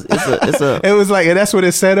yeah, it's a. It was like, and that's what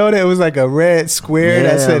it said on it. It was like a red square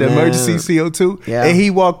that said emergency CO2. Yeah. And he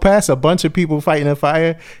walked past a bunch of people fighting a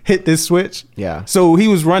fire, hit this switch. Yeah. So he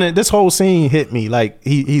was running. This whole scene hit me. Like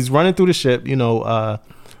he's running through the ship,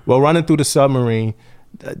 running through the submarine,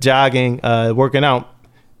 jogging, working out.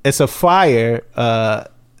 It's a fire.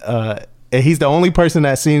 And he's the only person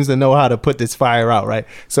that seems to know how to put this fire out, right?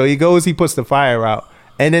 So he puts the fire out.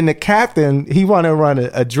 And then the captain, he want to run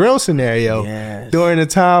a drill scenario during the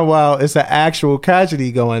time while it's an actual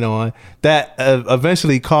tragedy going on that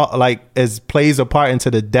eventually plays a part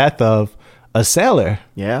into the death of a sailor.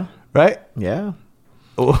 Yeah. Right? Yeah.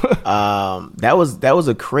 That was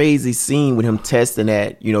a crazy scene with him testing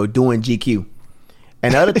that, doing GQ.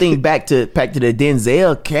 And the other thing, back to the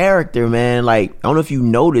Denzel character, man. Like, I don't know if you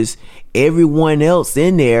noticed, everyone else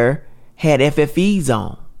in there had FFEs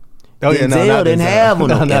on. Oh, yeah, Denzel didn't have no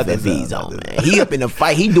not FFEs Denzel, on, man. He up in the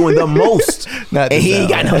fight. He doing the most, and he ain't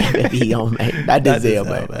got no FFE on, man. Not Denzel,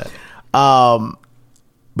 man.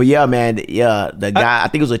 But yeah, man. Yeah, the guy, I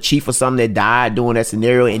think it was a chief or something that died doing that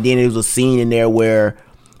scenario, and then there was a scene in there where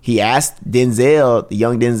he asked Denzel, the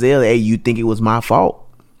young Denzel, "Hey, you think it was my fault?"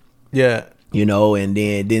 Yeah. And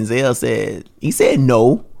then Denzel said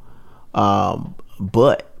no,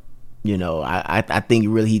 but I think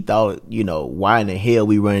really he thought, why in the hell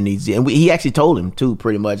we running these, and he actually told him too,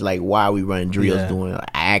 pretty much like why we running drills, doing an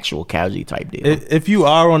actual casualty type deal. If you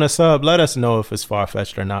are on a sub, let us know if it's far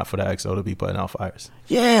fetched or not for the XO to be putting out fires.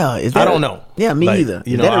 Yeah, I don't know. Yeah, me either.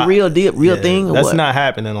 Is that a real deal, thing? Or that's what? not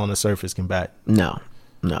happening on the surface, combat. No,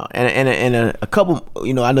 and a couple.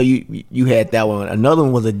 I know you had that one. Another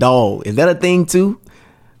one was a dog. Is that a thing too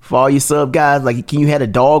for all your sub guys? Like, can you have a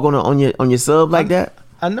dog on your sub like that?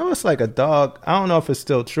 I know it's like a dog. I don't know if it's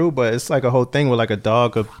still true, but it's like a whole thing where like a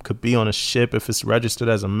dog could be on a ship if it's registered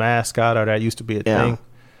as a mascot, or that used to be a thing.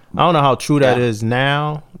 I don't know how true that is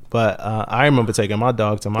now, but I remember taking my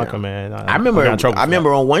dog to my command. I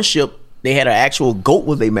remember on one ship they had an actual goat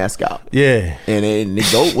was a mascot. Yeah, and the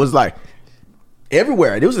goat was like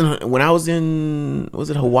everywhere. It was when I was in,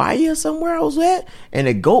 was it Hawaii or somewhere I was at, and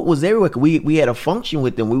the goat was everywhere. We had a function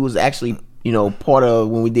with them. We was actually part of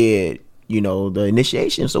when we did the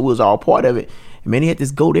initiation, so we was all part of it. And man, he had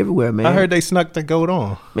this goat everywhere, man. I heard they snuck the goat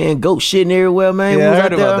on. Man, goat shitting everywhere, man. Yeah, I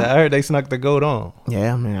heard about that. I heard they snuck the goat on.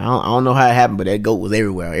 Yeah, man. I don't know how it happened, but that goat was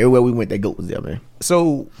everywhere. Everywhere we went, that goat was there, man.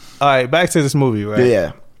 So, all right, back to this movie, right?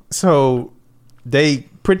 Yeah. So they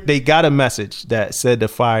got a message that said to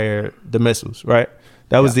fire the missiles, right?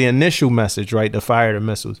 That was the initial message, right? To fire the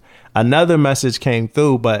missiles. Another message came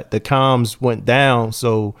through, but the comms went down,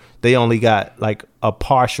 so they only got like a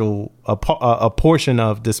portion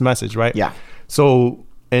of this message, right? Yeah. So,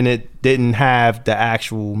 and it didn't have the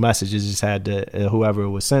actual message; it just had the whoever it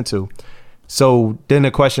was sent to. So then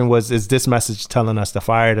the question was: is this message telling us to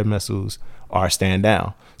fire the missiles or stand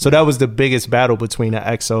down? So that was the biggest battle between the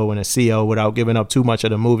XO and the CO. Without giving up too much of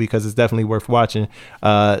the movie, because it's definitely worth watching.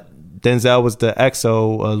 Denzel was the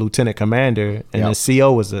XO lieutenant commander, and the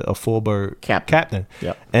CO was a full bird captain.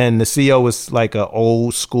 Yep. And the CO was like an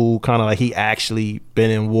old school kind of like he actually been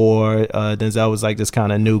in war. Denzel was like this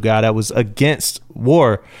kind of new guy that was against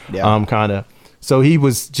war, kind of. So he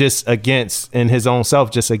was just against, in his own self,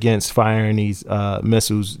 just against firing these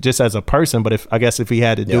missiles, just as a person. But I guess if he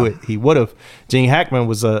had to do it, he would have. Gene Hackman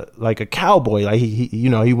was like a cowboy, like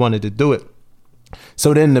he wanted to do it.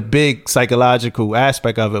 So then the big psychological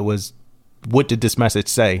aspect of it was, what did this message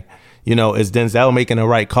say? Is Denzel making the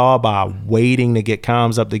right call by waiting to get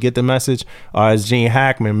comms up to get the message? Or is Gene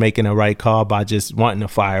Hackman making the right call by just wanting to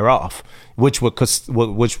fire off, which would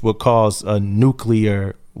cause a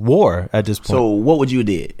nuclear war at this point? So what would you have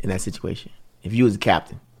did in that situation? If you was a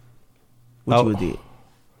captain, what you would have did?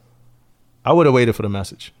 I would have waited for the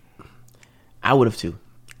message. I would have too.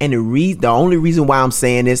 And the only reason why I'm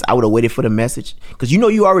saying this, I would have waited for the message, because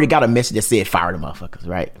you already got a message that said fire the motherfuckers,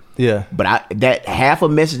 right? Yeah. But that half a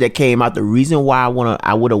message that came out, the reason why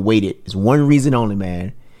I would have waited is one reason only,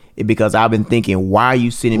 man. It's because I've been thinking, why are you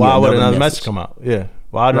sending me another message? Why would another message come out? Yeah.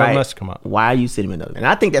 Why did another message come out? Why are you sending me another? And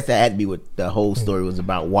I think that had to be what the whole story was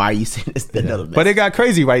about. Why are you sending us another message? But it got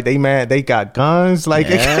crazy, right? They got guns, like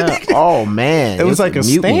oh man, it was like a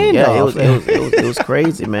standoff. Yeah, it was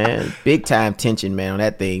crazy, man. Big time tension, man, on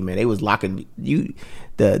that thing, man. They was locking they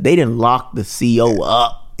didn't lock the CO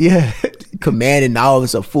up. Yeah, commanding all of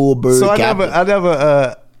us a full bird. So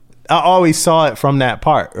I always saw it from that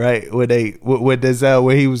part, right? Where Denzel,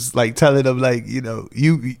 where he was like telling them, like, you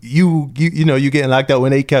getting locked up,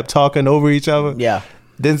 when they kept talking over each other. Yeah.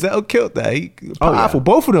 Denzel killed that. He powerful.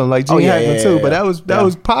 Both of them, like Gene Hackman too. But that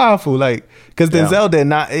was powerful, like, because Denzel did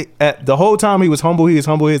not. The whole time he was humble. He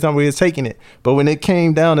was taking it. But when it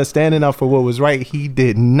came down to standing up for what was right, he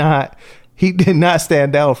did not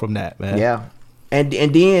stand down from that, man. Yeah. And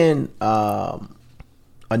then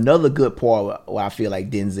another good part where I feel like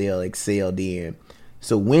Denzel excelled in.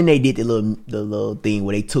 So when they did the little thing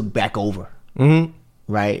where they took back over,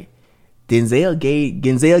 right? Denzel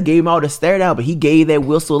gave him all the stare down, but he gave that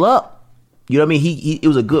whistle up. You know what I mean? It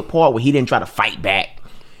was a good part where he didn't try to fight back.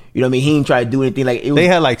 You know what I mean? He didn't try to do anything like it was. They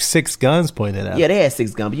had like 6 guns pointed at him. Yeah, they had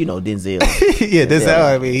 6 guns, but you know Denzel. Yeah,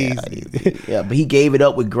 Denzel. I mean, yeah, but he gave it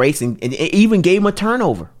up with grace and even gave him a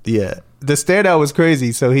turnover. Yeah. The stare down was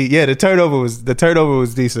crazy. So the turnover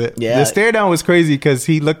was decent. Yeah. The stare down was crazy because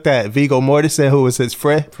he looked at Viggo Mortensen, who was his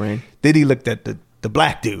friend. Then he looked at the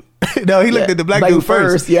black dude. No, he looked at the black dude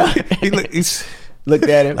first. Yeah. He looked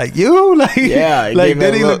at him like you, like yeah. Like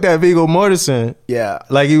then he looked at Viggo Mortensen. Yeah,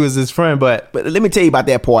 like he was his friend. But let me tell you about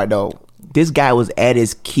that part though. This guy was at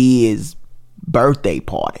his kid's birthday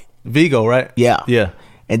party. Viggo, right? Yeah.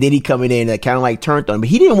 And then he coming in and kind of like turned on him. But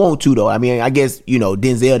he didn't want to though. I mean, I guess, you know,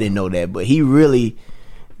 Denzel didn't know that, but he really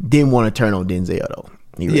didn't want to turn on Denzel though.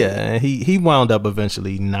 He wound up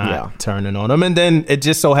eventually not turning on him. And then it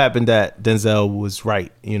just so happened that Denzel was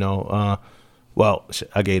right, you know.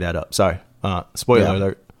 I gave that up. Sorry. Spoiler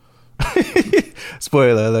alert.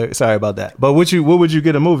 Spoiler alert. Sorry about that. But what would you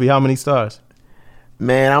get a movie? How many stars?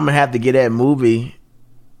 Man, I'm gonna have to get that movie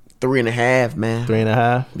 3.5, man.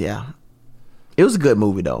 3.5? Yeah. It was a good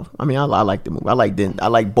movie though. I mean, I like the movie. I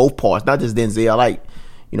like both parts, not just Denzel. I like,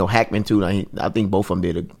 you know, Hackman too. I think both of them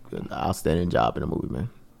did an outstanding job in the movie, man.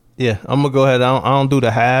 Yeah, I'm gonna go ahead. I don't do the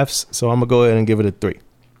halves, so I'm gonna go ahead and give it a 3.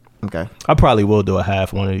 Okay. I probably will do a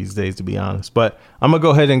half one of these days, to be honest. But I'm gonna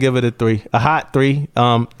go ahead and give it a 3. A hot 3.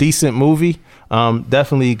 Decent movie.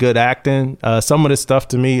 Definitely good acting. Some of the stuff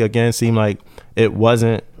to me again seemed like it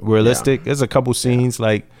wasn't realistic. There's a couple scenes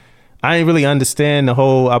like I didn't really understand the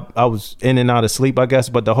whole. I was in and out of sleep, I guess,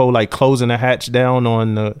 but the whole like closing the hatch down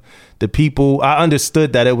on the people. I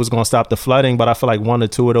understood that it was gonna stop the flooding, but I feel like 1 or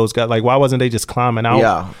 2 of those guys, like, why wasn't they just climbing out?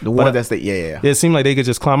 Yeah, the one that's the It seemed like they could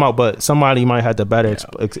just climb out, but somebody might have to better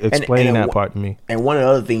explain that part to me. And one of the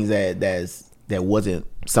other things that wasn't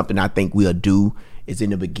something I think we'll do is in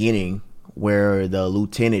the beginning where the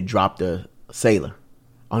lieutenant dropped a sailor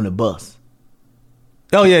on the bus.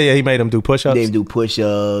 Oh yeah, he made them do push-ups. They do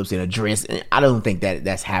push-ups and a dress. And I don't think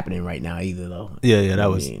that's happening right now either, though. Yeah, that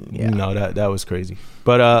was that was crazy.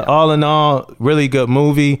 But all in all, really good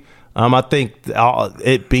movie. I think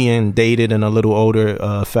it being dated and a little older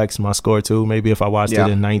affects my score too. Maybe if I watched it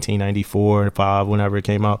in 1994 or 5, whenever it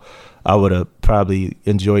came out, I would have probably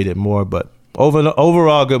enjoyed it more. But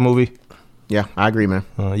overall, good movie. Yeah, I agree, man.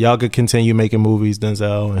 Y'all could continue making movies,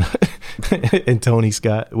 Denzel and Tony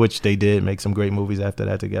Scott, which they did make some great movies after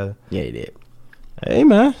that together. Yeah, they did. Hey,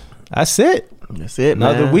 man. That's it.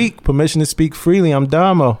 Another week. Permission to Speak Freely. I'm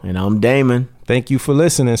Damo. And I'm Damon. Thank you for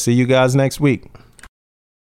listening. See you guys next week.